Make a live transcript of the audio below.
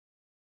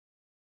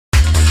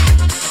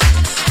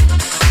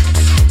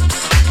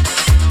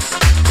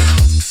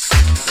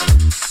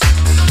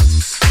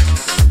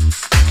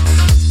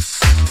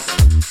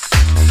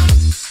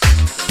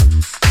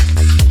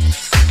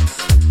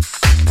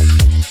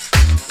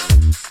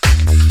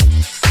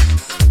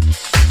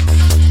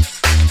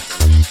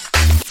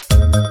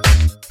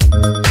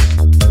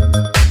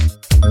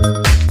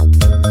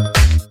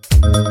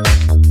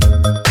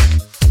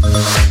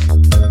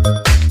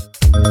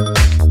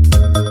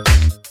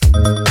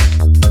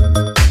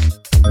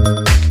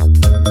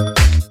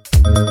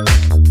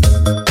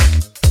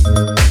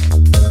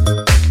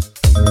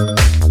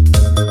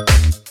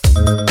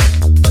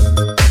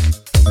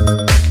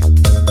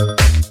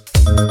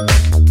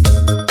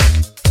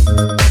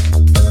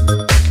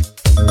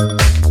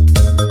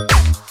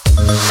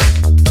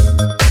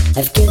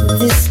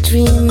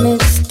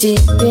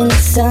deep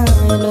inside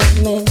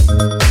of me.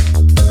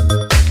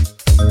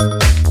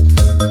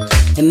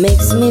 It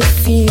makes me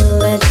feel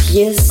that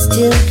you're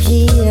still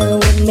here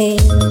with me.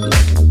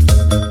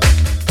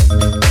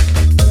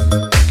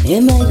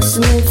 It makes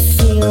me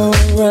feel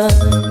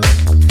alright.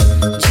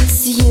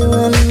 Just you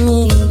and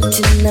me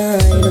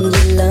tonight and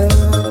your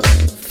love.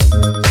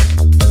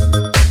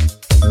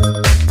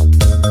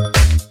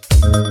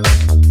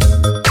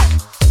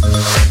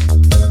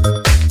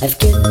 I've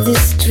got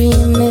this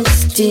dream,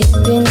 it's deep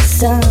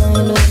inside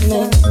of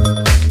me.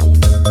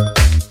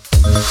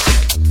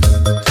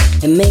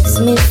 It makes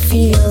me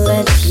feel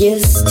that you're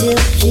still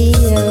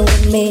here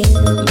with me.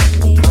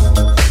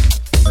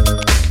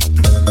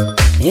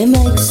 It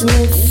makes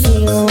me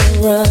feel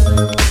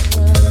alright.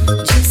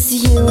 Just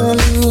you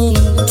and me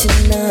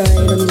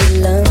tonight and we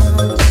love.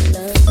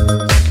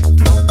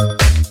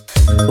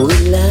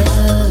 We love.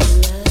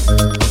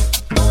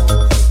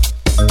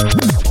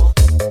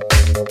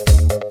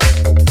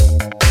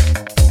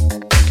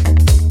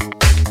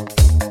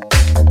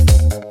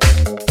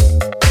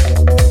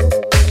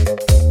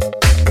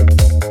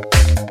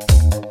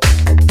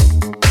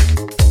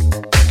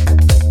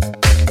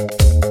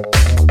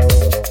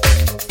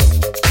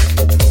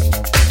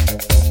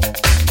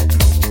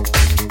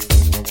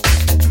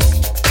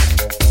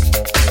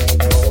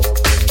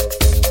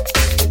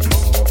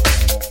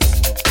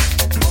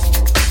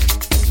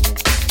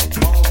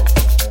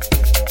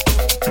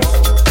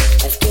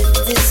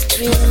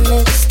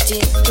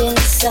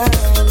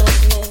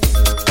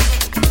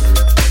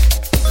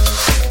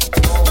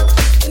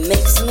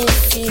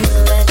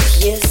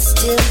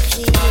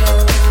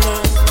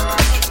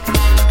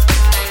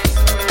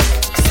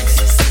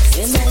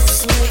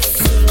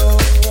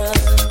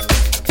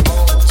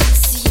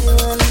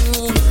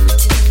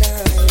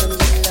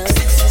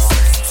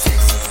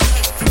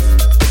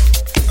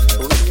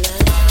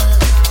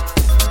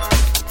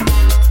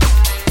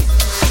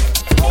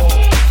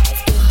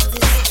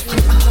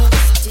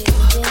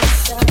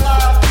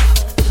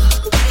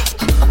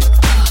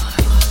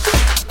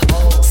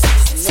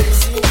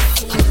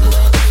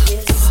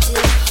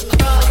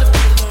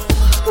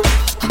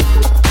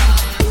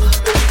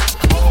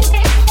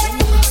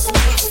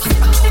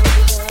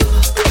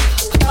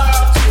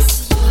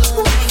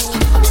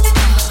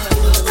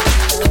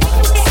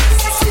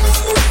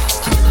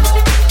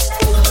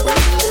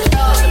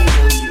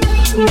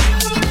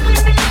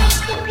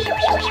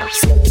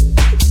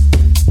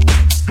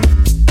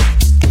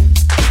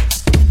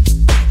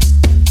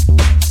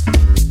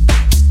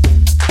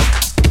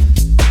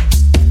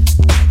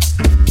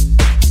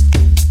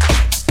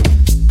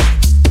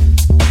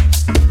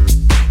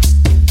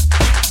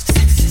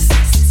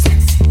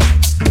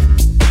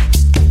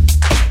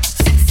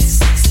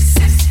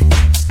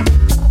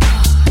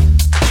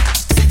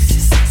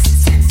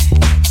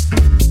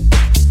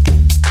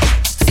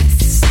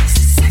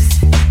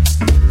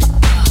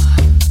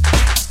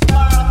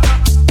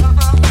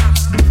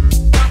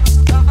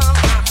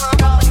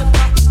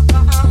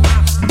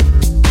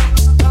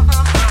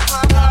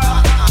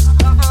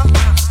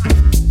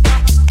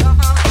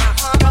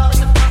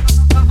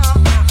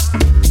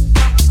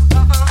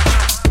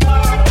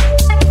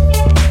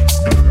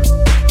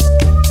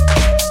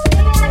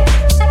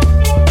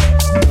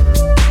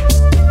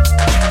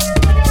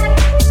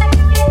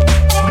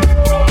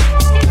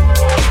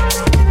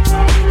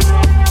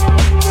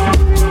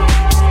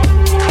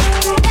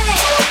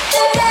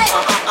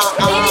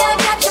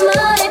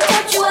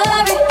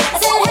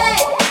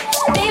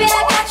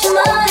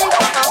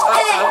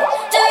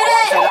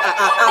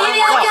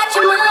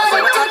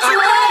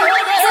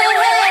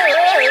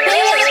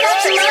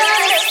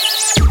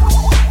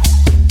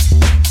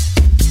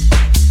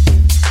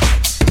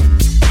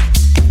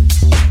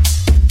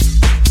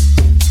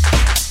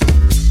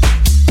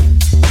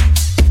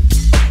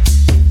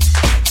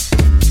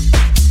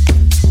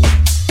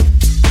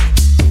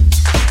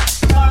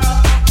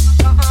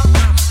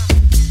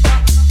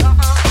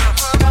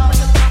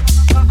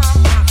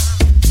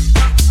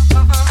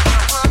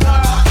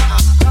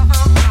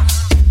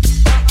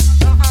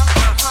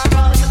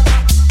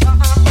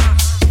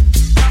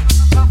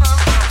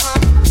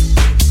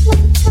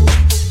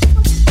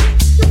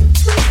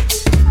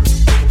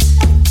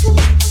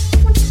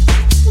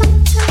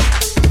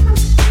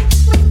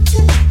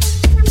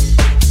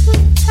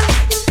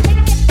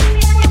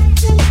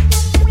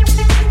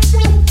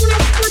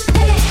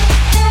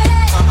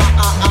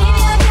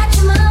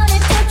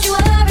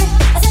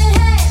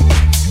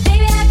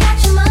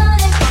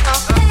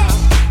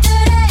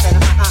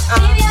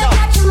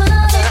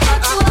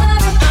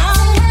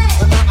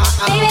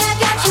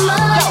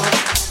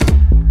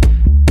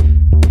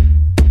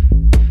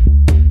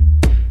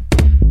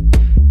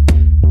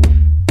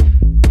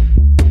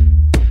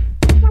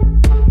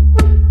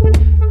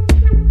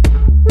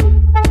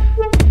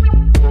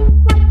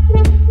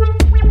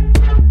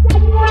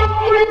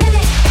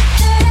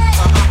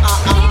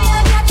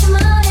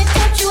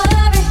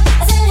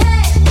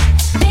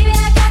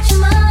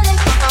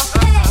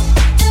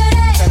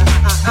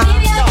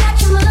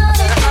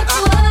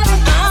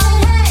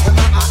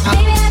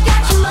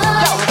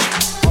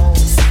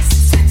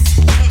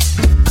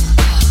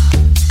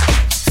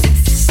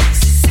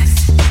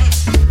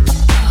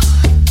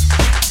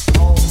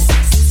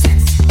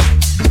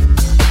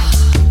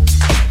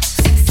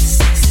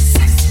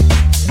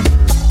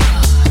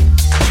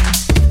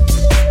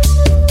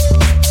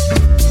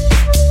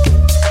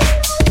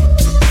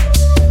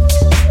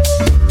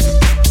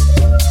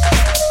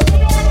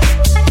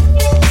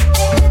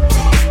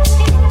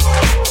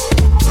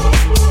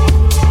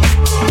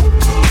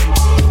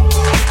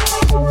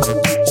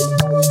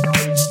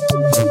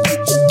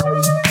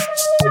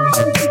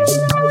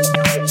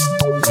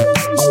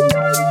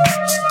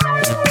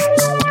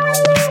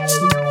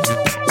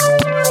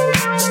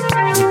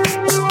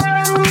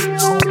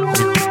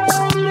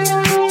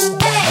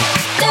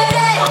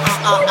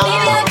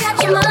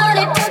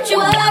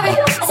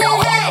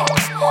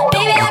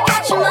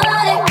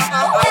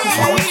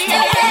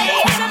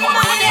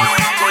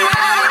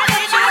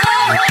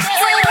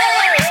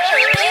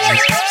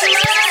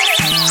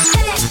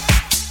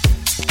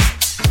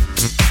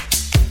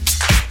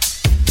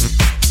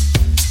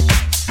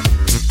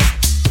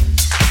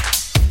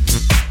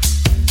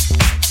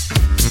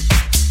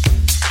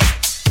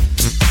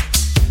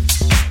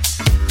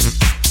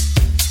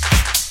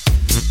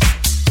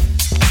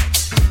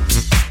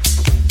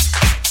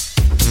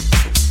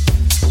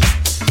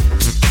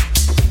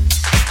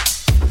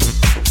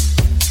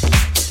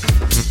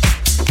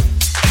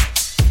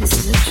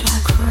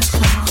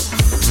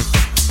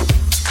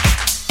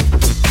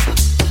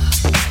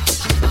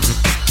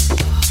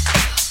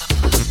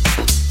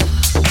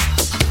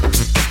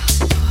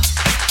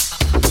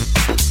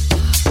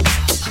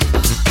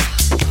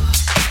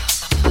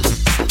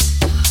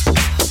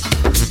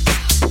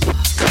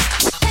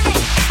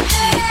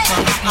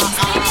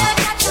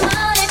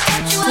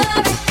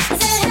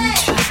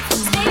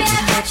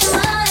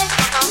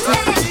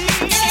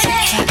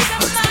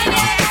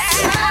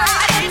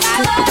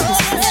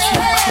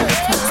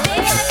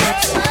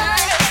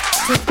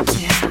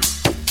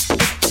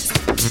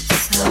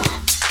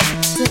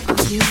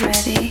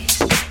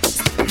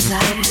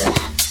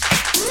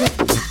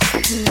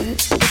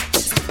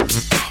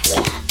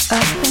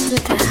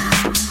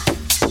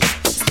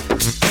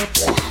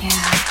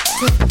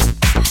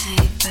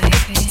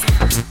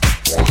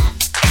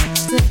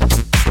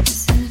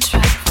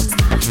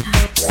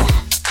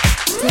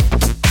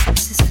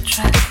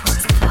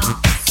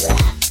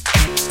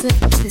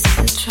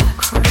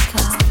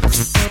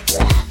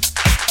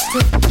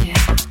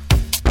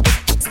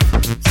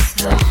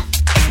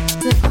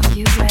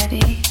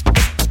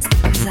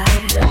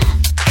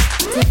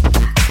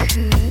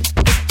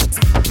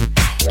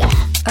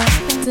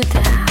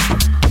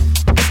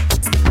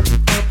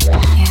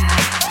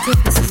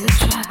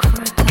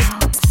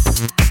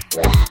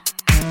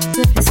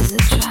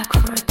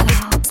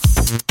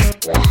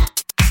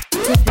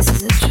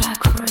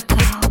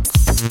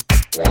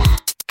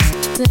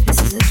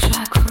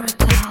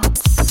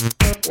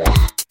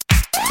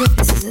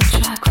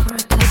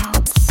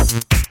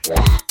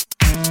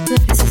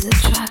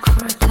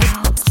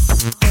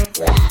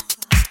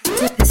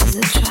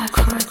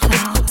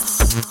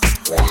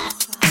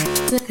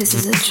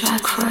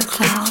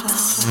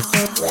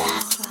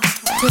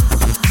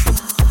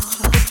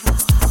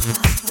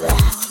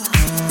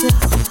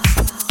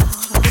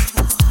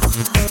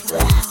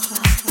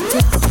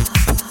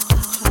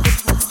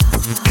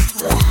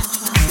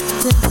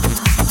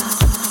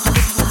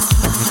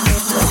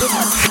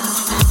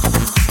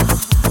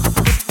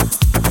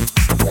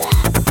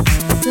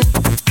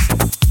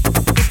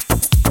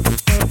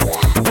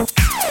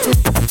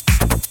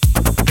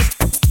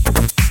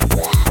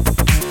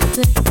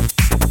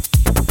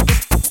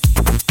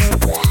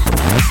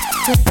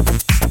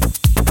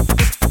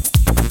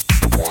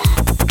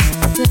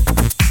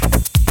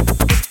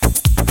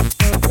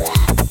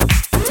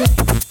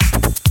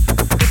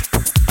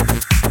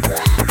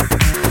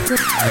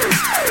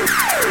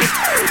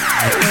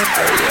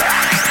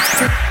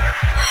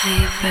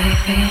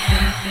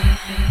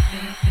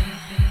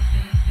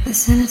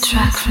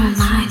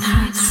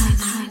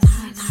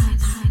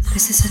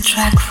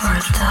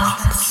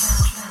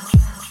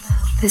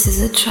 This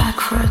is a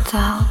track for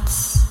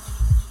adults.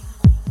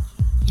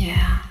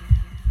 Yeah.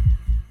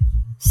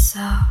 So,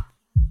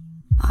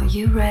 are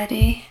you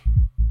ready?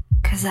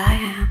 'Cause I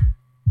am.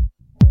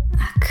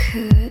 I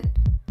could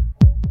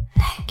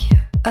take you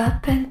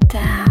up and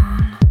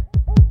down.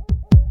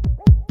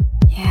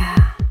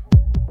 Yeah.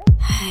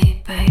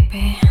 Hey,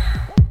 baby.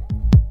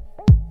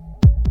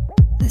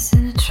 This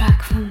isn't a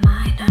track for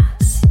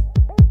minors.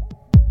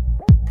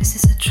 This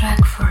is a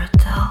track for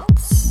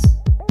adults.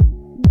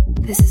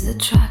 This is a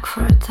track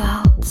for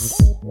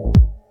adults.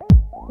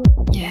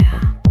 Yeah.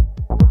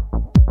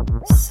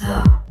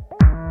 So,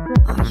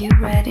 are you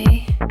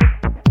ready?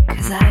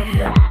 'Cause I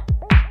am.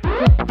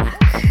 I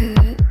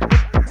could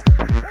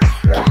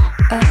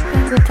take you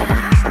up and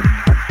down.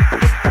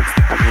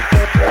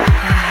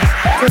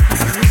 Yeah. This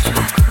is a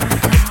track for adults.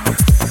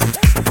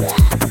 This is a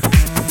track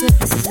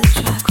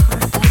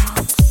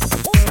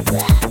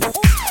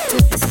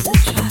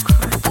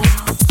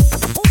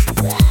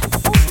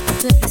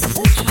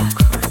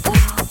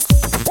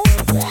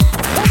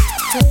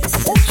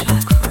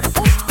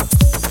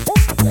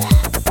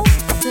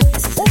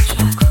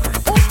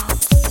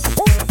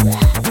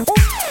adults.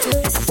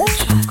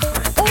 This is a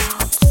track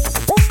for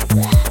adults. This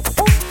is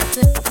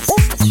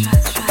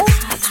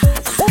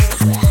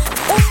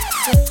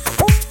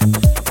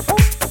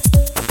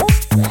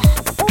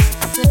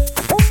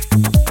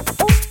a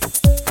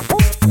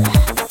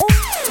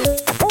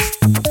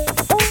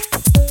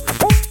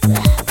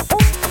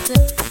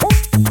track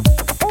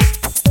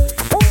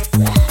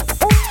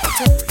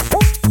for adults.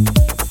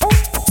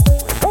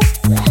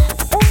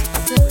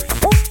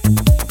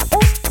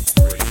 This is a track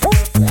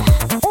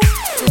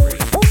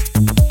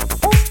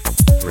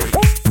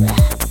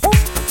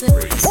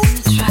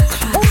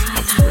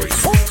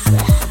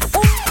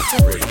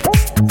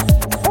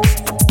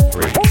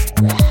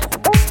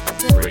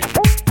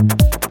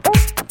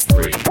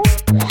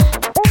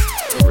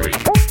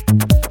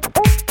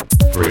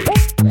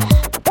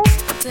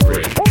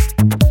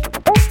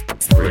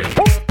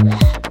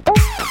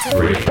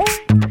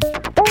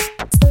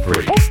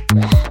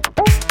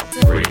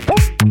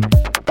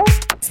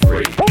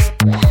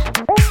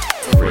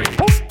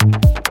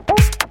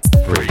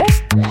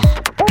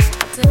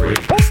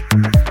adults.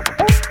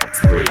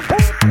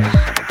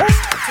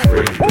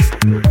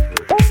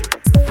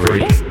 This is a track for adults. This is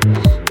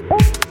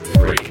a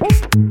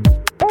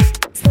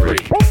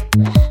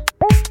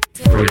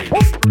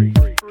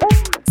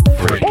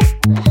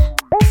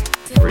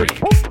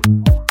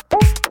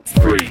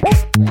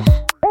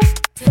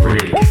track for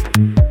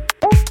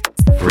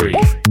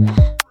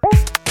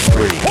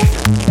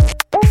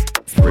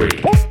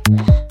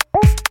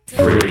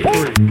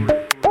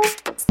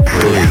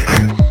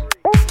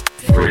adults.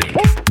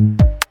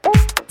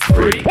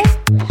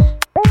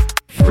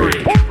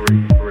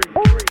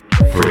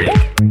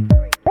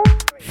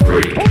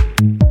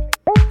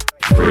 This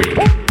is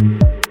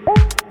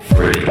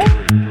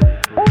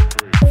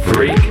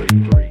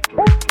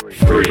a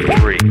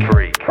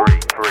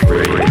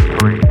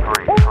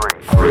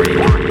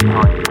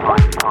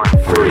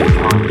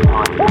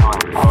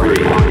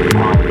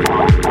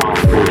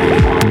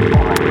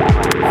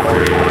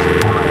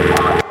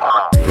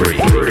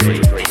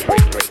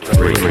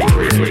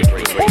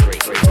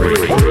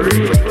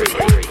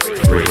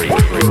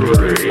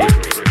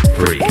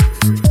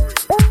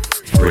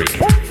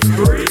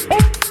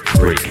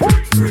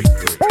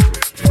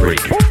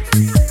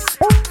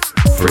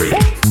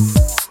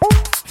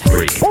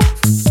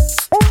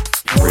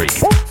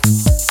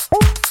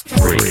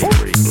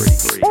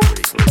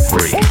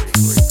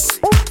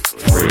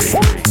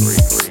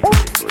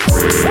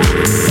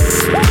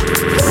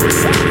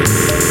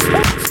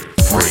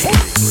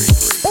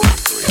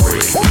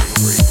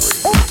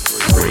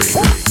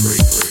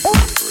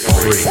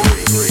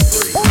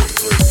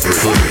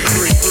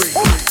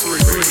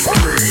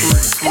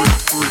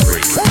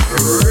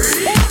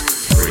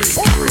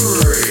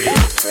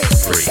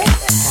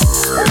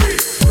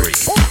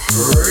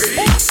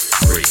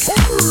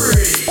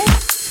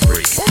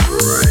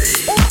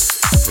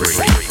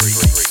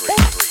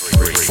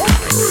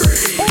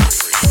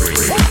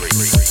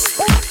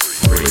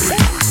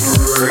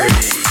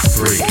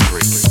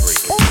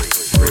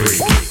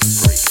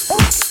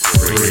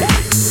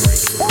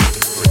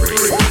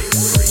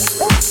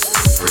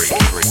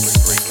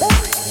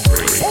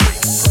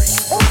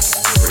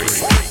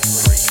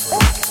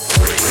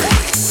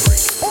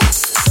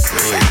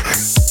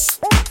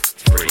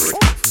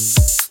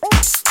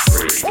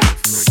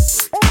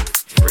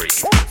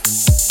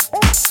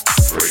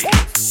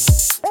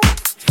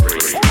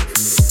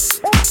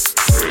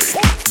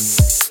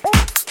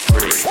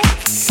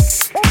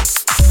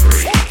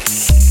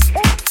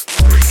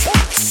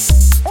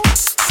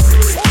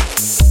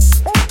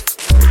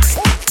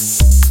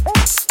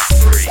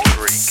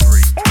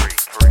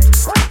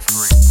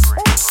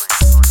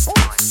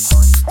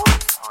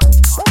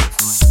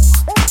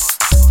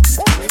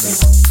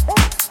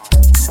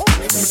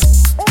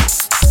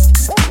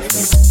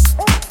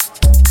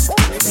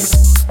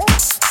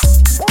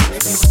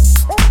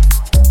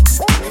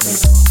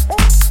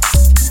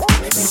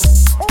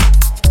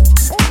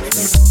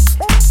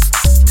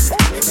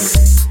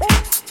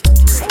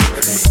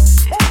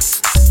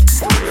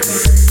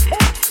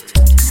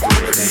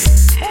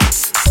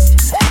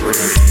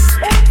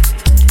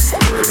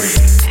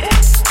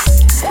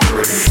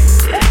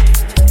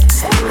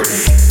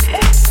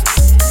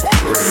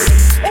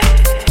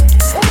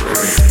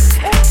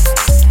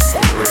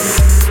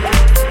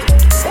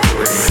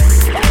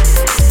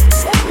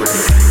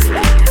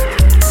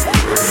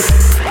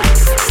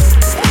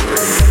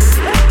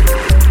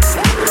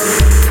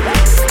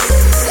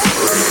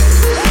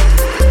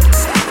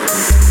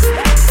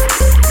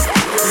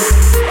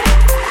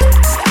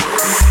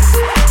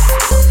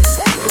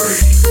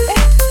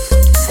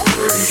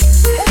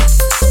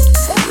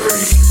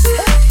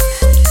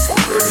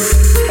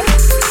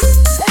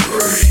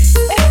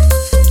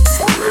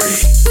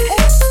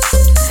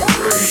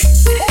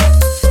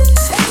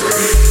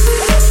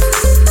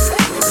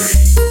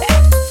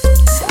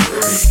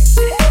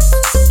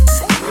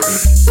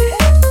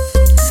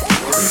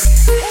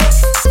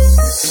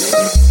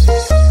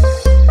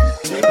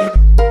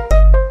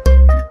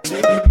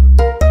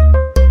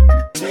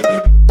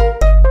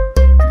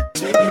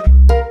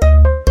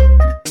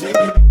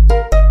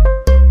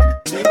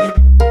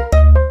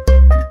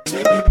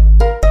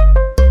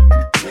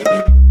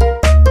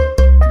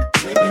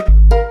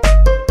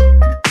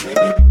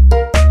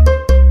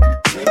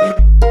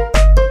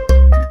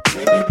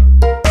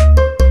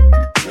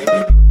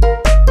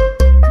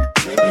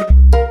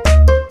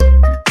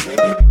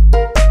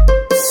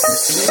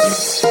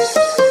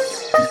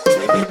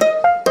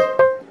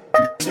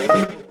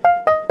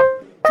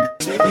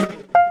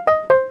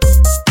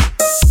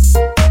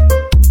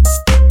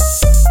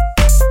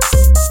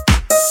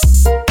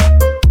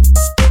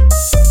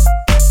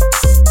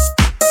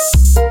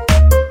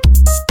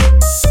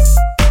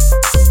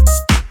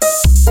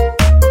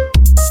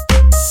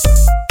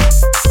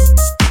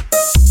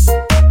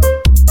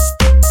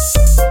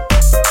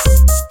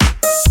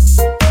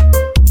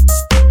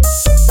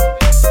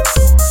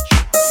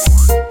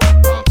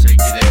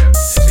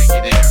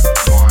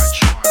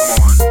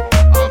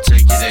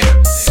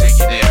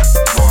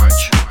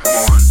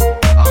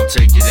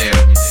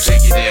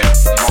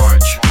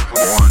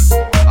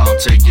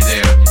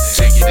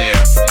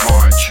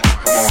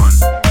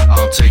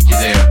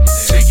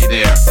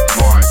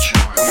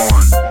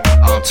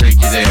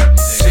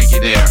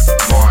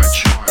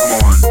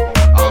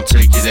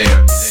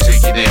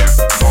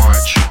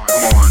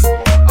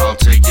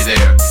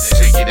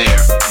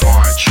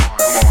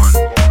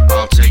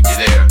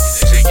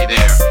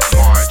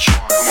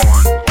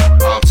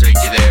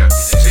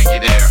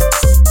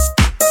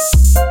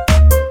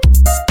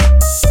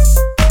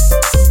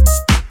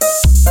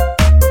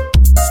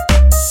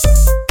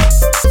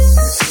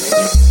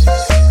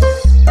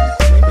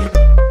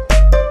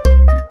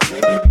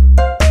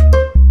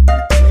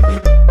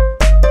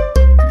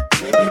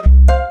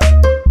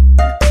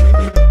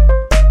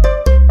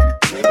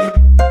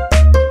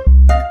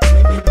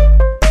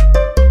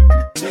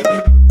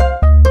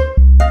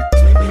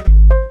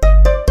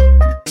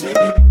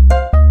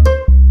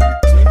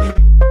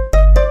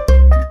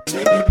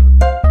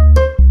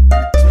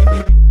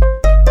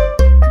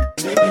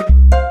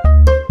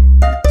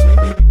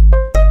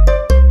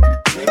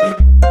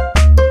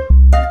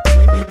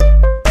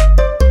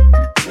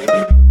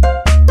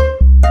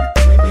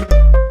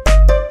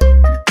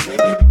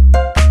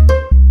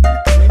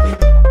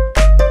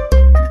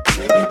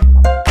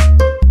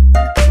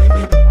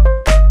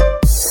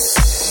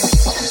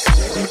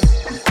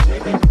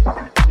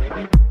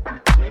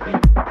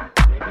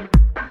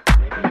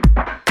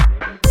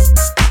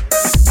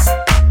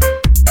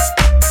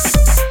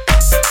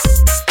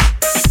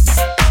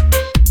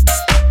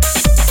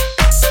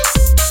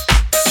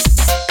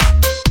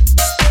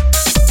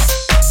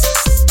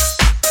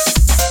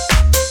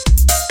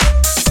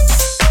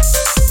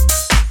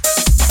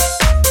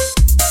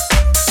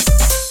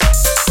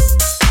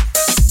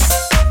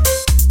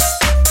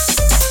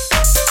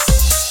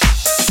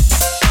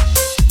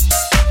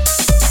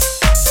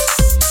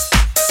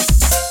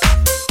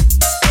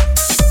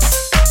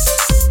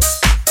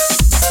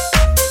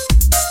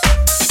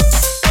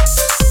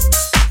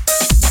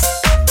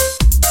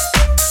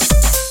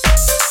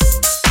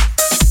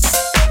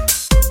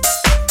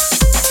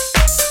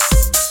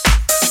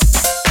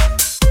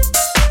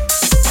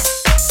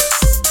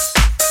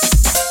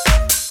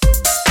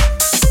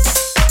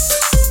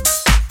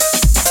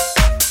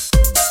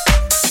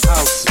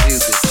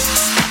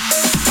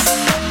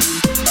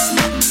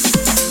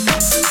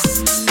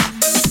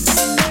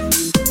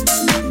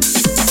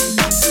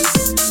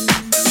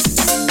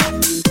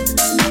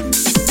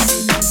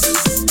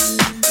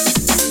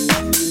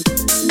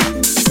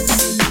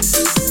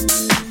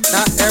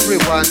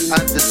everyone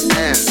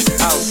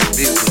understands house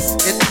music.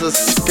 It's a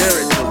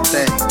spiritual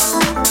thing,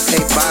 a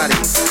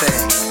body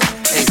thing,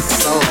 a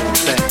soul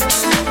thing,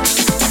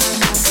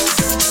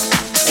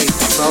 a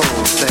soul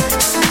thing.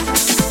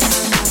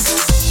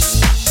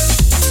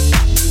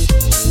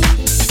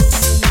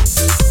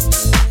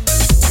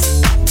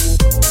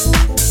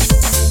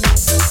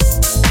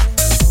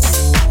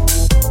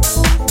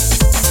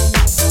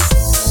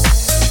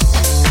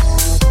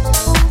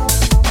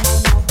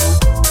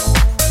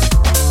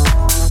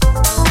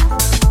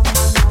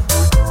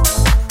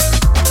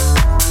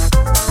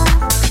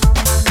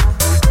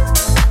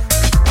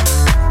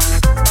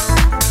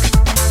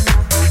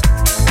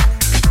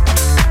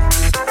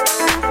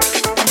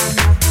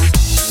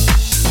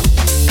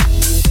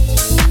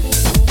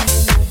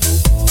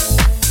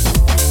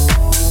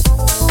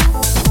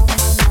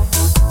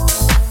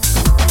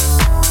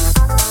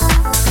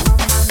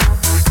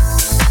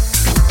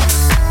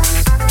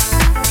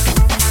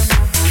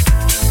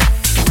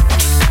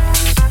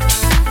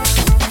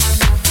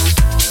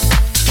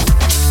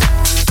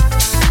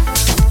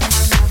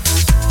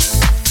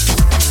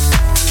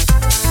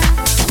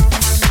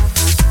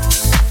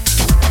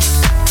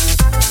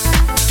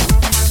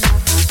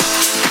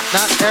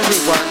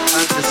 Everyone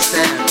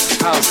understands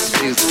house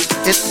music.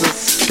 It's a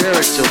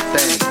spiritual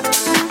thing,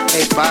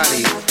 a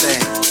body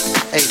thing,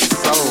 a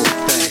soul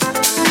thing,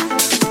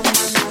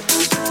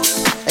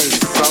 a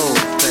soul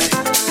thing.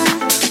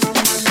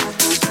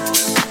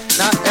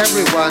 Not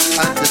everyone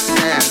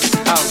understands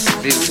house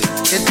music.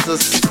 It's a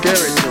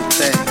spiritual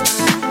thing,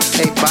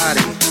 a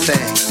body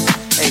thing,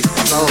 a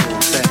soul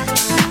thing,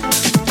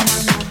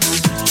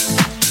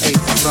 a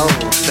soul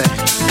thing.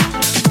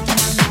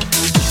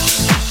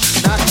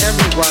 Not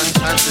everyone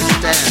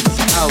understands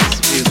house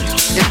music.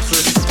 It's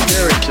a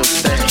spiritual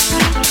thing,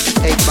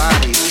 a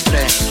body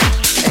thing,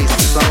 a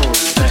soul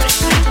thing,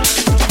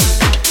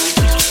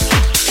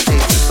 a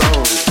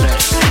soul thing.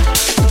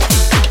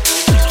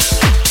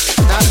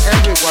 Not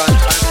everyone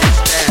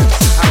understands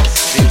house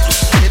music.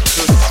 It's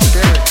a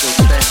spiritual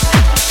thing,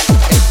 a body thing,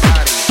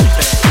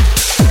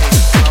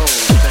 a soul thing,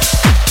 a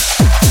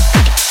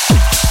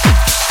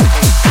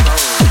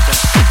soul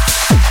thing.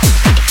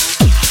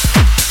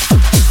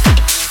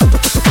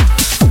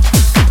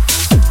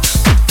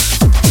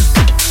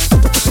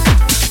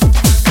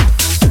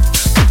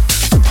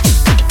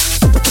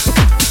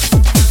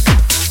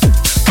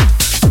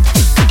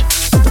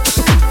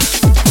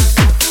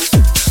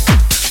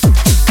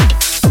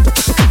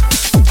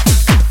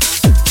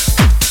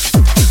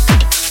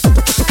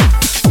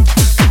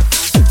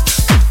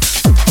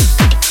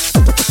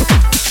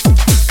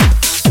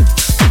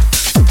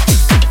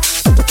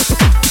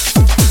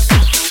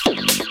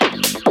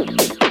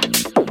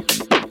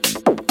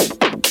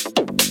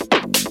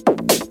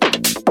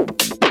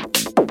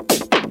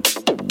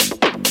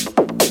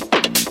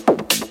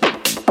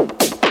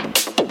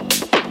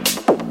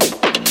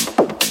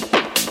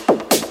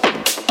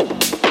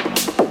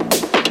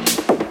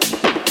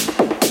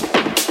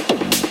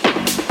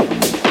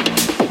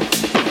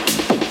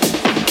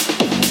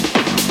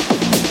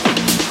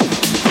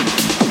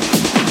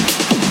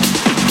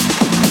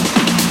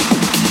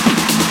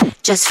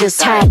 Just feels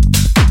tight.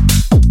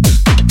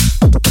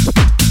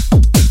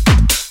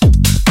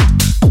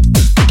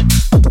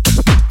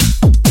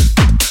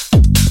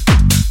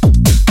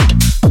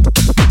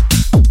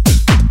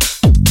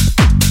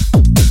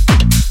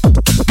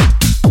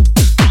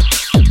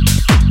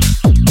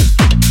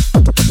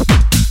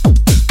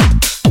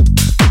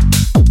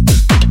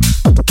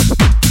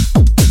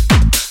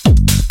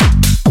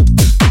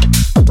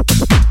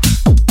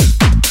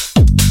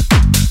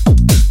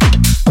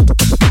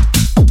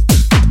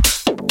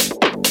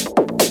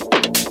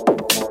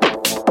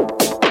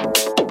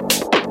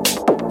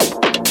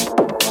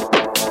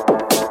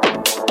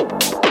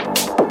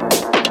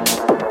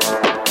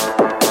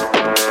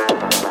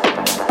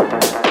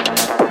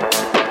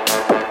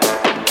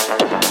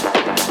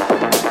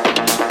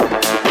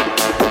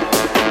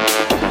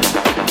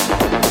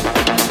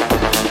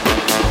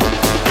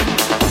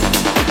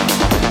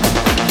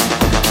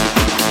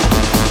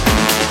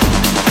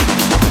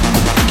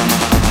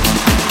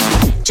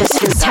 Just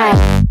feels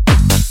tight.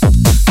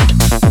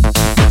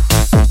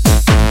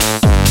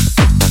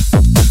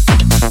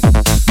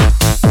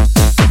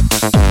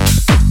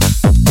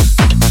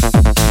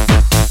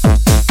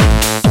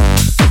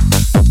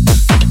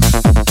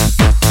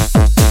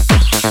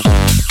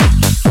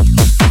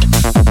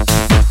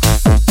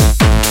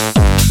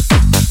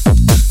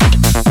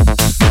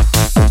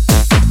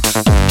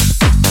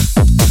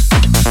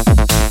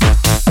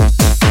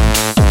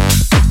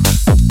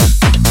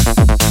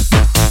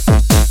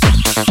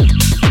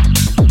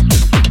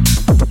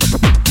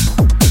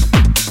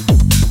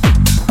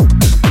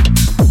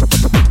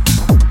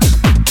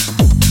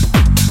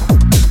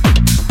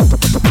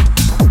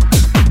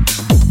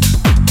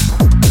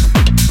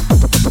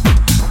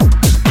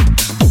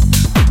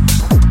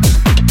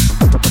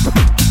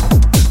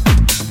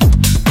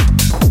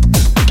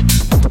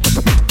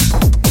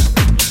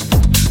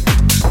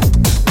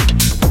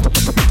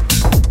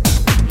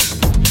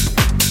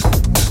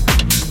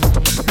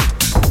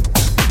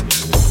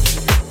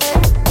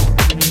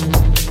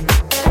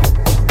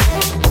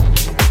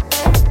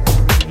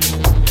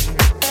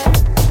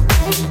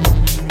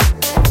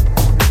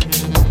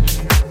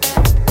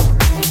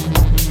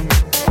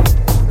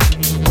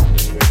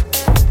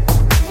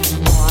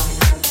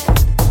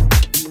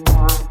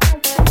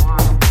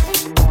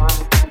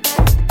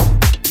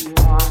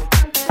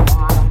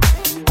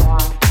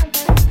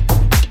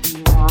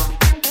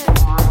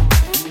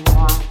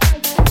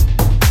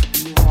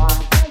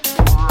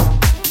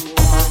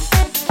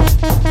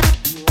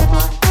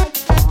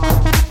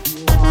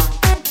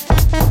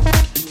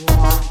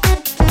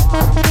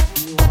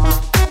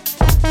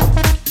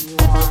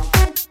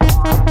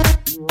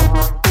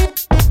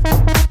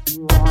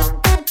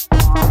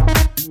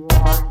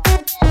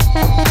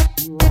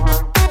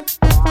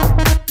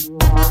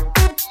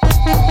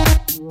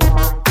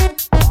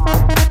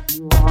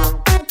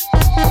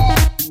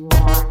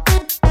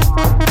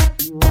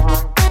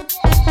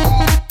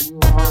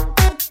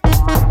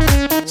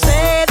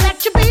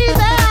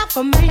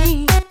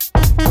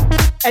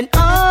 and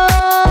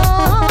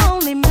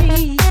only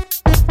me.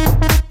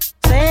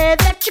 Say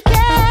that you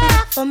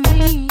care for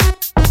me,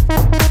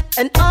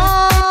 and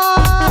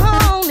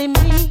only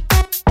me.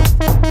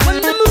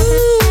 When the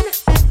moon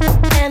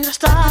and the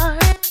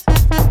stars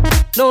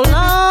no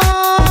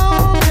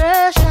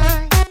longer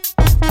shine,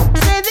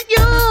 say that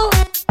you'll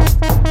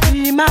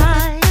be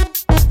mine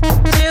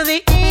till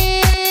the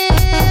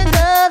end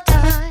of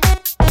time.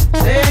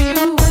 Say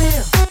you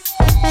will,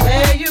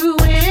 say you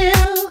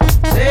will,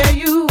 say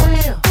you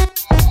will,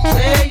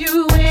 say you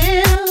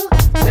will,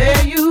 say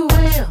you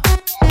will,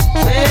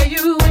 say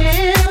you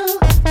will,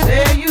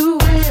 say you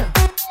will,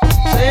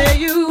 say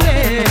you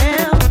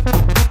will.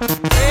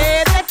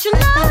 Say that you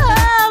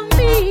love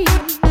me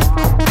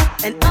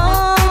and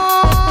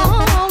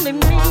only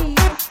me.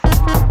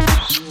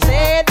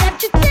 Say that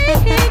you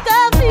think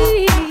of me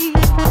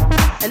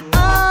and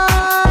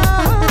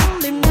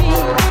only me.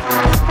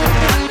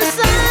 When the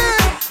sun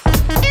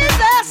in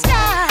the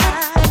sky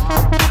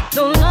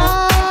no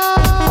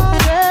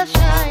longer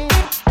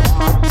shines,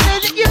 say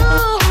that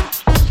you'll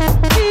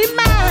be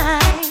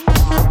mine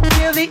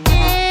till the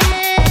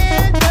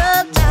end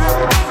of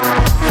time.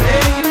 Say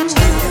you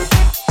will,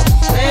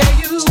 say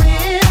you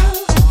will,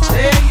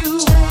 say you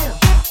will,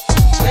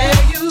 say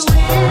you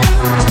will,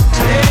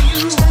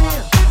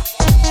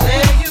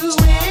 say you will, say you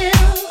will,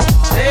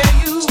 say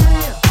you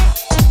will,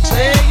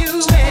 say you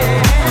will.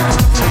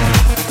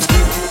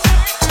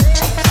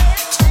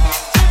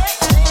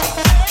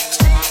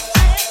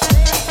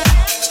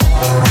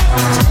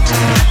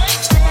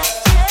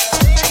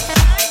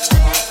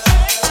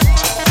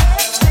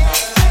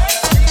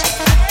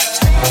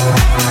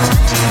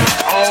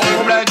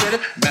 All black get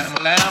it, bam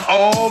lamb,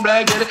 all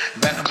black get it,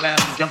 bam lamb,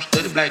 jump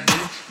steady, black get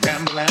it,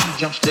 bam lamb,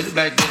 jump steady,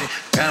 black get it,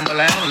 bam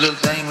lamb, little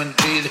thing when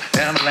crazy,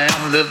 bam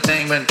lamb, little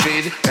thing when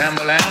crazy, bam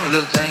lamb,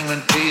 little thing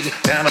when crazy,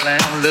 bam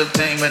lamb, little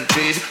thing when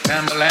crazy,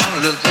 bam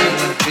lamb, little thing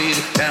when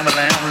crazy, bam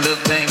lamb, little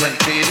thing when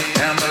crazy,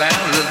 bam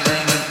lamb, little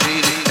thing when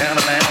crazy, bam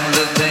lamb,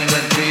 little thing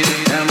when crazy,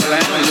 bam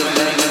lamb, little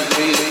thing when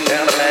crazy, bam lamb, little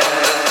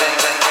thing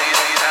when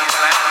crazy,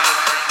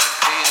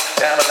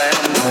 bam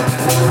lamb,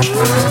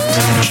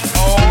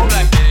 all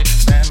black get it,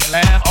 bam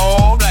lamb,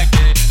 all black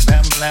get it,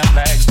 bam lamb,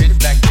 black get it,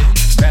 black get it,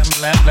 bam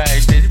lamb, black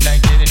get it,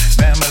 black get it,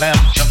 bam lamb,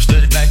 jump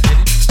steady, black get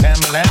it, bam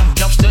lamb,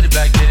 jump steady,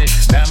 black get it,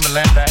 bam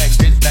lamb, black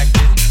get it, black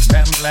get it,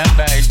 bam lamb,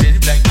 black get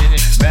it, black get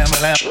it, bam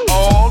lamb,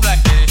 all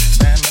black get it,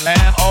 bam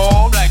lamb,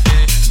 all black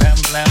get it, bam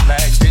lamb,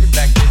 black get it,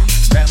 black get it,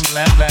 bam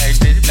lamb, black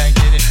get it, black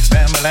get it,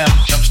 bam lamb,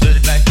 jump steady,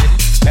 black get it,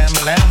 bam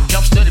lamb,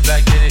 jump steady,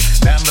 black get it,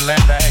 bam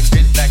lamb, black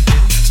get it, black get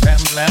it, bam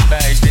lamb,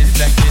 black get it,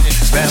 black get it,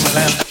 bam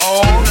lamb,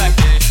 all black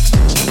get it,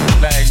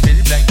 black get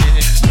it, black get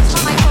it,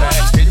 black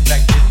get it,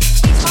 black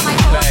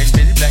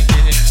get it, black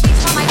get it, black get it,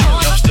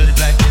 jump steady,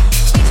 black get it,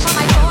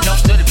 jump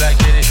steady, black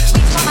get it,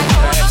 black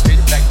get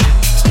it, black get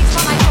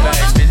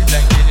it, black get it,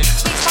 black get it,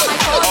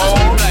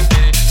 all black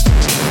get it,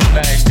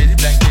 black get it,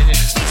 black get it,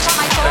 black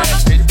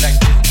get it, black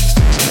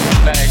get it,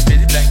 black get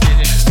it, black get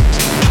it,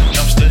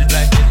 jump steady,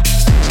 black get it,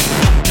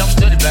 jump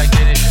steady, black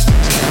get it,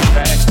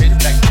 black get it,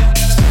 black get it,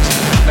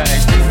 black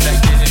get it, black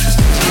get it,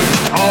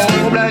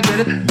 all black get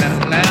it, bam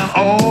lamb,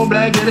 all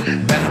black get it,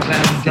 bam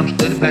lamb, jump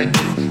steady, black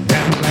get it,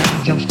 bam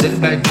lamb, jump steady,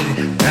 black get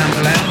it, bam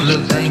lamb,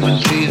 little thing when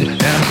crazy,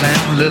 bam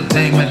lamb, little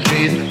thing when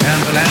crazy,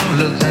 bam lamb,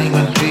 little thing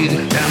when crazy,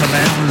 bam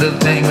lamb, little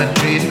thing when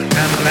crazy,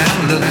 bam lamb,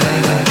 little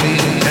thing when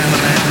crazy, bam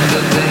lamb,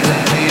 little thing when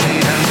crazy,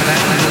 bam lamb, little thing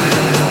when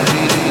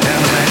crazy,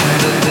 bam lamb,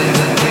 little thing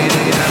when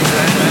crazy, bam lamb, little thing when crazy, bam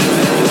lamb,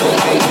 little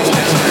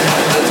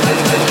thing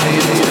when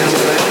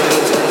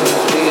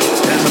crazy,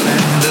 bam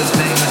lamb, little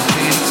thing when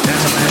crazy,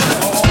 bam lamb.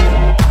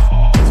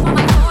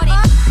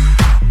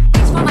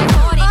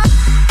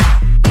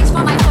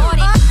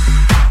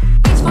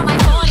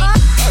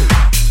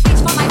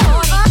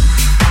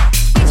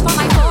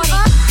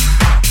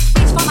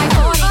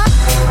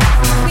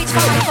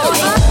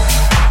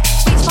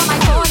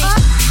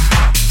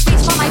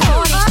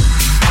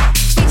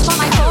 It's for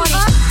my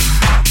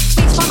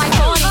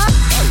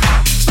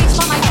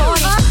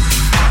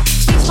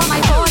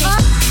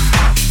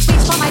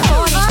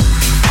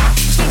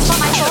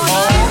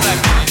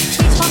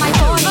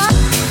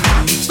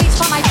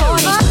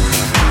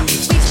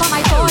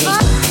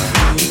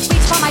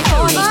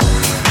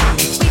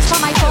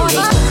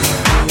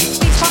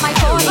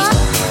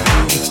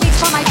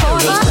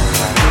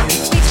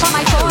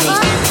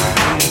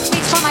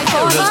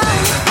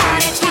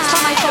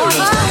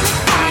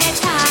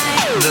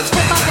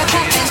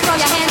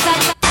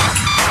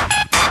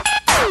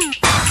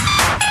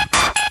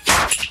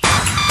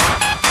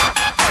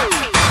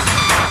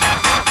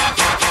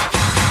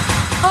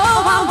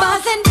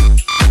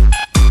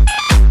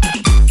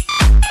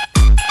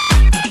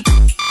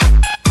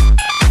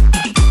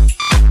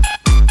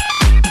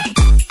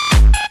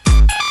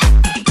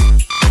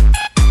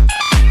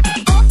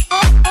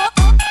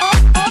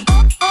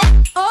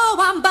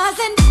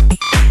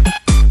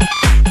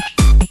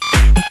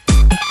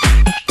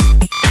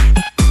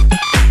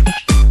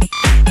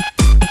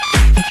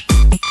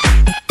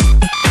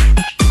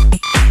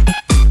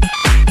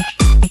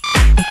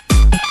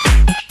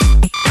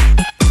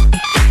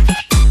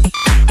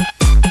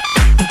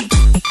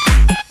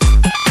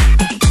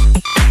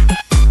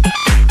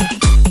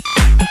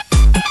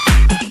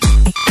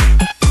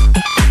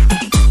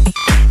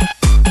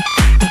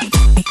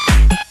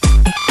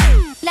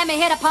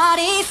hit a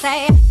party,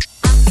 say.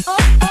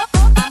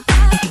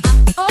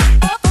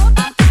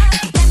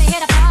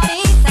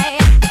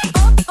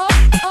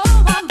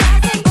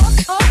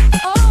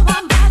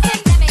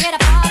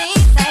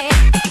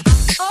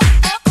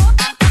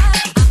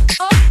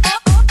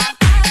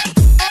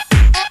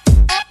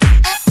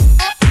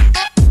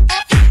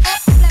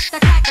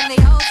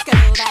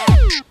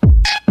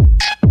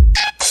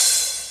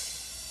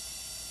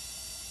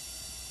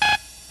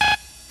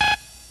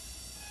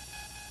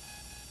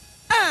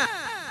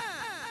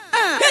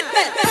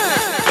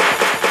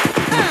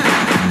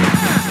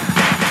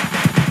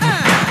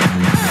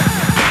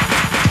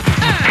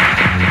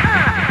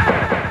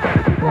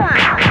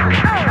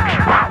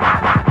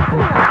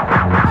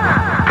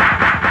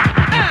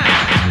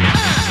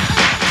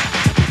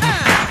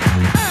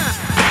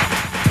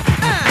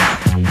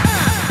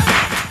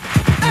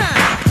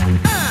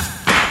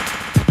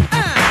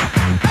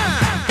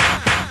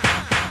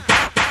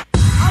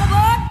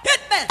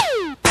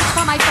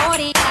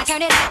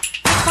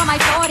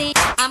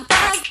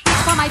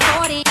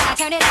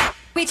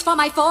 Reach for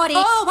my 40.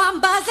 Oh, I'm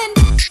buzzing.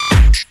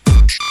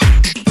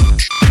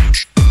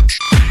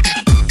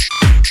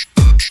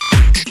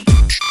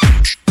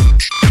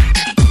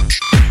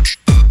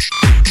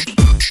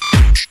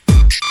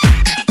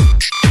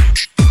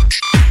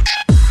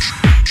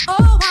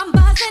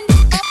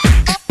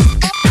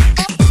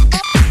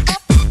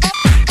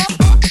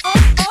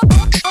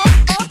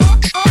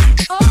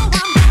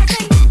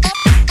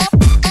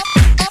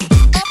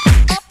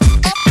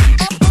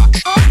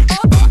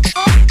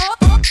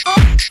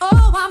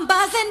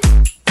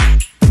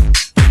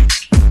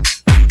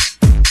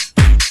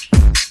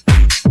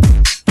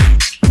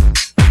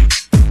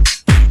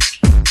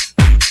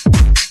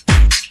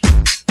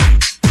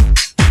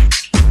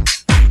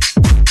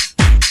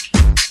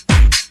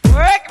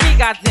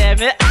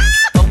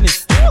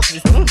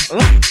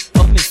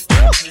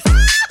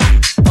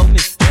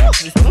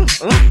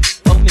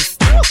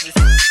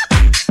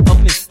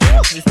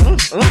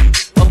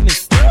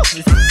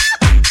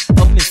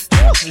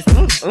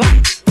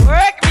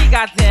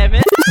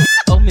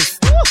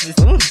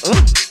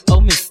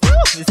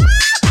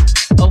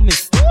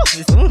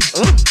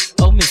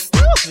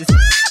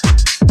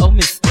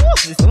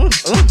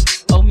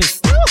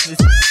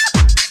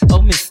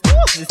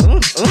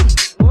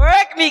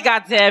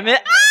 Damn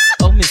it.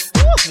 Oh, Miss.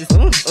 Oh, Miss.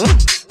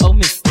 Oh,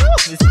 Miss. Oh,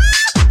 Miss.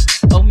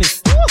 Oh,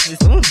 Miss.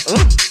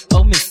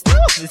 Oh, Miss. Oh, Miss.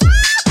 Oh,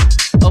 Miss.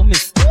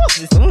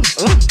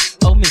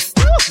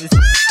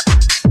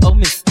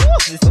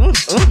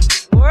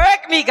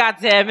 Work me,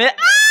 goddammit.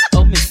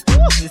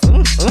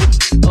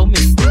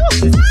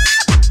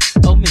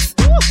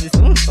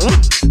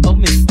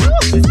 Oh, Miss.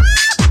 Oh, Miss.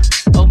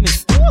 Oh,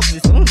 Miss. Oh,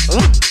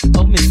 Miss.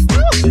 Oh,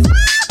 Miss.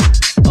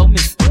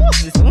 Oh, Miss.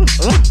 Oh,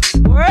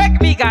 Miss. Work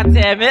me,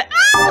 goddammit.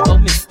 Oh,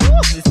 Miss.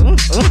 Oh, Miss.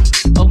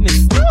 Oh, Miss.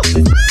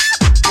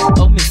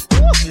 Oh, Miss. Oh, Miss.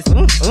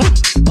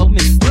 Oh,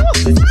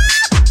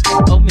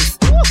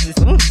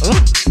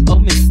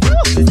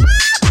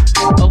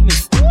 Miss. Oh,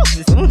 Miss.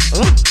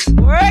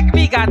 Work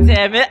me,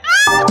 goddammit.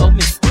 Oh,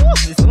 Miss. Oh,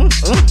 Miss.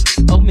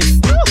 Oh, Miss.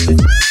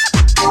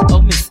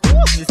 Oh, Miss.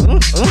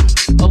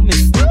 Oh,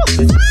 Miss.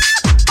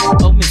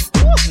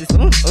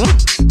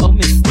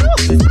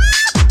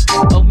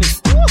 Oh, Miss. Oh,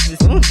 Miss.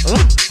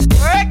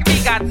 Work me,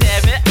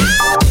 goddammit.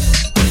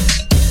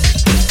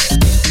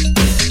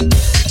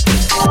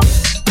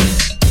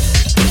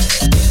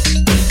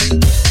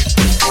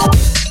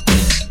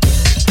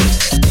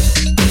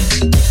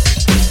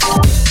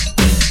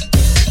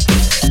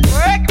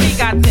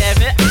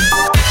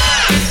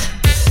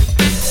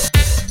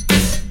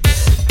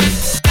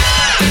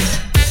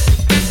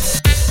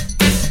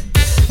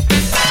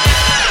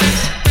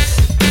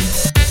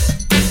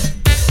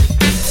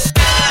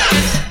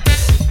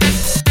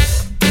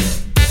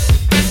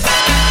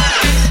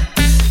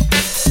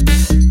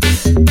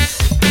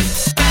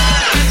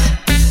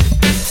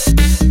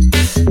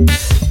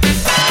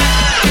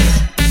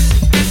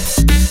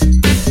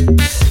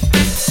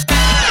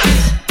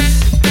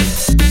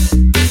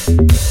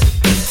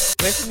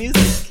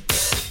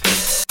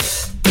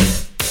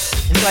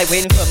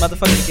 Waiting for a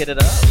motherfucker to get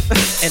it up,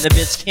 and the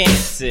bitch can't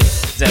sit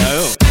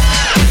down.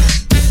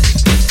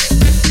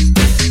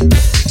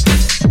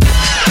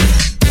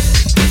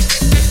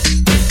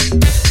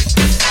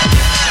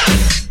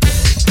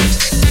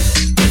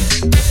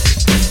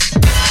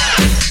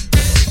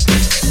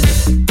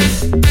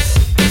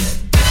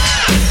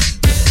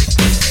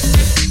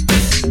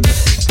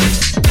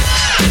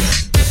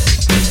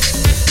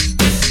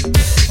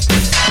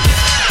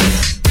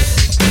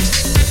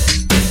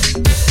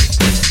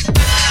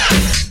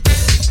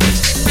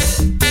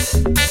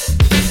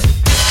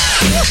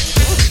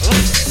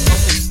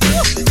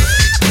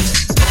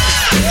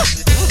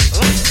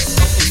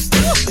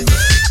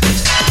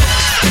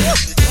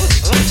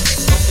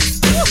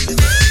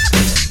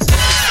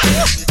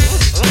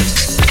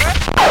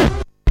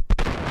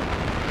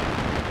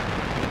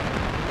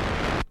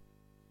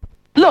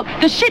 Look,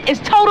 the shit is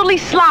totally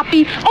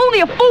sloppy.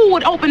 Only a fool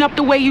would open up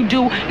the way you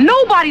do.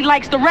 Nobody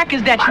likes the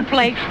records that you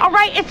play. All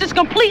right, it's just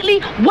completely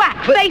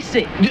whack. Face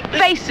it.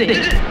 Face it.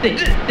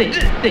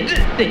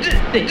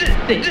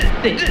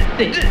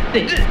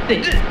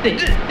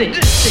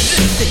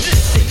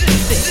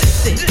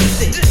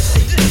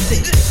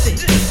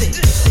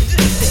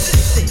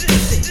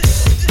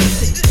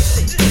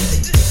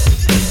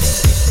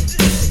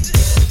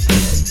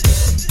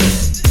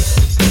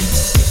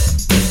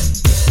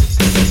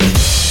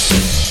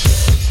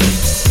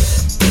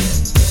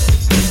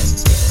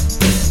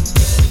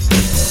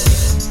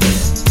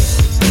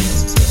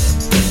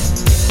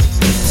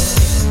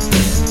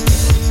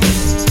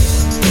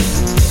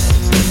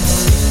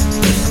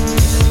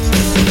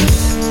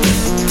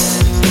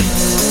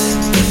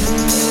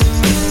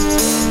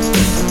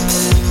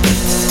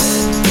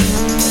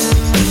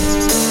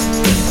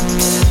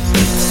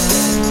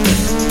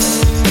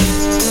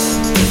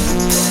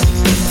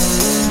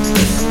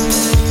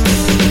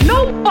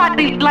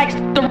 Nobody likes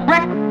the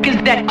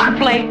records that I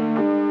play.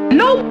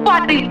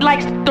 Nobody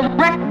likes the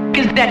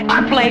records that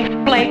I play.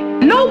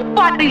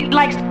 Nobody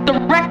likes the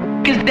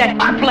records that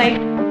I play.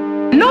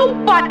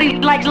 Nobody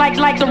likes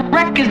the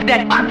records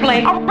that I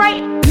play. All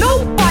right.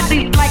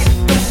 Nobody likes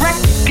the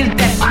records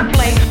that I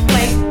play.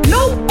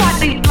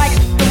 Nobody likes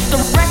the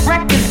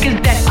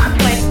records that I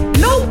play.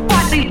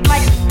 Nobody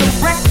likes the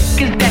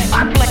records that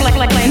I play.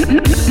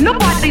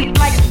 Nobody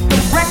likes the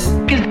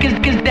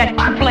records that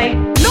I play.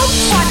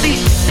 Nobody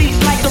likes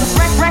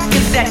the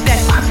records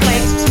that I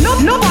play.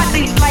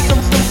 Nobody likes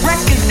the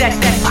records that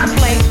I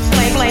play.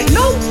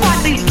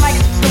 Nobody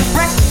likes the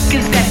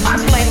records that I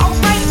play. All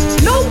right.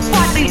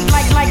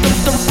 Nobody likes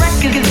the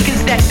records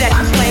that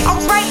I play. All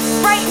right.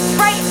 All right.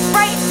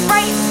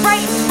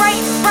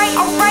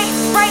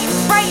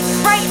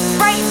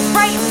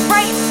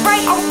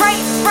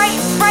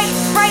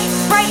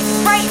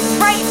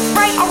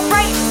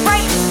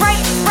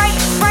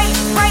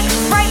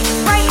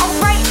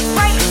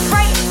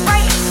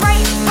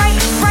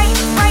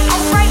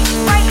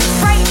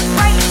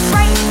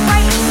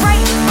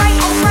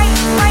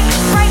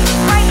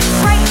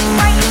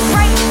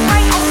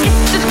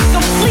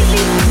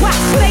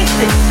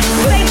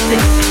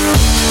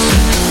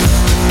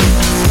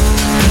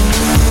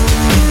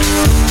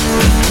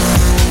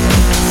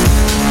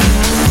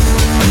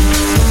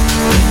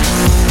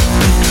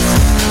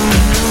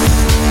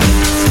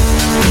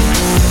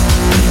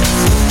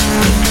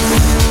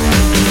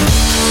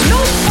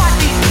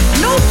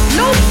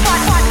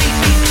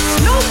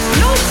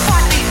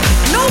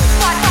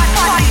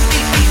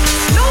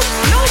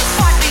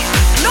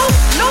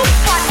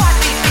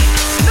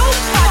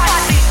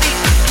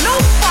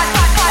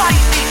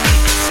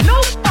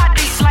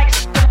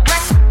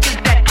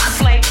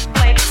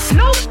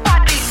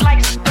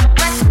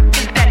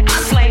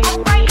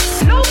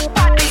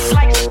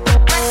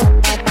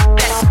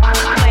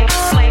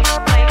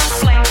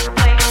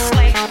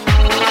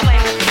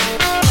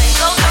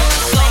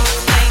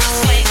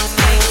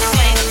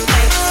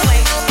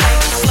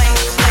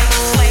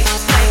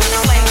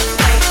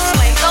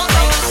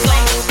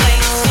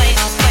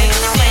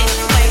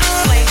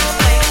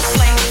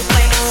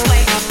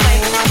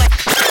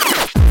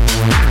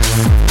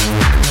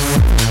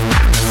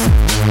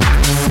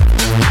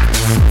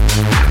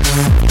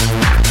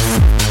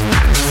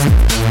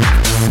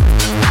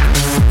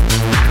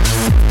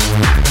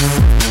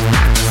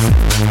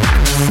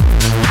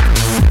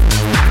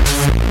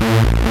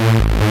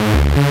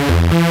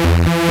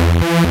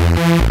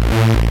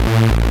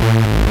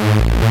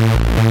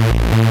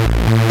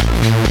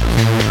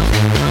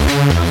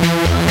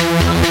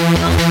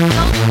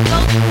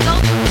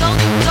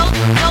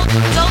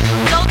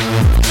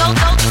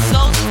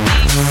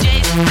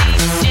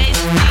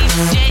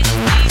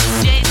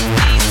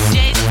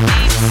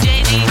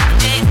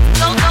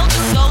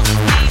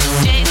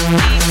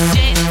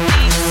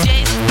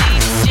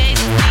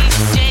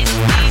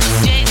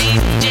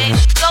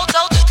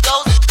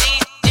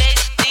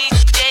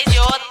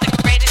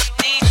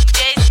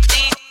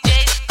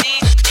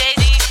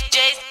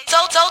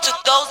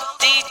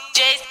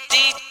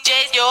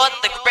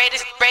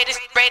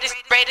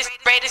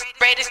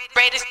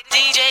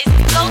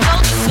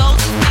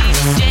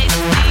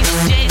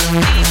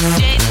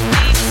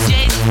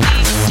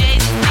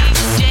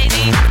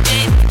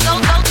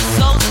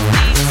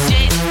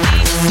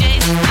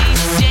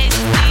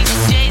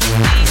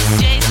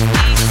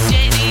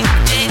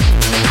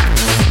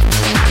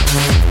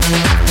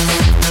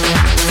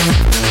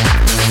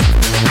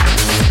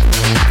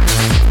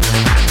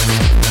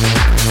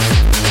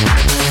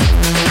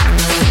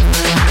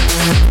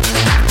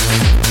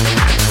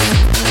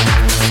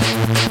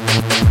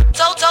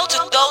 So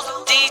to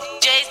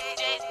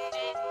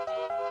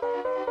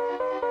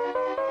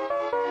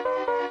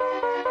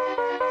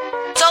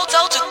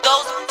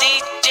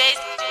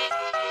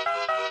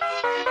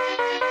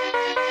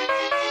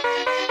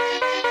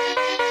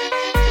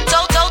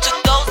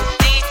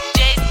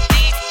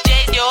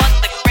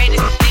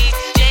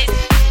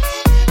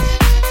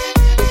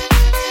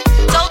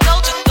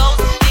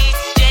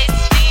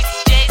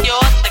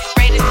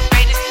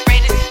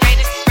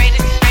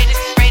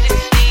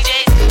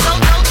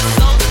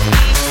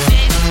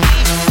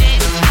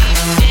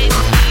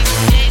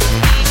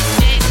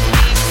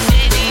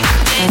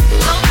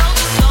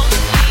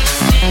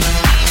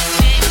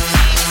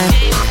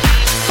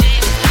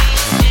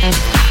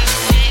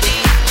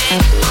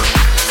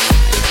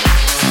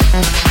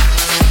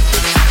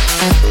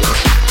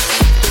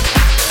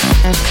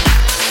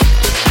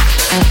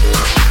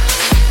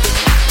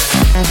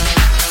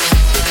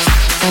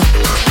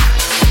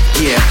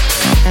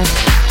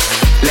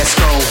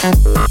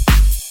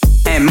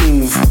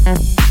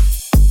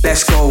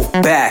Let's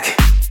go back.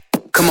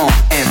 Come on,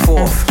 and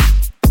forth.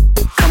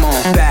 Come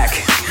on, back.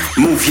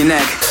 Move your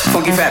neck.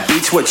 Funky fat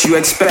beats, what you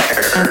expect?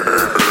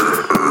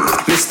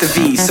 Mr.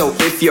 V, so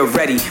if you're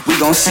ready, we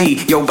gon'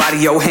 see your body,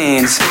 your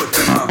hands.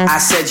 I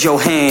said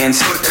your hands.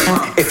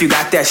 If you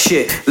got that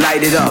shit,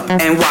 light it up.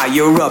 And while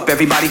you're up,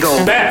 everybody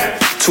go back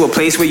to a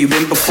place where you've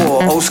been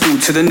before. Old school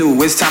to the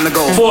new, it's time to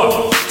go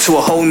forward to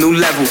a whole new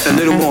level. A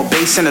little more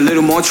bass and a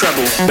little more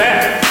treble.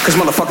 Back, cause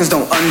motherfuckers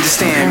don't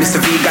understand. Mr.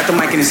 V got the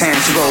mic in his hand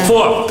to go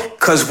forward.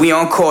 Cause we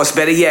on course,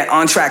 better yet,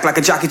 on track like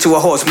a jockey to a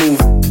horse. Move.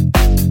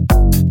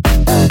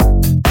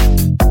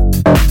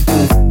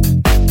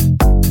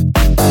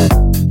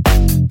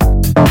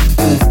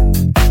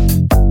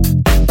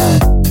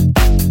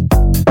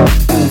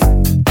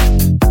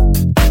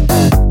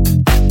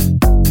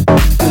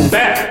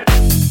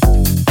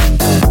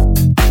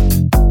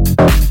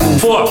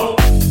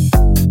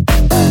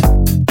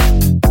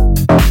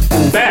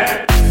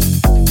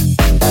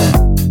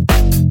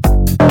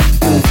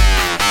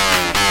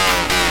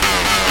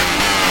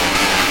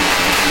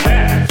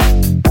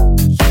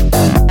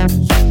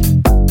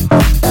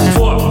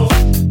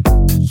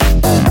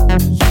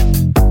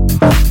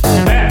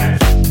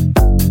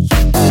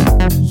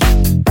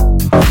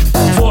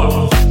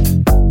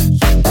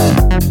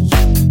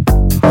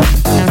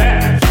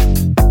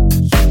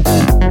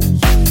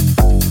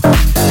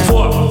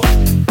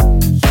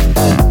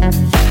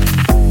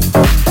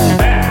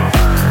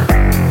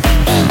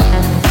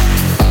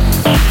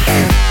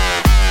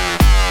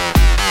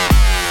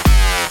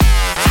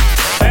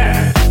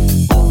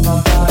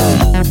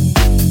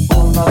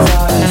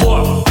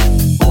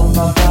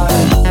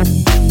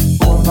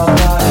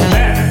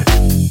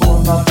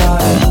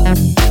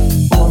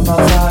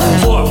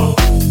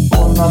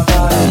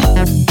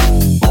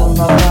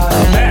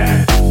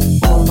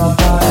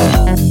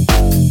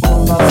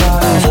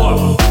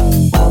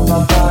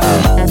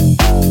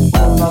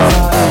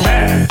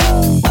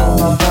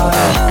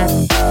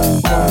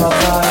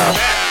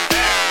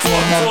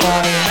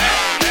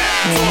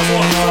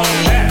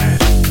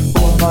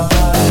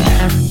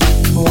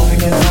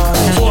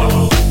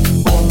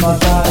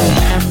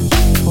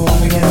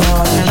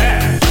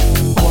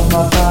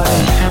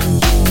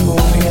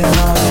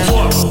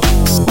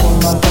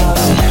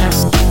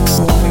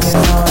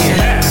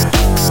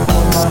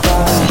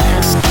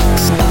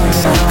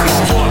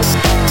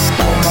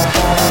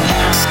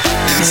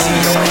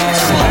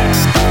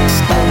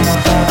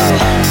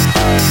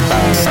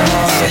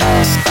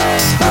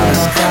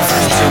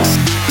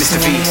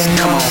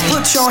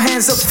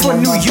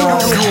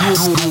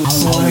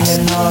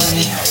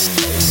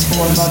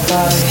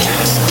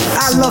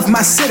 I love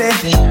my city.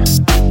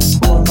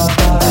 Want my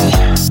body.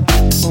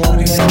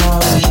 Wanna get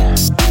naughty.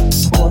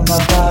 Want my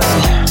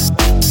body.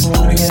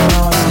 Wanna get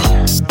naughty.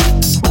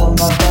 Want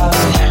my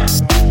body.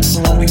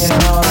 Wanna get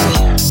naughty.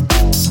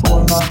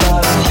 Want my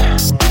body.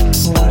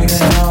 Wanna get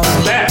naughty.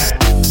 Back.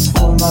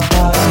 Want my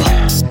body.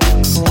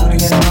 Wanna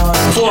get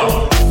naughty. Forward.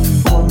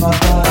 Want my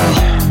body.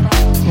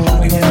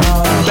 Wanna get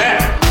naughty.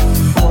 Back.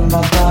 Want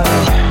my body.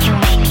 You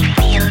make me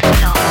feel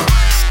so.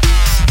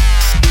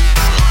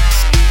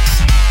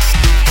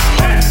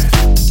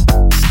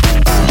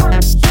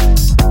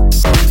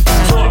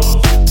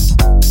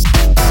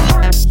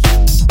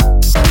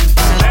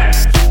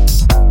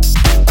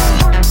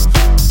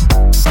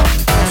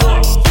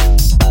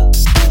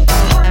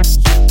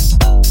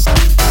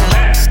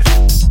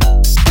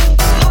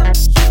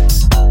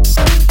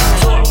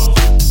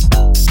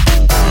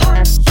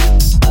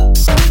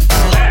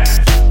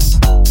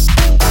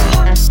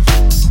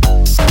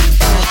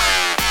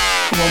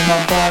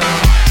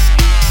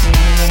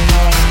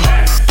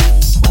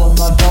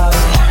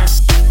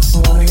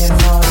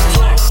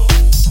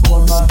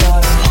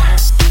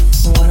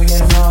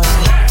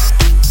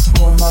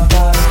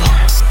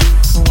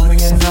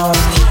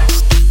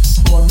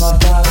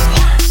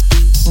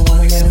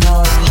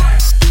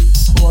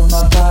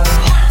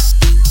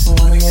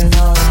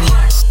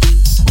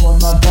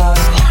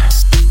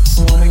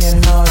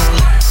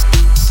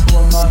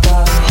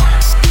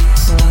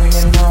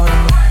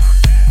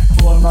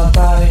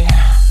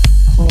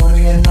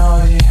 Wanna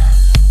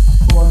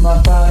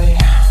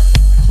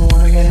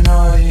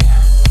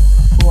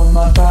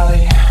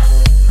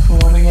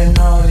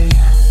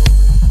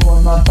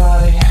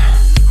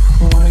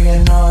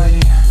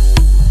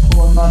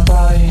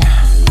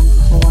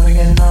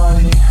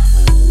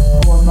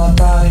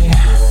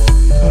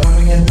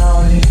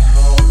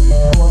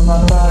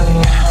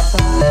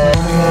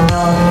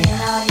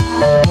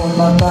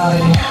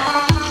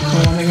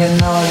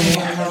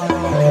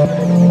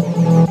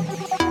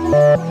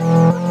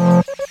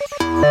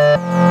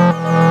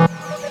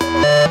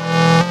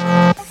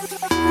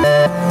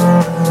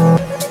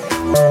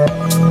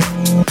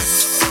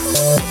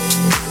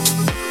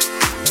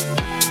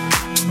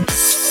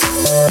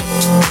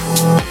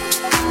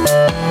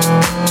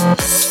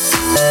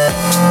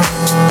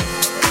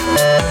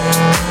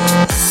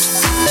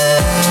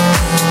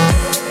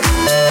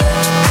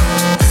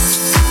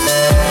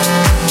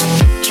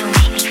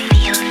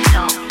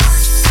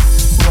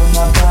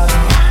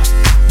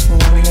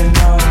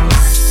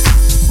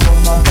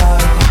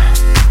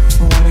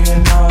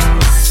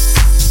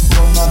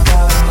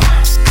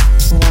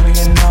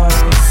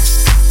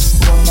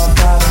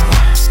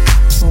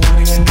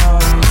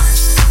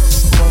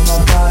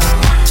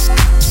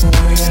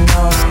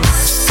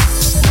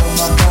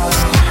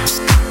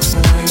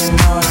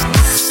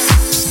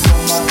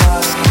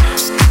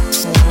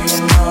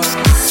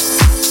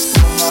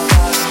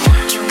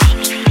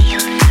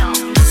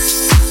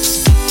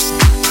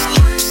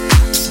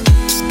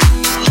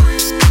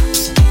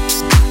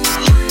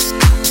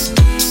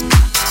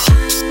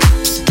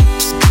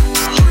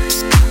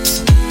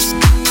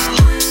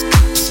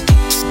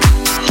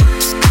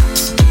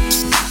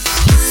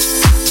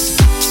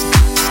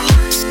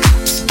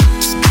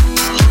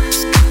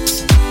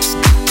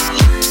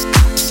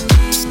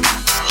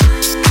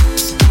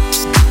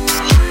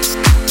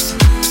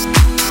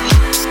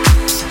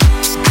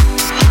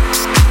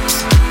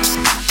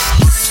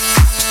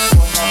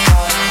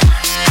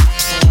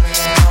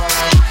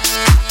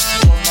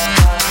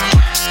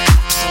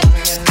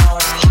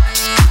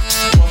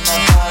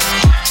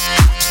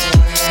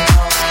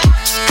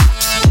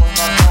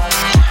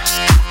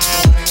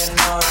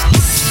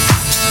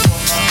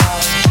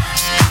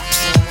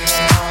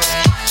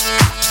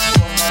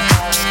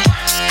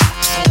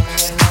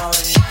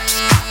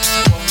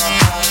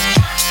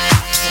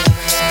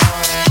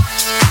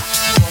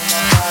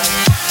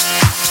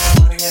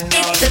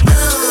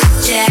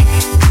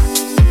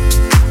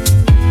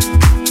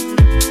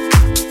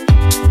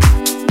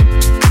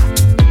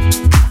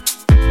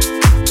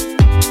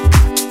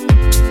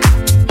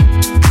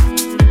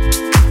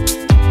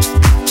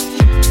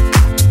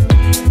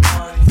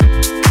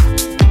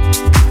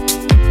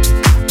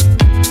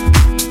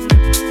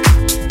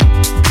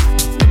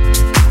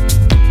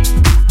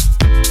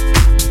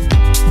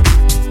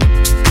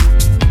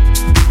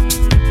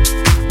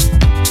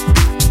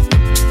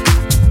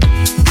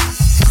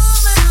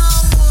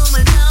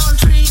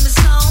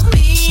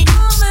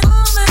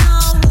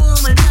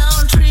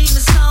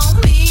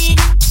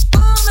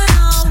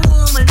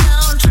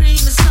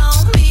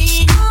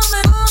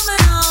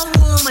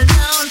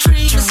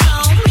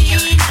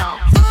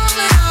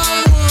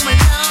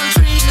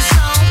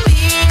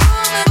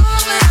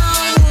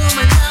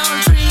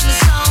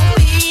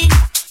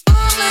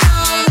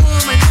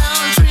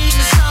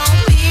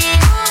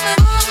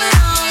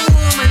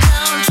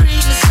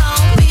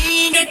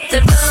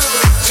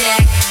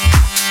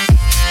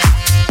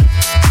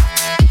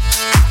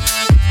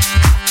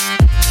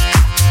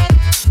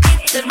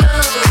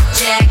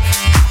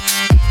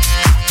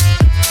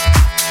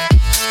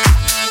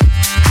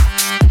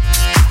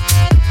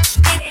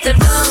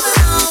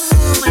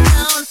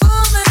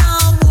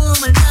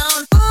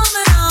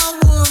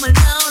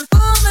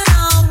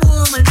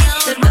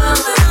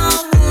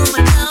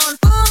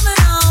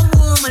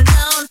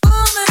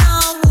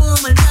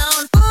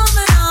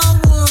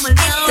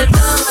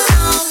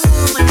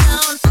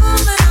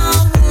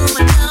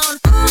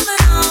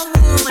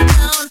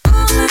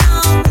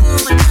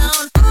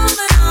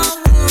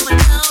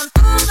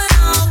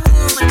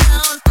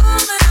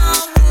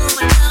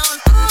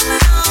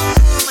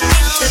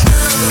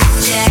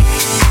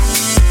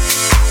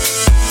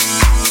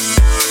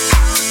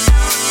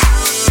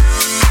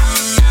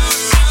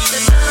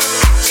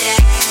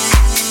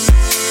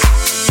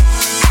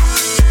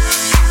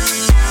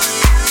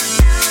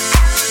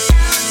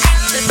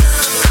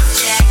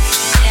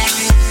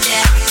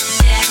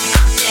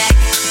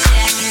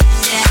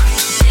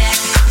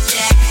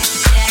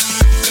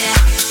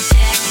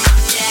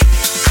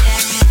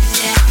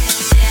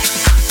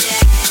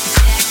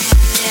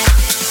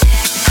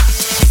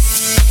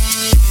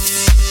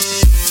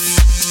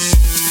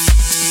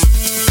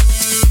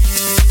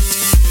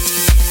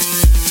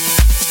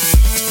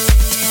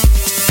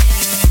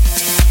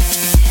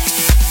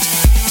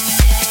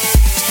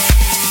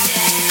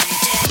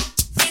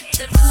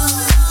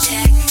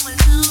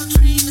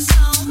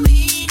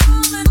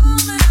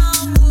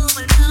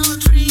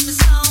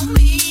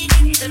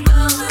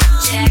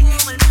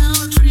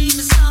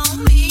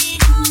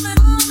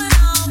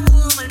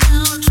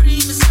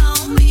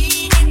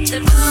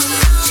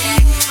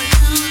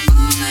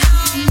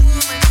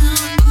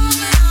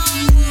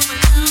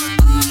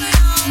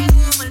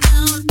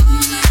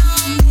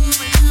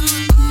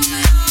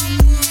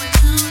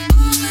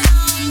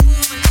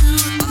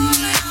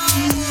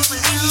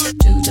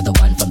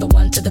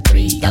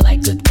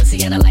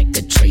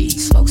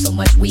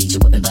you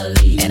wouldn't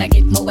believe. And I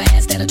get more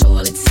ass than a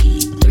toilet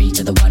seat. 3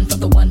 to the 1, from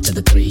the 1 to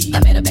the 3. I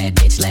met a bad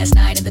bitch last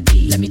night in the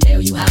D. Let me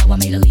tell you how I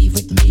made her leave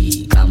with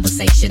me.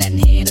 Conversation and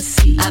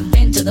Hennessy. I've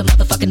been to the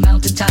motherfucking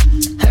mountaintop.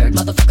 Heard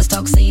motherfuckers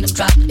talk, seen them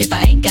drop. If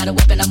I ain't got a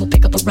weapon, I'ma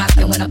pick up a rock.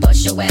 And when I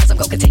bust your ass, I'm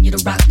gonna continue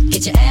to rock.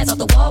 Get your ass off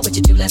the wall with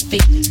your 2 left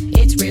feet.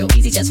 It's real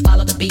easy, just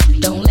follow the beat.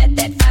 Don't let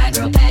that fine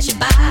girl pass you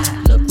by.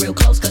 Look real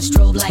close, cause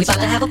strobe lights. We about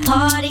to have a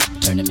party.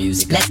 Turn the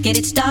music, let's get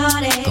it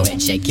started. Go ahead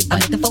and shake your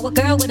butt. I'm looking for a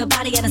girl with a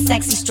body and a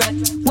sexy strut.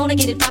 Wanna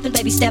get it poppin',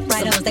 baby, step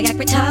right up. They act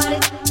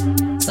retarded.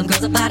 Some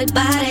girls are body.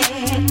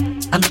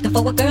 I'm looking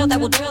for a girl that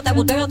will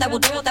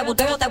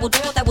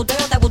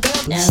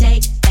now.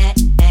 Shake that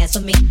ass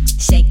for me.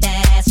 Shake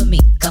that ass for me.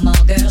 Come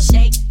on, girl,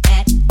 shake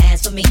that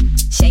ass for me.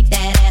 Shake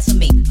that ass for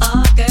me.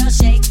 Oh, girl,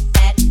 shake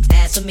that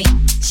ass for me.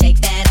 Shake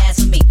that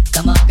ass for me.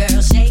 Come on,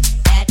 girl, shake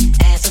that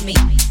ass for me.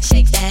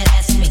 Shake that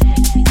ass for me.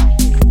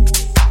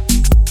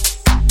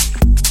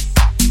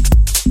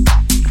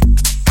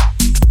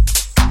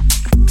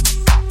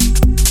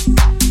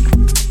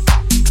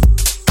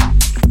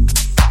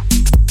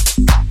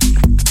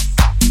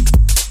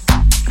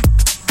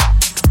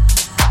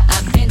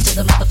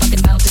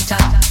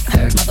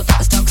 Heard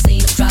motherfuckers talk,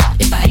 seen them drop.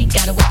 If I ain't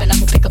got a weapon,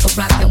 I'ma pick up a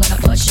rock. And when I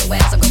bust your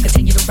ass, I'm gonna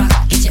continue to rock.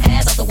 Get your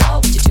ass off the wall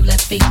with your 2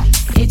 left feet.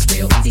 It's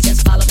real easy,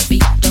 just follow the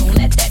beat. Don't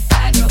let that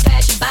fine girl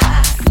pass you by.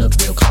 Look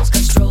real close,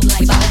 cause strobe lights.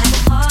 We about to have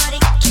a party.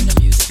 Turn the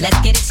music, let's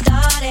get it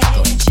started.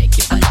 Go ahead and shake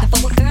your butt. Looking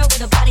for a girl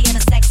with a body and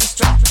a sexy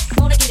strut.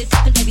 Wanna get it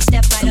poppin', baby,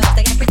 step right up.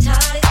 They act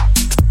retarded.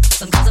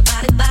 Some girls are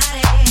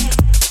body.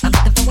 I'm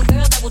looking for a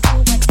girl that will do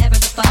whatever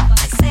the fuck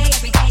I say.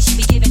 Every day she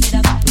be giving it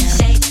up.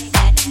 Shake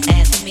that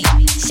ass for me.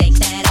 Shake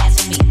that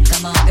ass for me.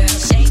 Come on, girl,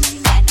 shake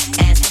that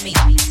ass for me.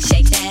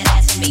 Shake that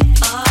ass for me.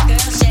 Oh,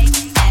 girl, shake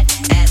that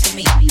ass for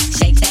me.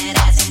 Shake that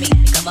ass for me.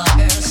 Come on,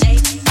 girl,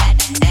 shake that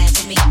ass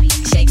for me.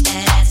 Shake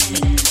that ass for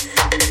me.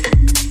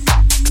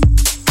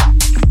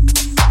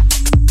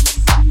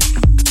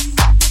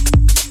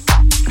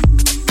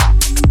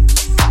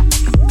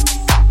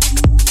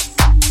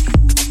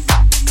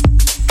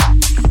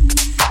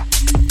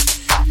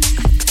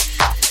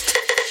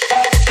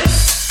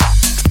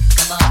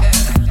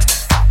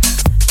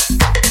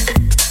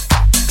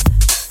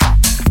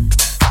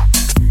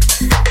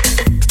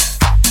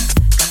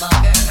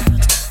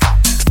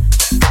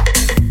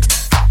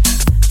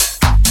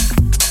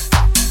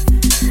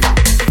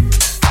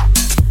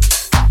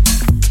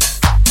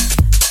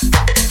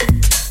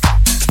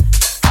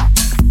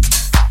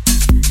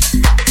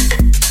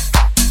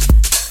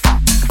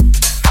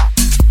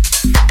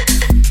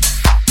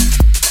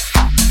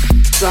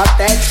 Drop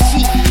that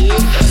shit.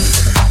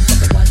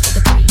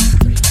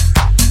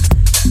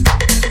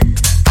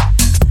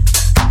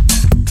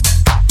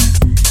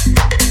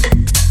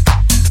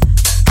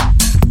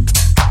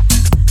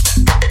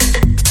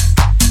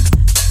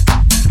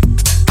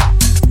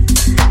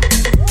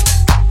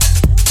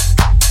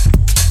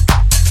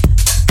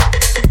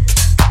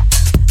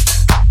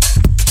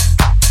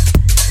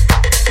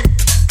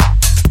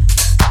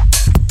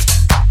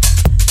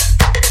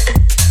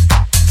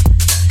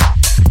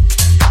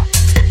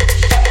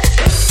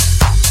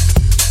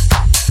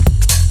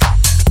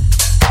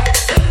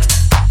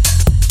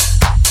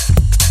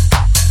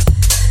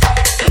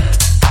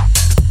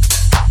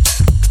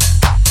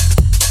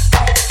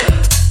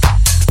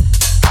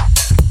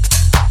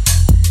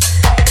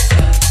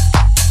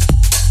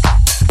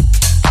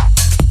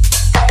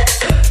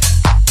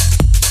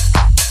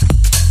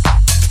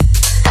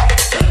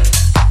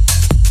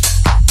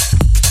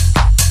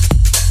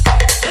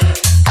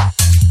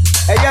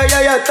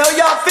 Throw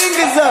your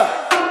fingers up.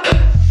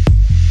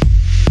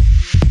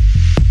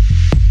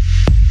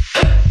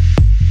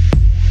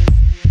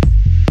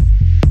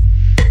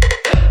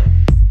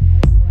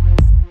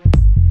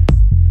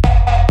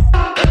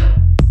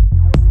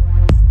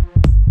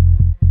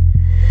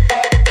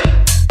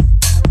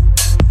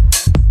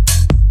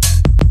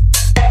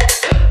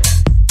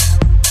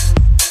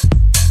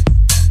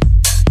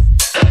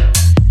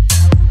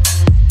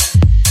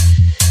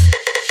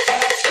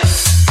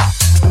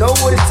 Know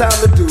what it's time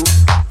to do.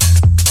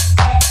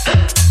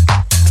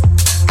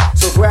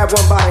 Grab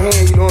one by the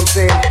hand, you know what I'm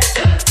saying?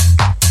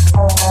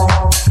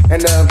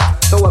 And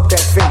throw up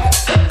that finger.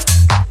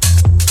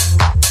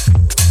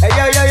 Hey,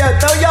 yo,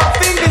 throw your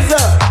fingers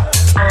up.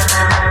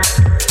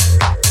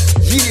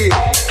 Yeah.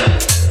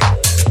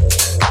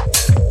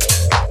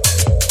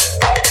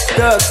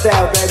 Thug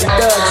style, baby,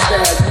 thug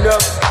style, you know?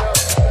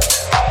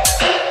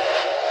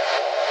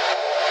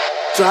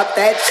 Drop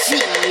that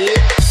shit.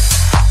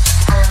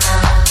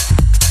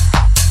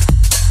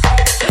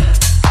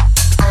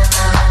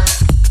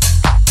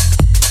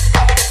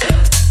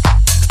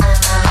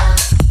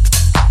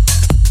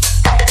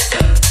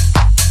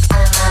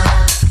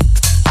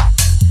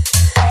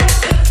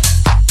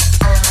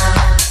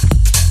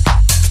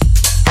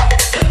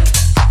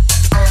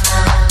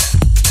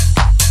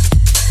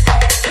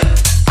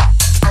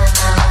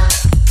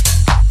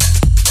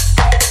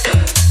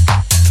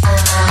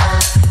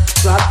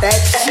 Drop that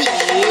shit.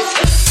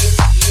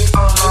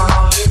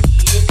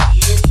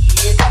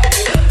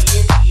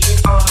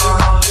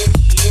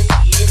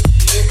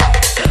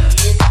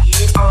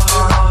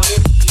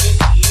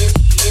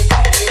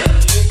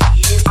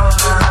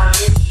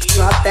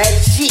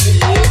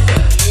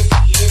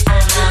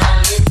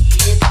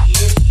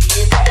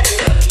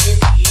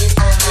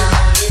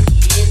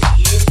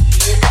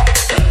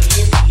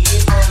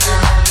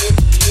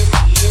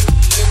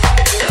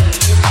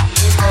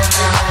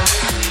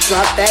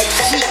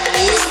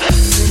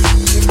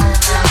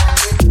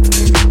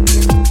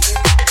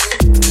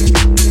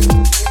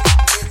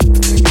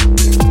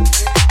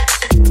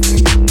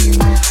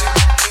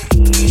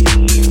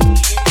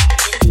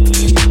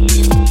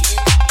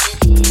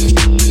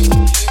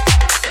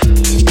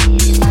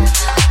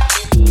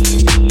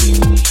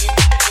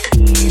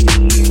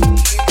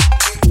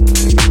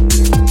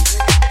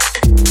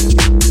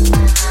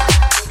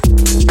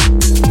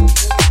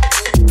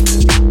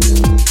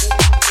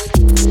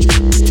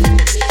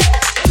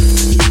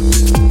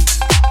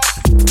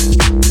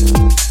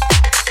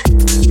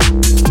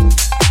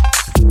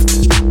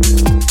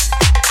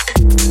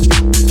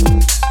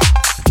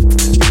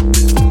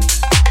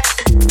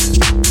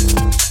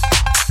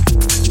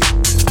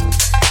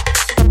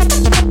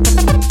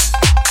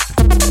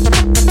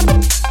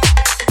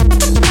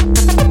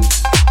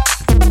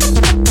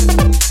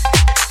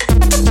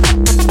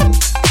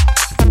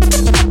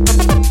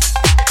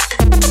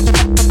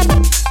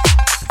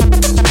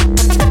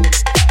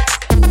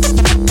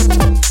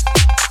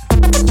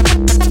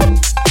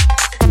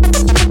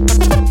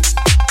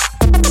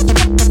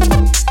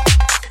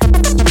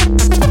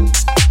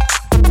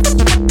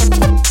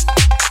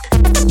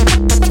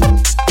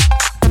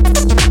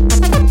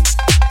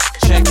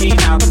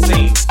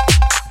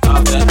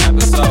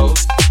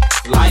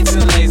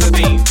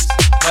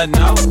 but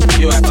no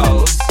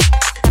UFOs.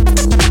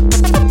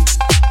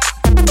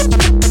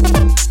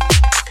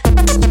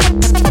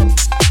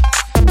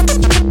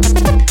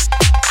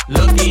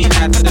 Looking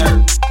at the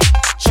dirt,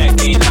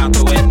 checking out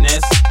the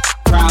witness.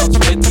 Crowds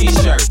with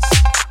t-shirts,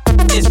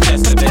 it's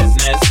just a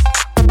business.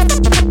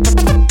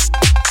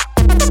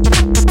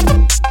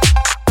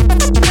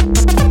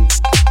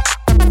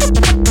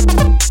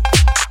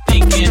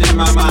 Thinking in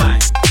my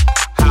mind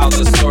how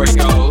the story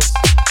goes.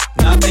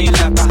 Nothing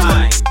left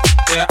behind,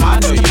 there are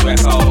no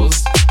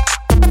UFOs.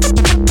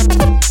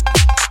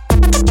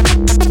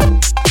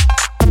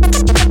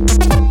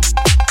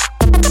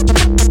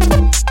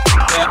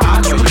 There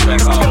are no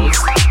UFOs.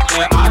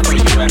 There are no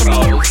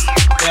UFOs.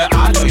 There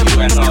are no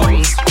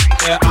UFOs.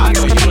 There are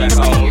no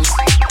UFOs.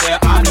 There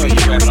are no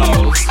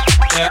UFOs.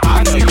 There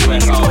are no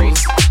UFOs.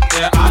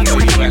 There are no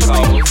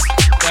UFOs.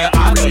 There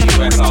are no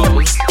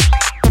UFOs.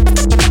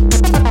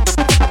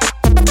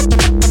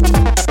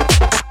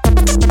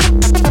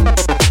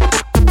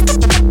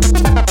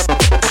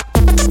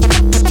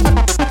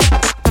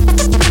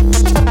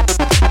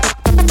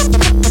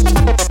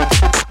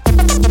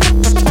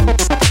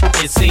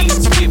 It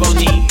seems people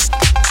need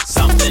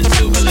something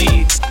to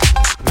believe.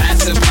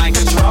 Massive mind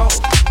control,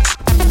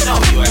 no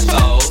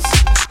UFOs.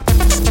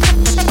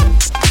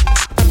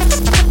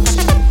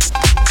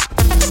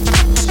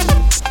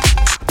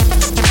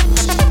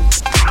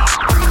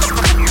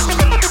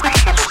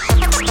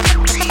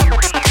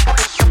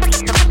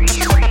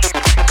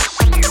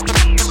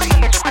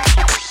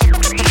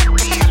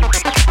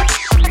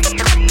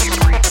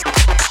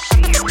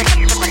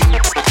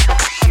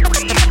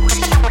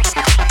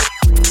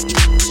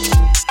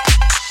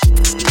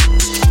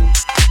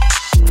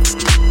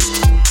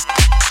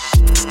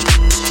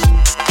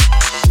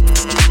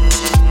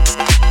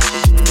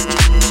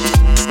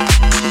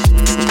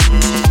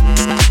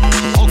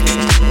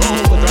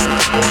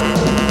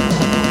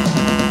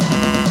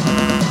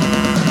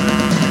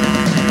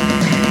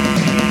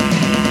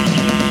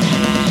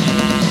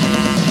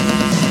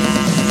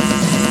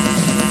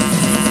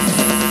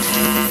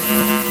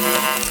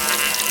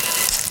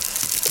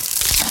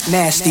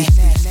 Nasty.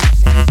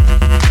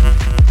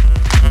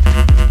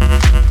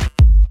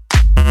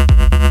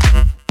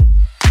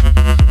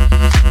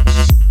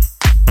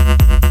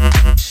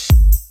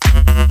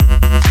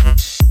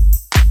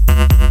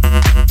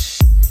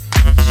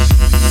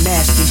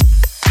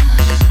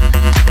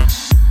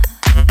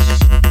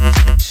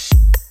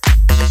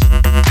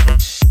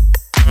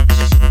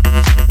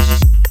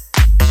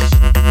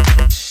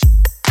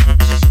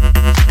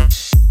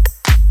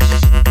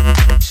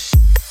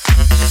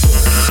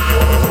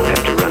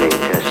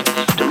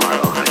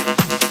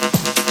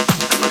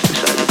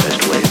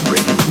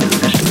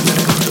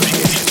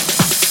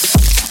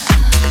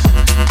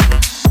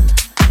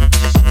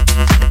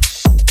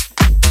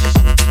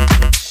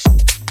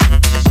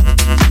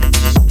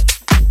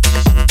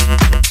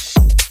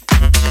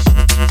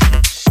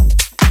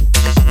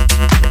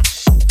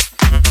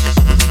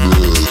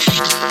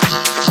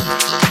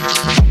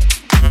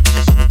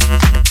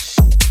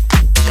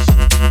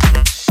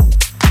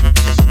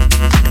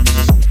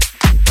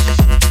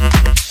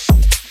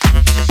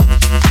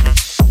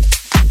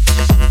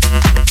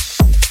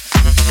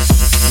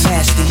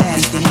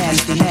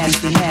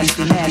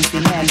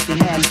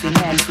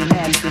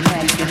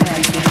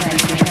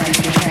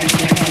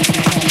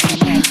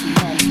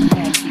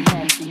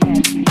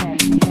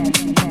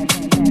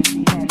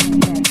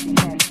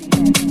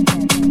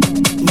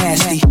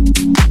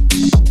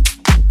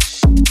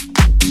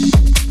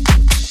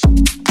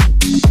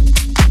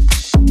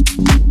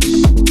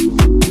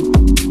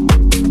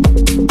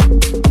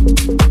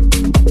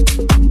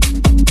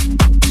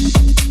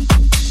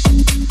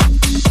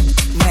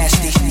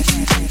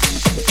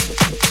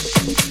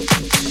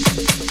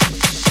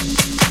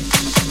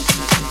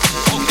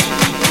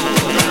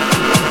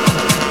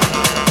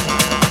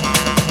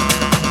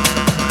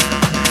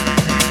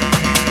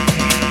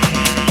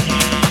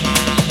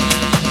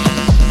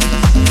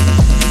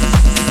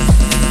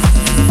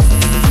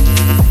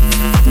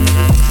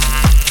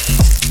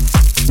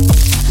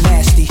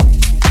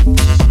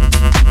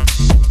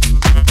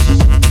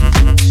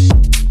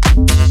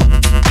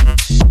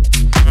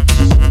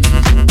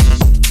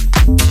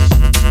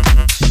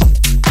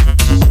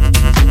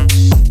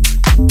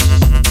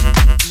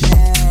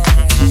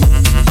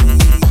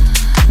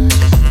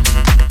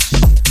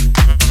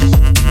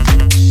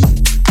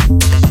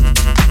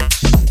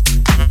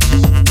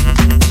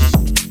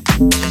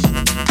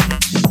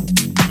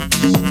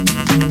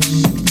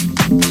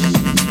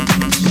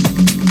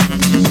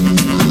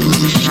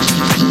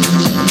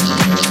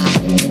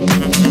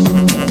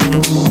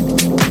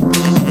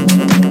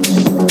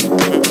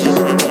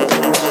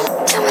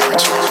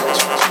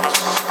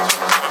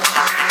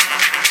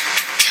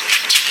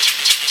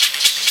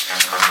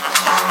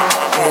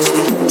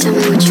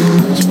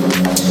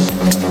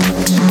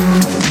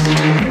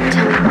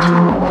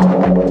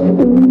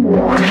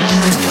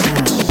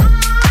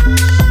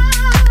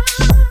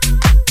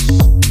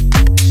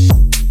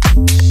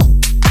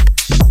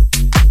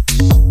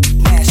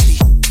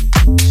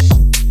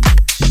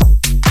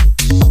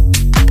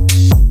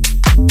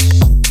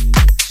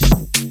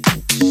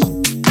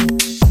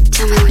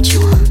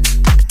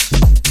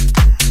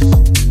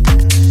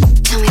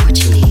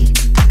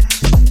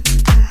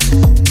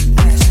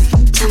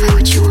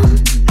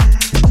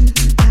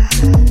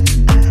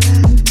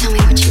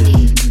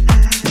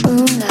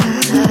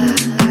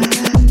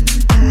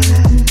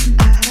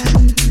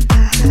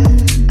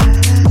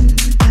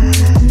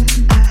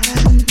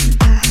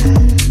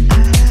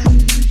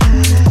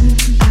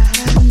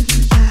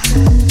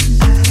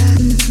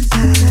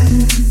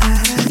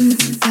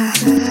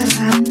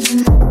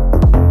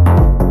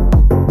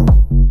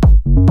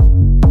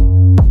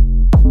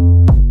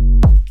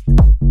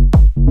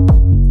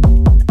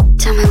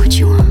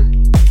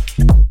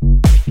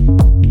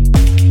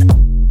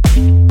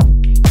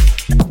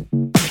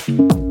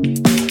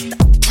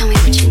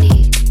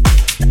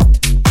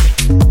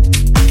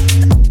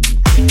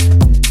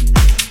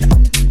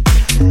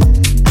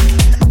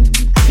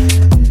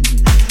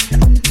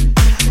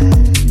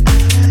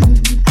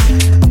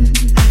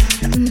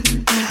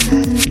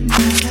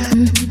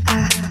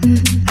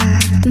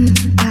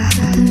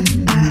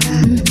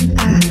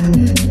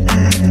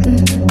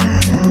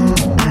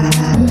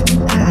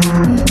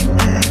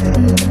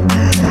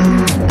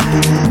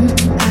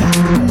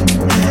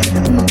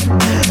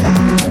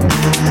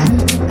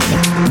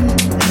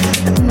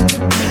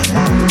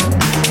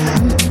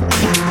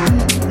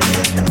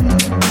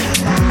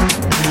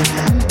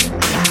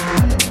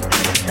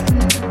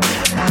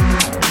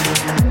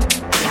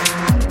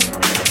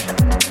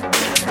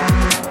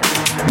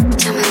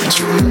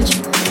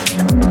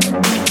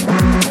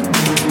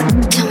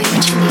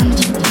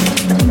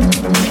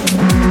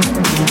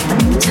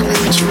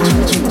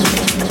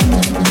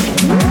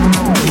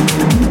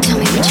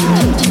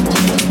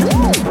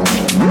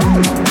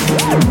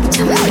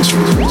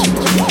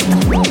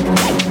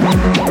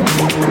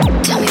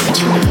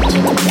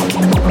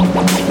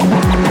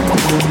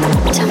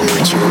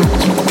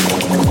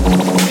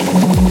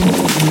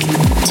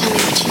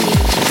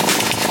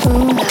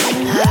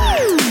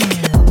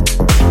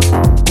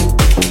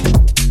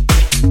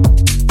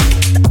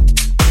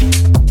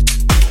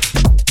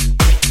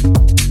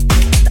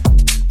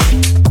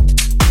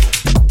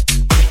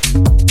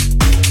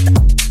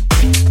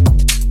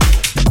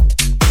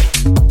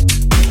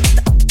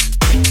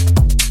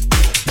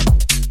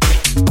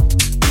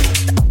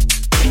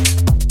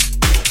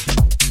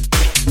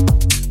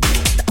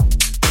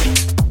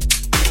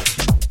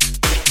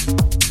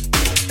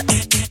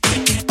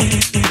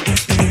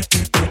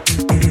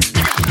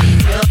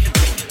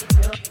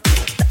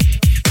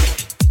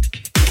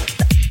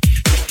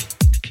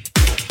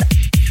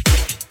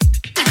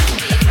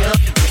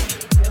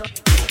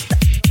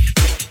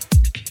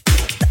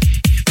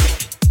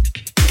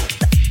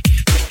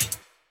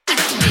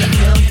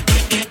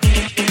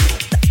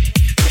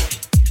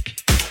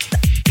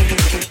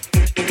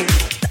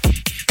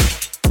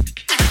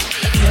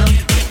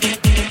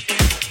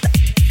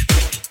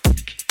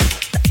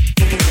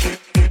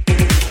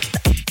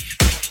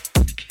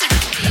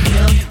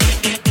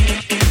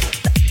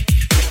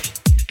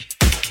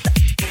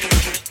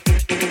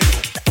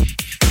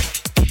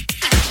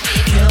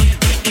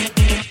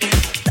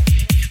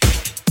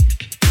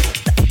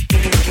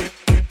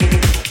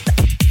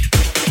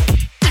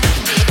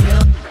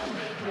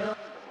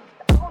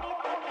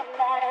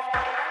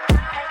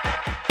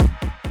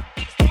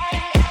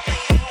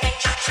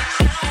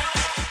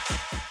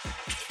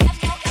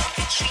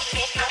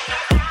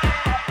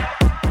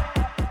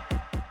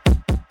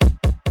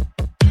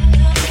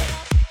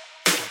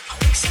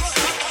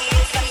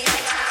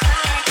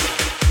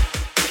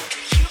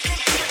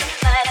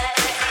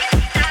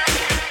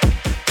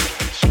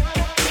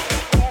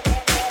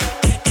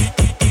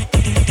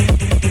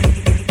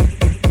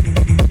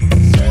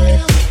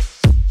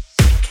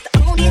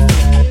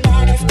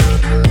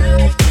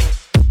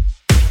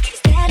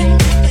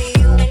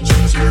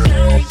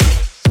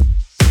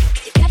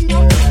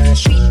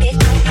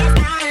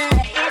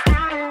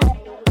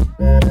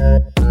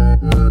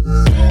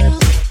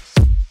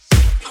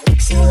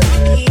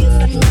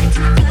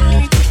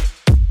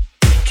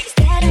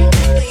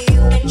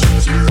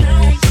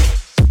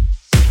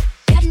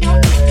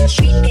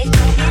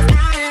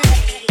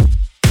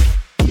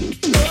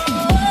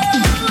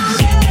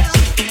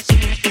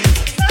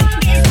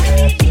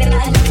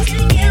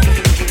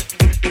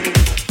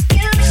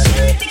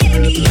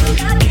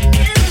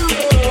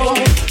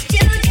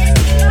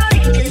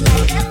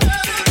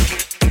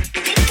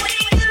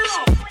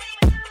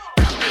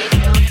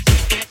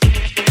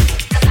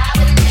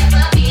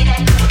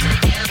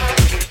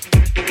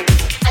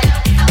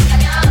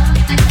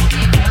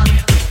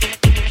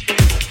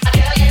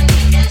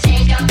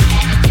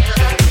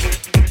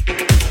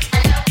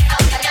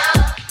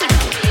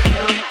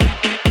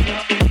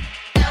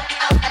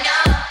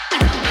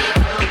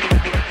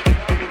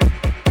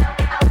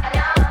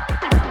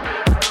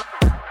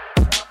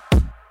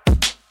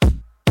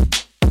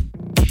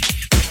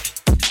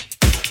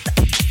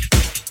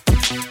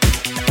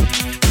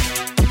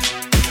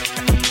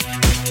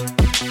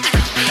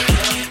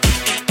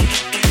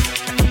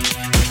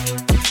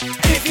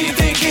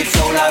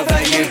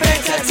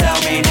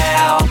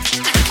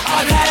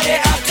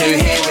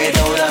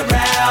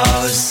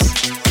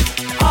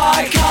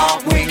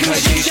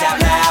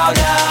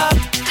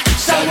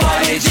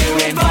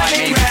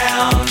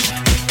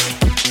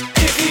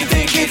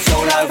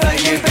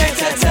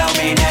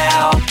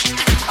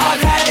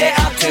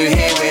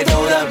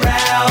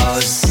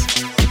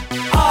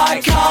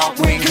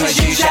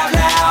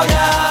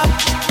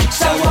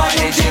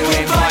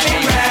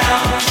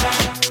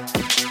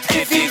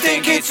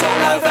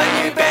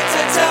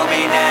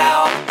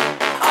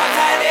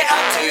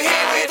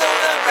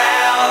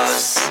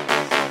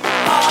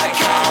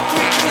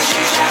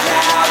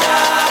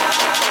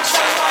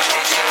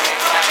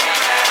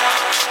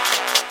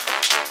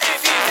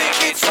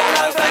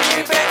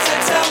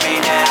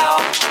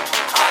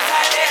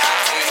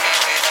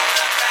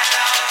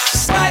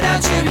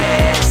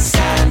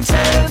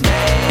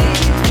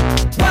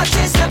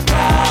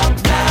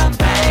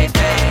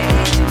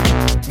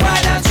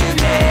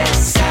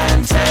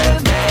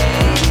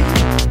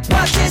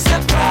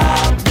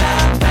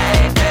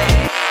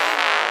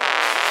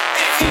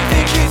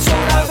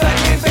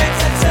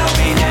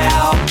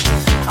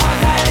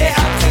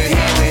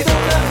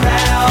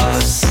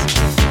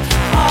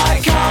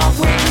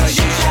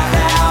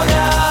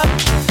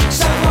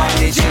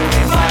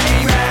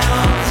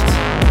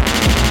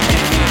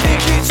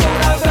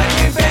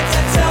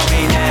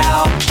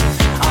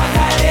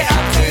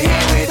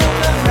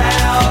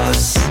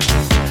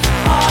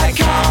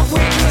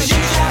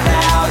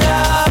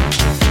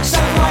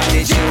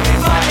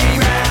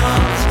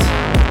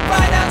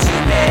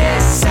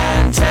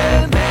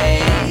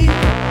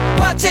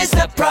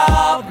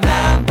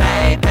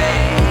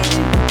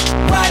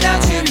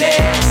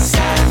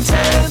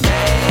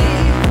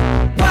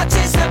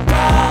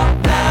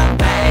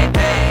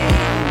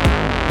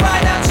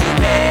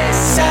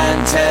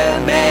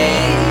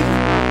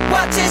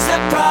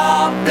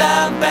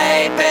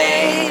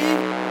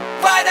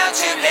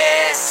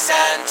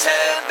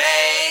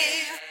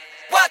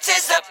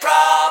 is the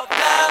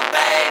problem,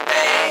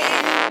 baby?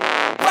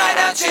 Why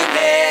don't you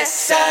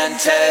listen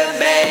to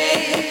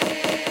me?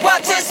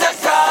 What is the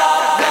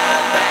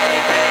problem,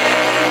 baby?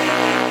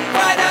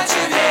 Why don't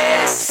you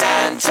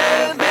listen to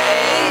me?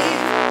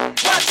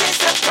 What is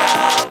the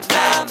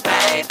problem,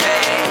 baby?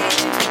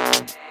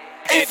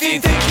 If you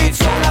think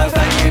it's all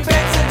over, you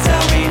better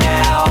tell me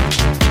now.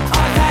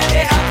 I've had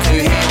it up to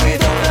here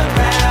with all the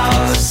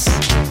rows.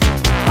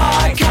 I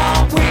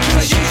can't win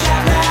 'cause you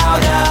shout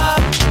louder.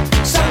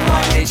 So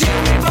why did you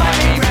invite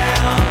me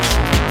round?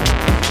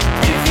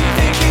 If you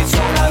think it's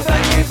all over,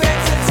 you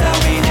better tell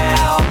me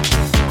now.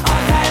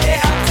 I've had it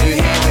up to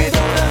here with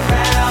all the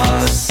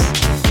rows.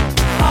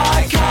 I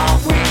can't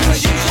win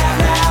 'cause you shout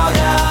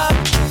louder.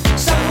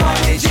 So why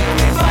did you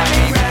invite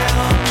me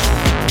round?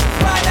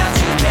 Why don't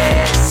you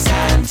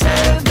listen to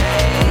me?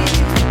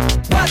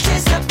 What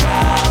is the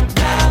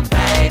problem,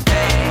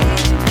 baby?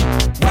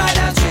 Why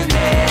don't you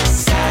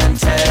listen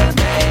to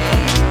me?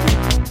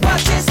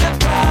 What is the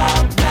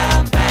problem,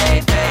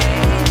 baby?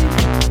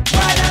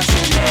 Why don't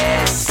you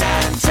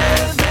listen to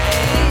me?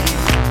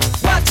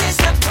 What is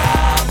the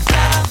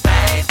problem,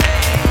 baby?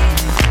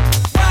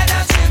 Why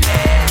don't you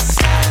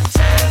listen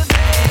to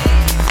me?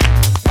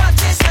 What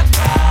is the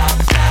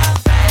problem,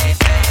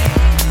 baby?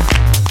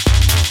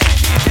 If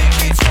you think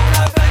it's all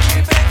over, you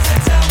better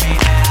tell me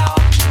now.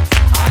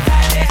 I've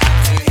had it up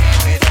to here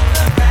with all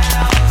the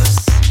rows.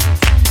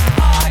 I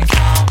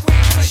can't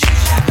win 'cause you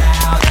shout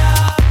louder.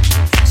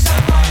 So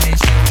why did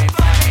you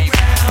invite me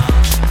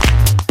round?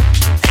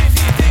 If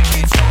you think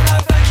it's all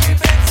over, you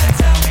better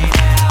tell me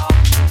now.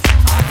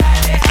 I've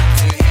had it up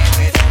to here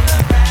with all the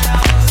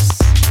rows.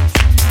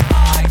 I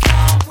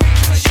can't win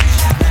 'cause you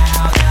shout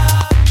louder.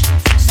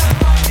 So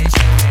why did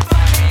you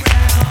invite me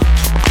round?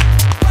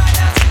 Why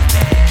don't you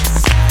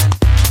listen?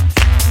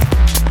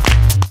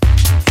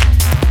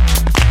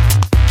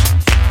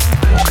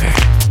 Okay.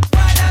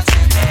 Why don't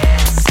you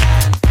listen?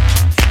 Okay.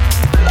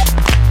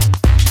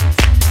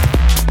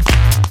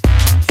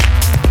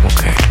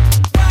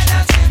 Why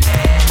don't you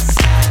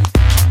listen?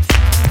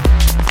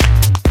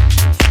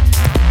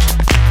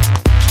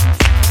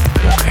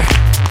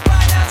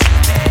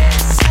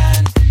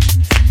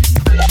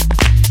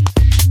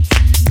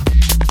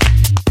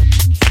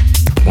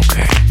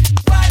 Okay.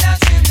 Why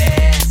don't you listen? Okay. Why don't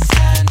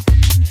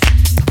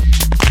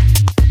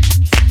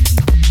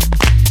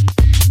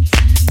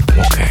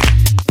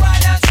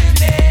you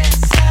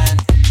listen?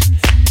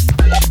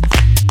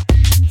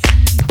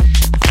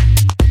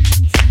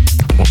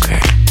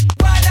 Okay.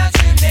 Why don't you listen? Okay. Why don't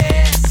you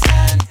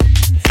listen?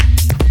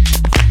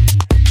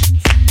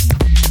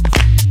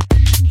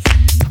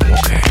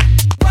 Okay.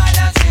 Why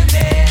don't you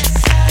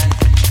listen?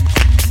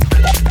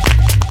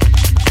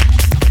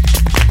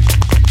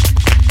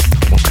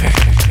 Okay.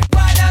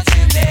 Why don't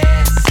you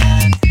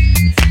listen?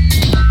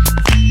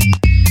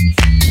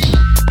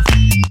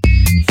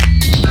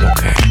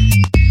 Okay.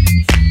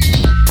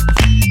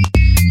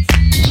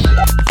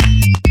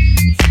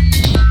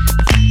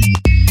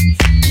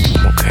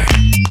 Okay.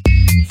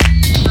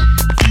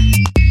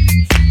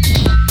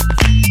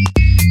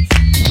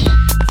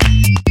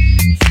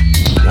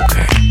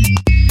 Okay.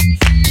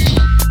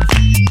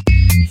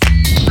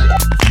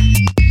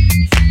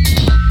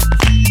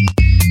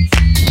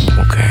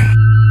 Okay.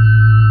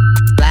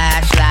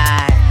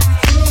 Flashlight.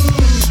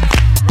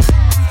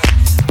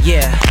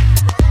 Yeah.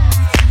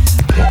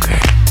 Okay.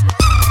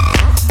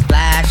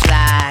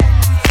 Flashlight.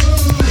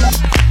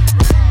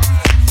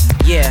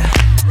 Yeah.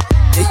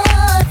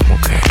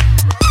 Okay.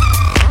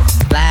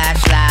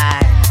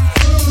 Flashlight.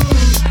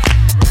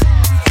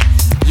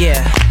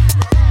 Yeah.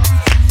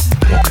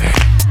 Okay.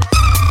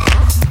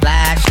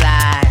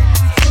 Flashlight.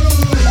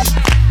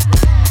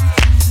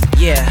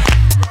 Yeah.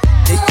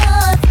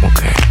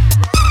 Okay.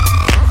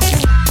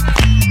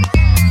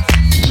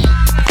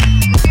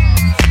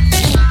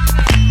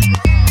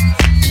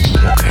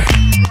 Okay. Okay.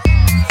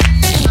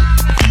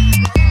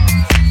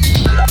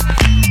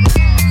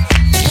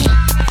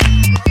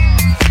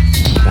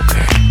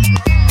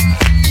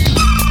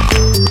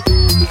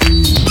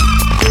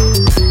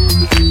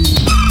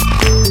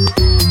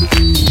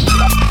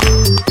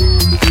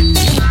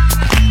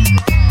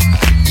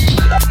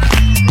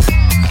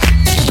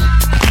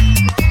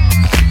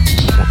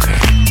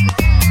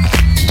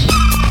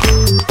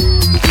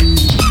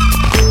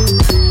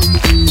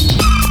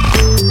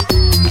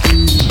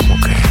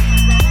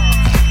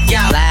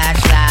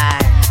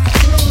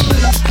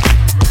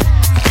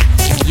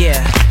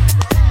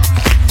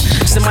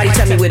 Somebody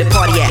tell me where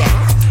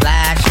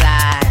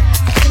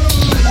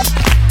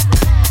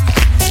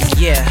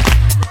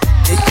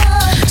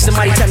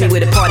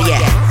the party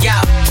at. Yo.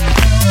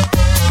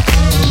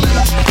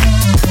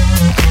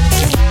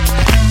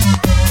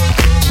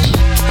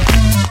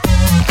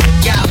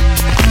 Yo.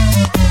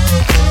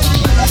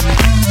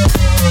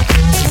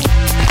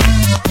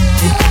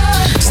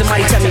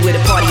 Somebody tell me where the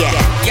party at.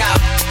 Yo.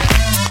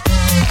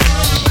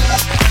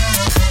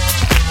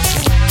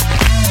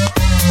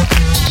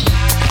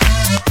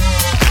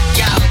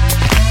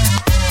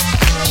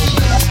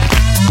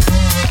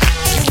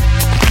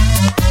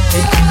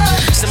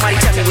 Somebody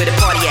tell me where the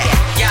party at.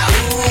 Yo.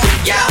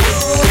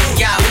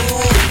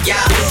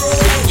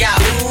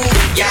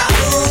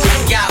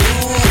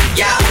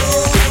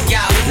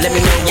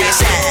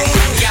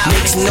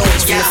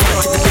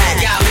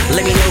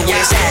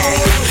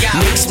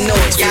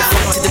 from the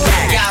front to the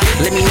back.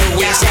 Let me know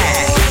where it's at.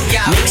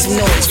 Make some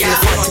noise from the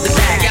front to the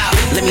back.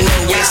 Let me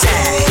know where it's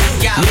at.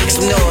 Make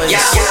some noise.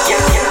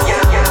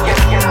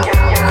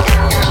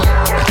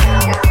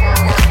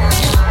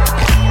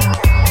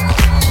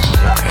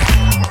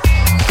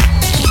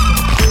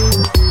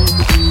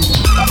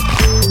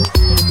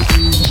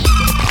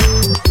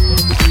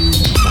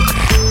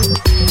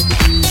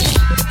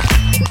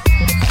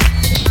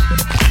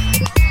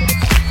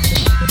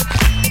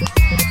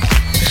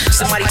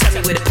 Somebody tell me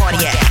where the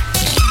party at.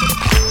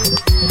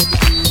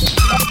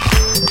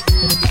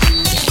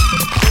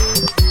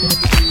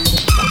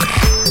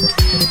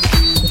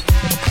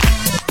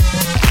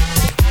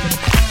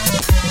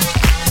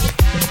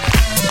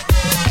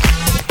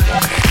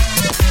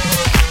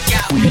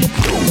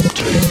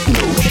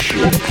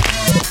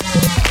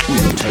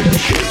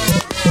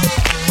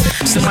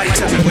 Somebody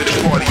tell me where the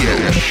party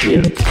at.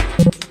 Shit.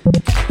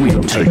 We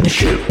don't take the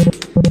shit.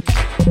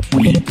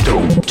 We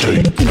don't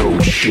take no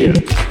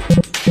shit.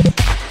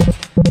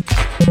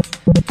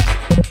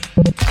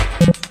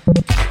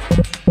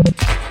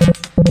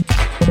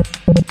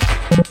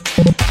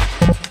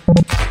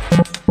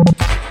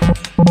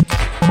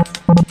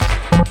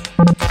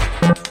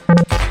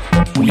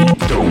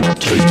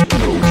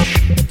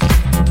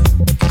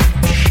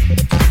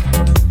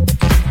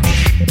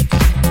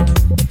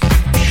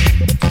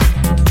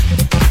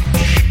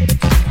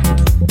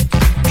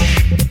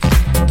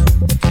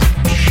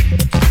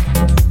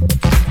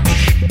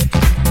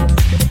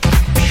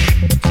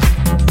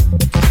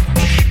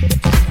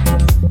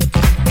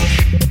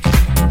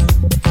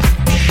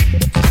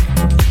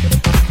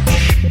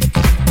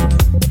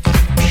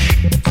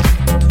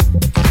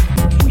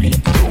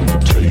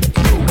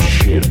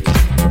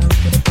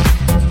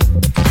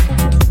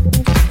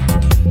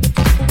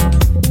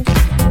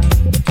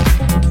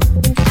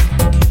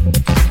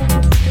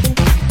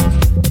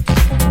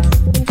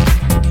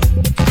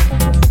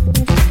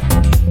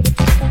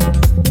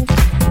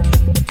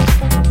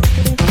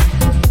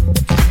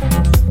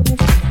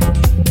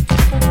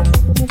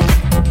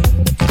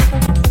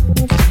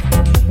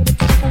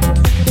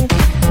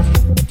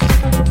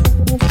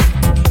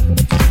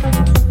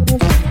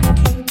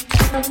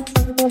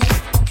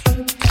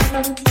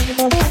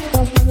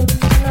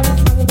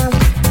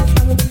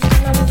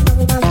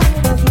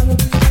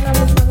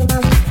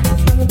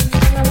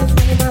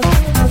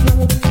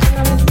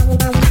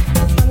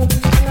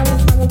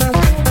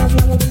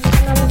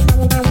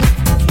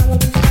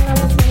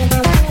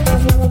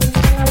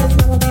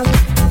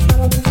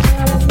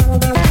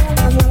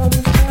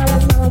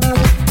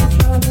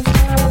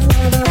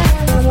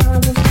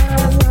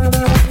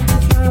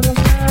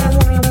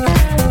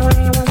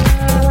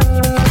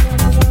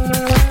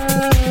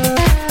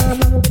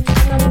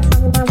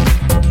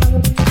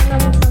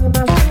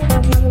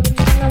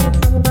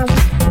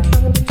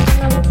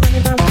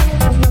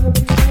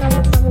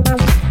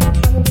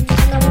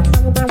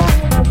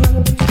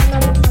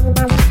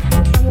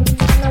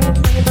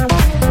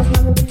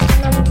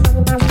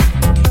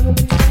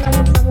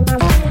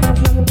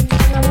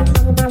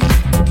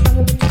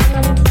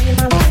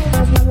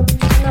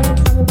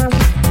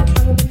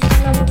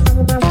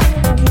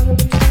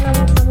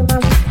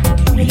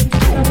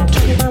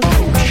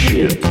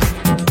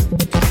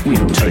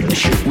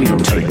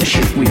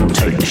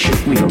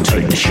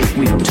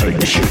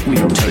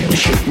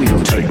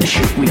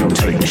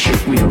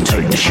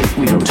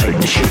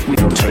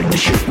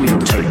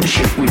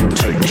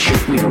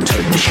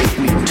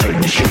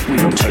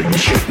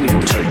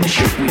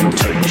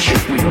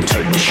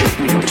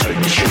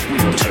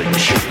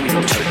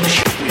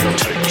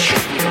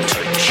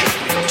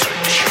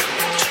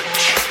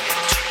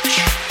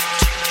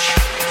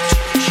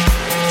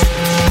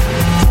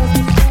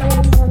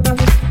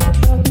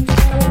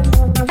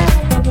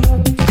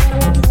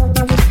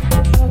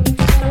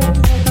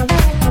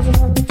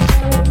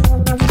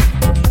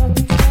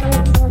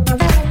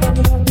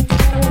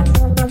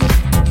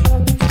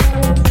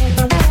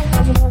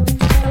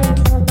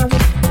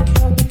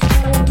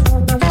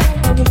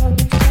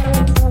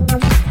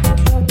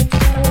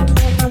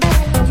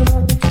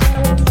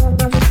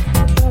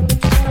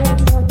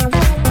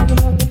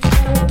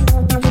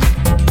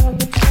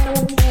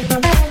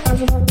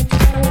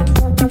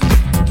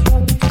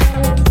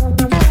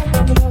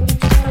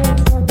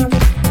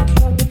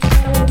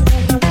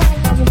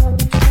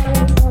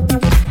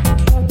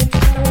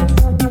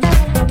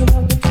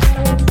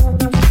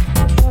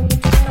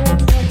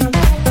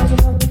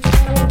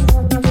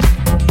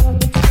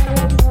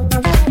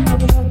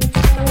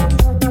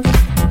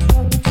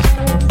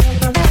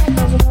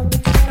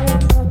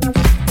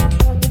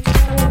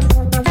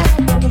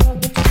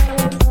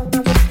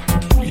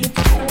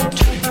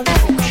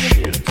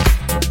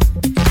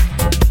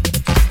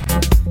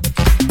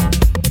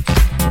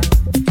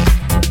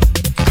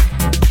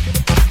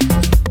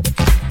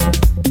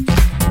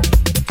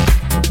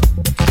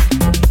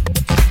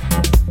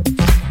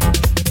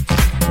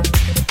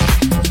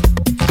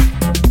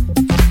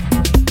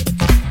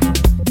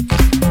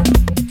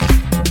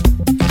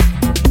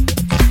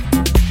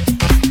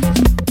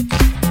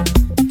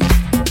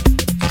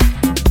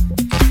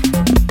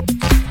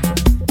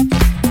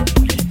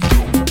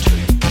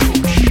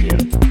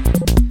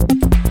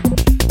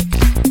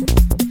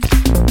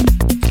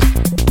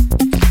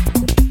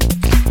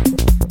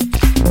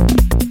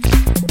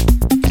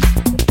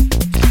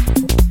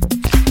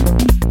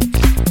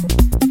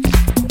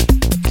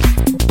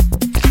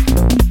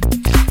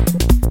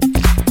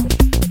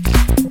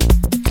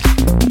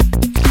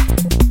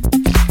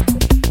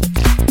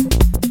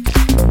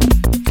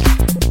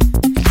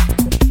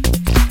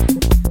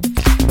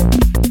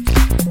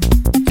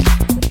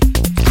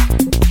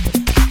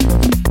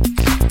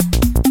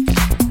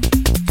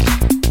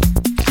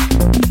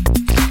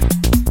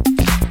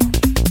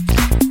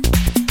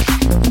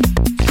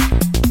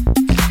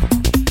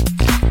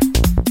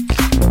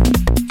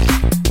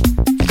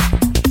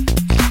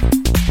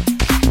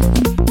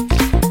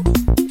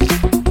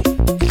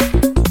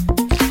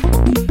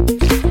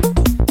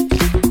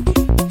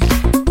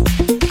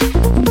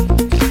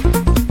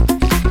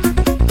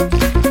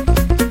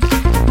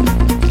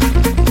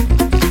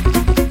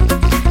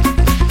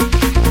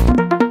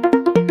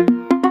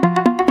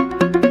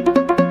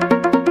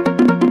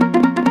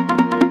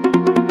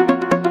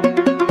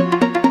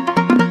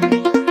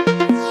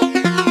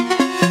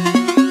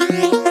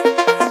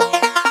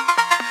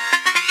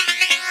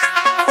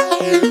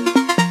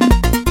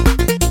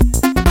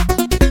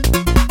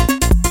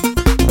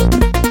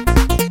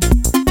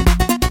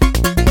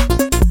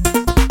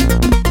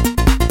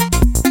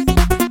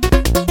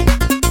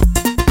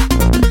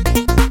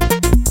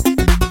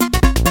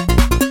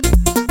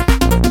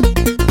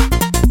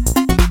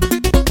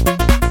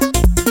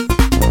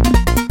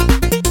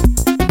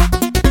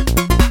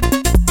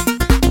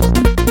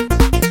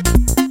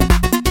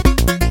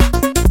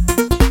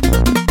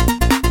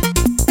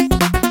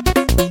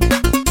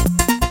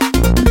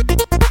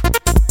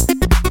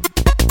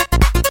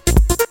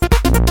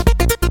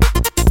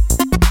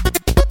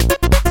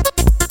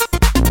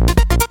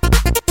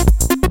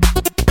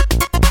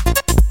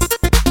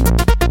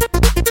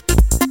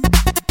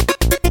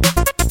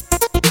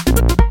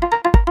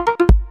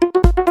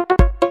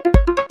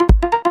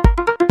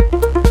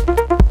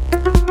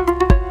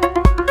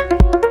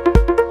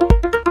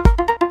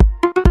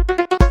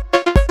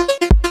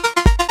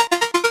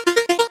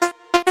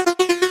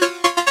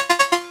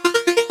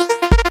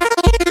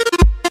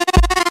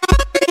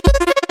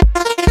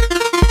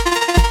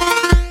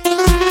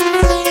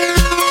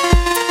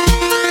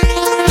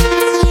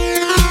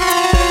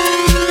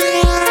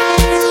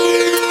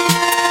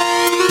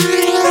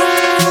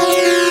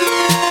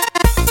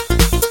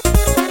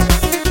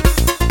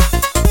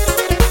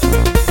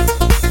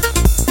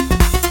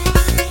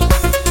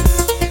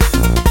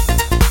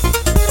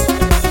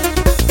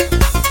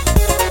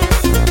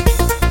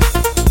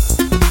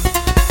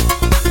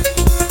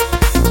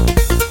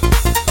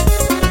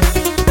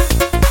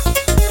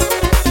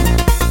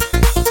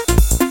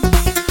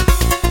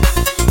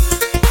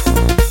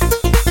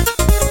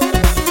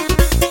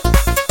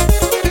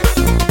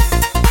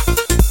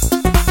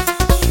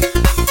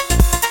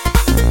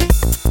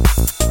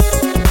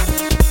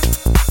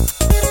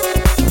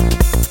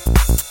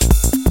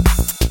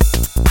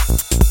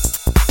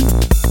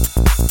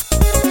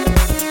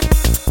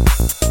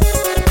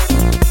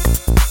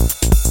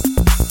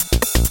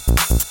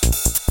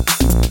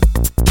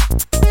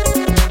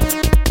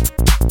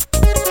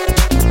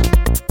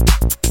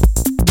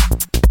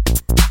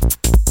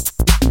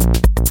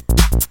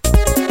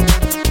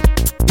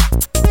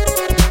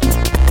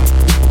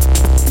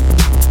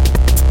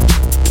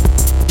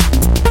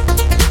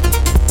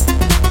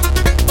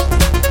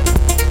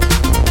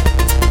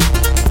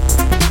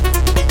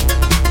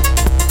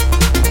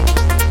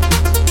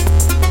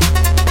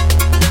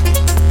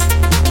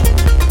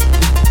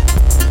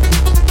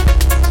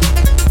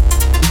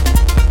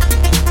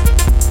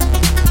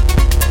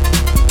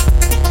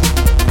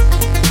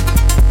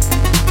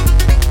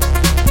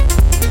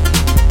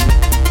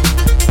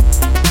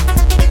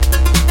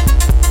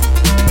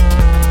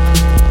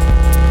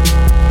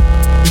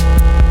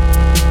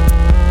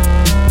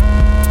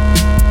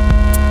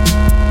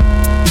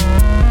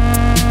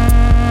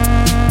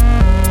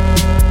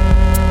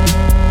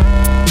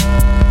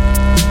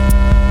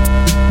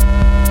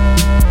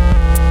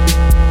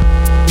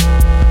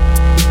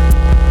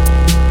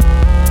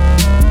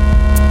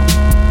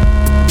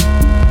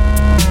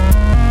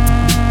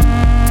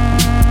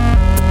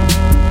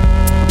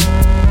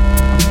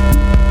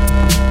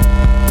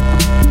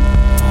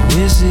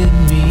 is it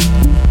me?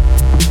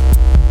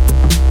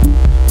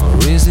 Or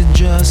is it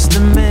just a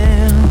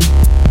man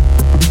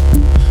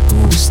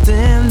who's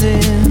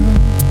standing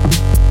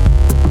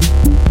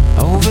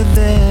over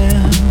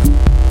there?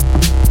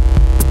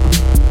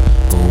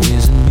 Or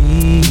is it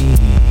me?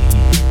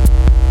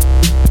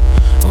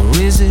 Or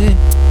is it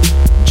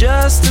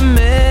just a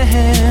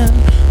man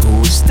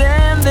who's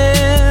standing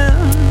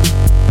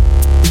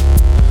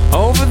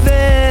over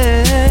there?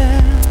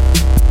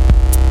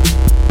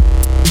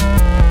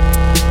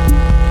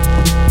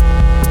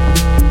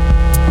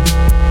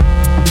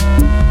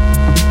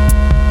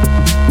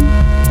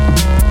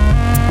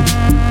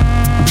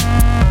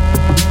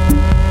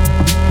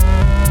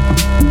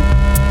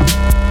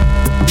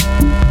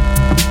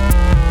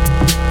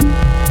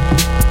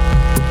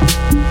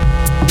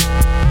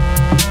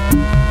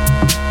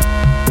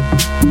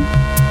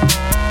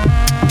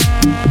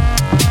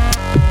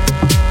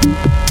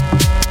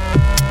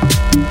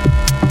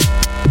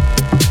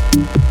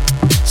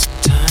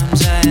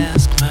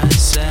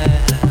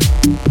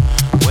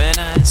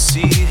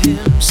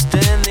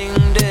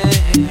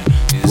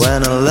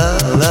 When I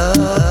love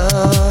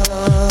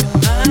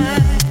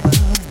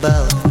bells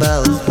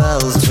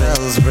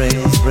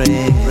ring.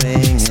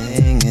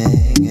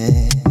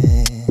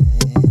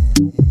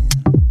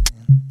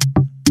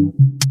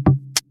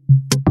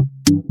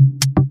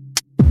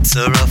 It's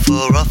a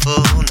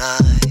ruffle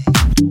night.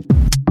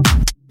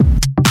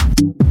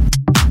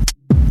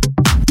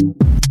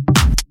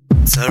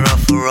 It's a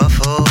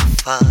ruffle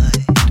fight.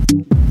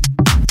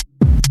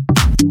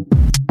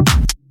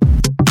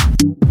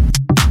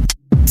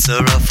 It's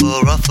a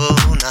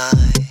ruffle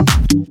night.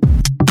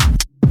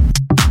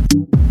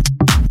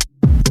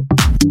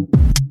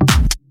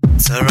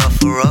 It's a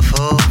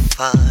ruffle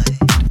fight.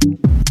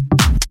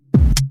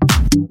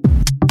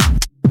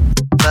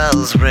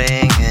 Bells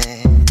ringing.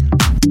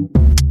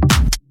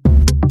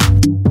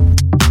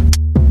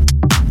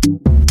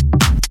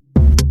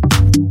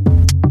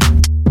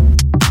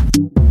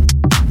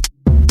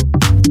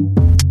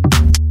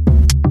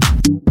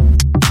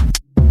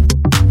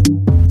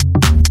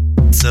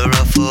 It's a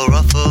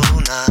ruffle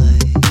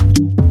night.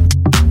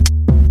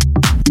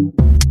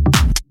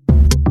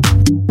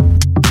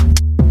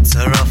 It's a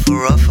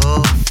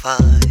ruffle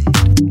fight.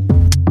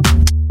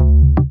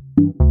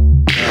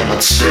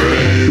 Can't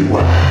say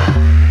why.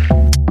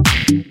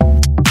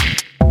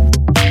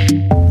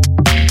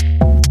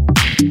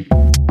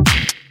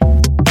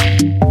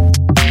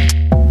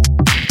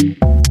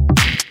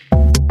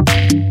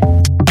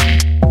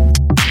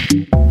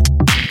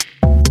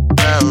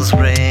 Bells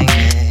ringing.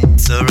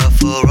 It's a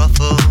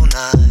ruffle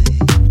night.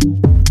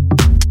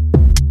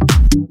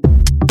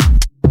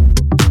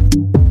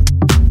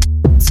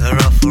 It's a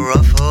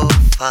ruffle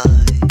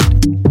fight.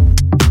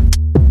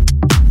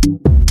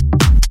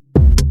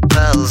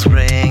 Bells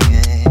ringing.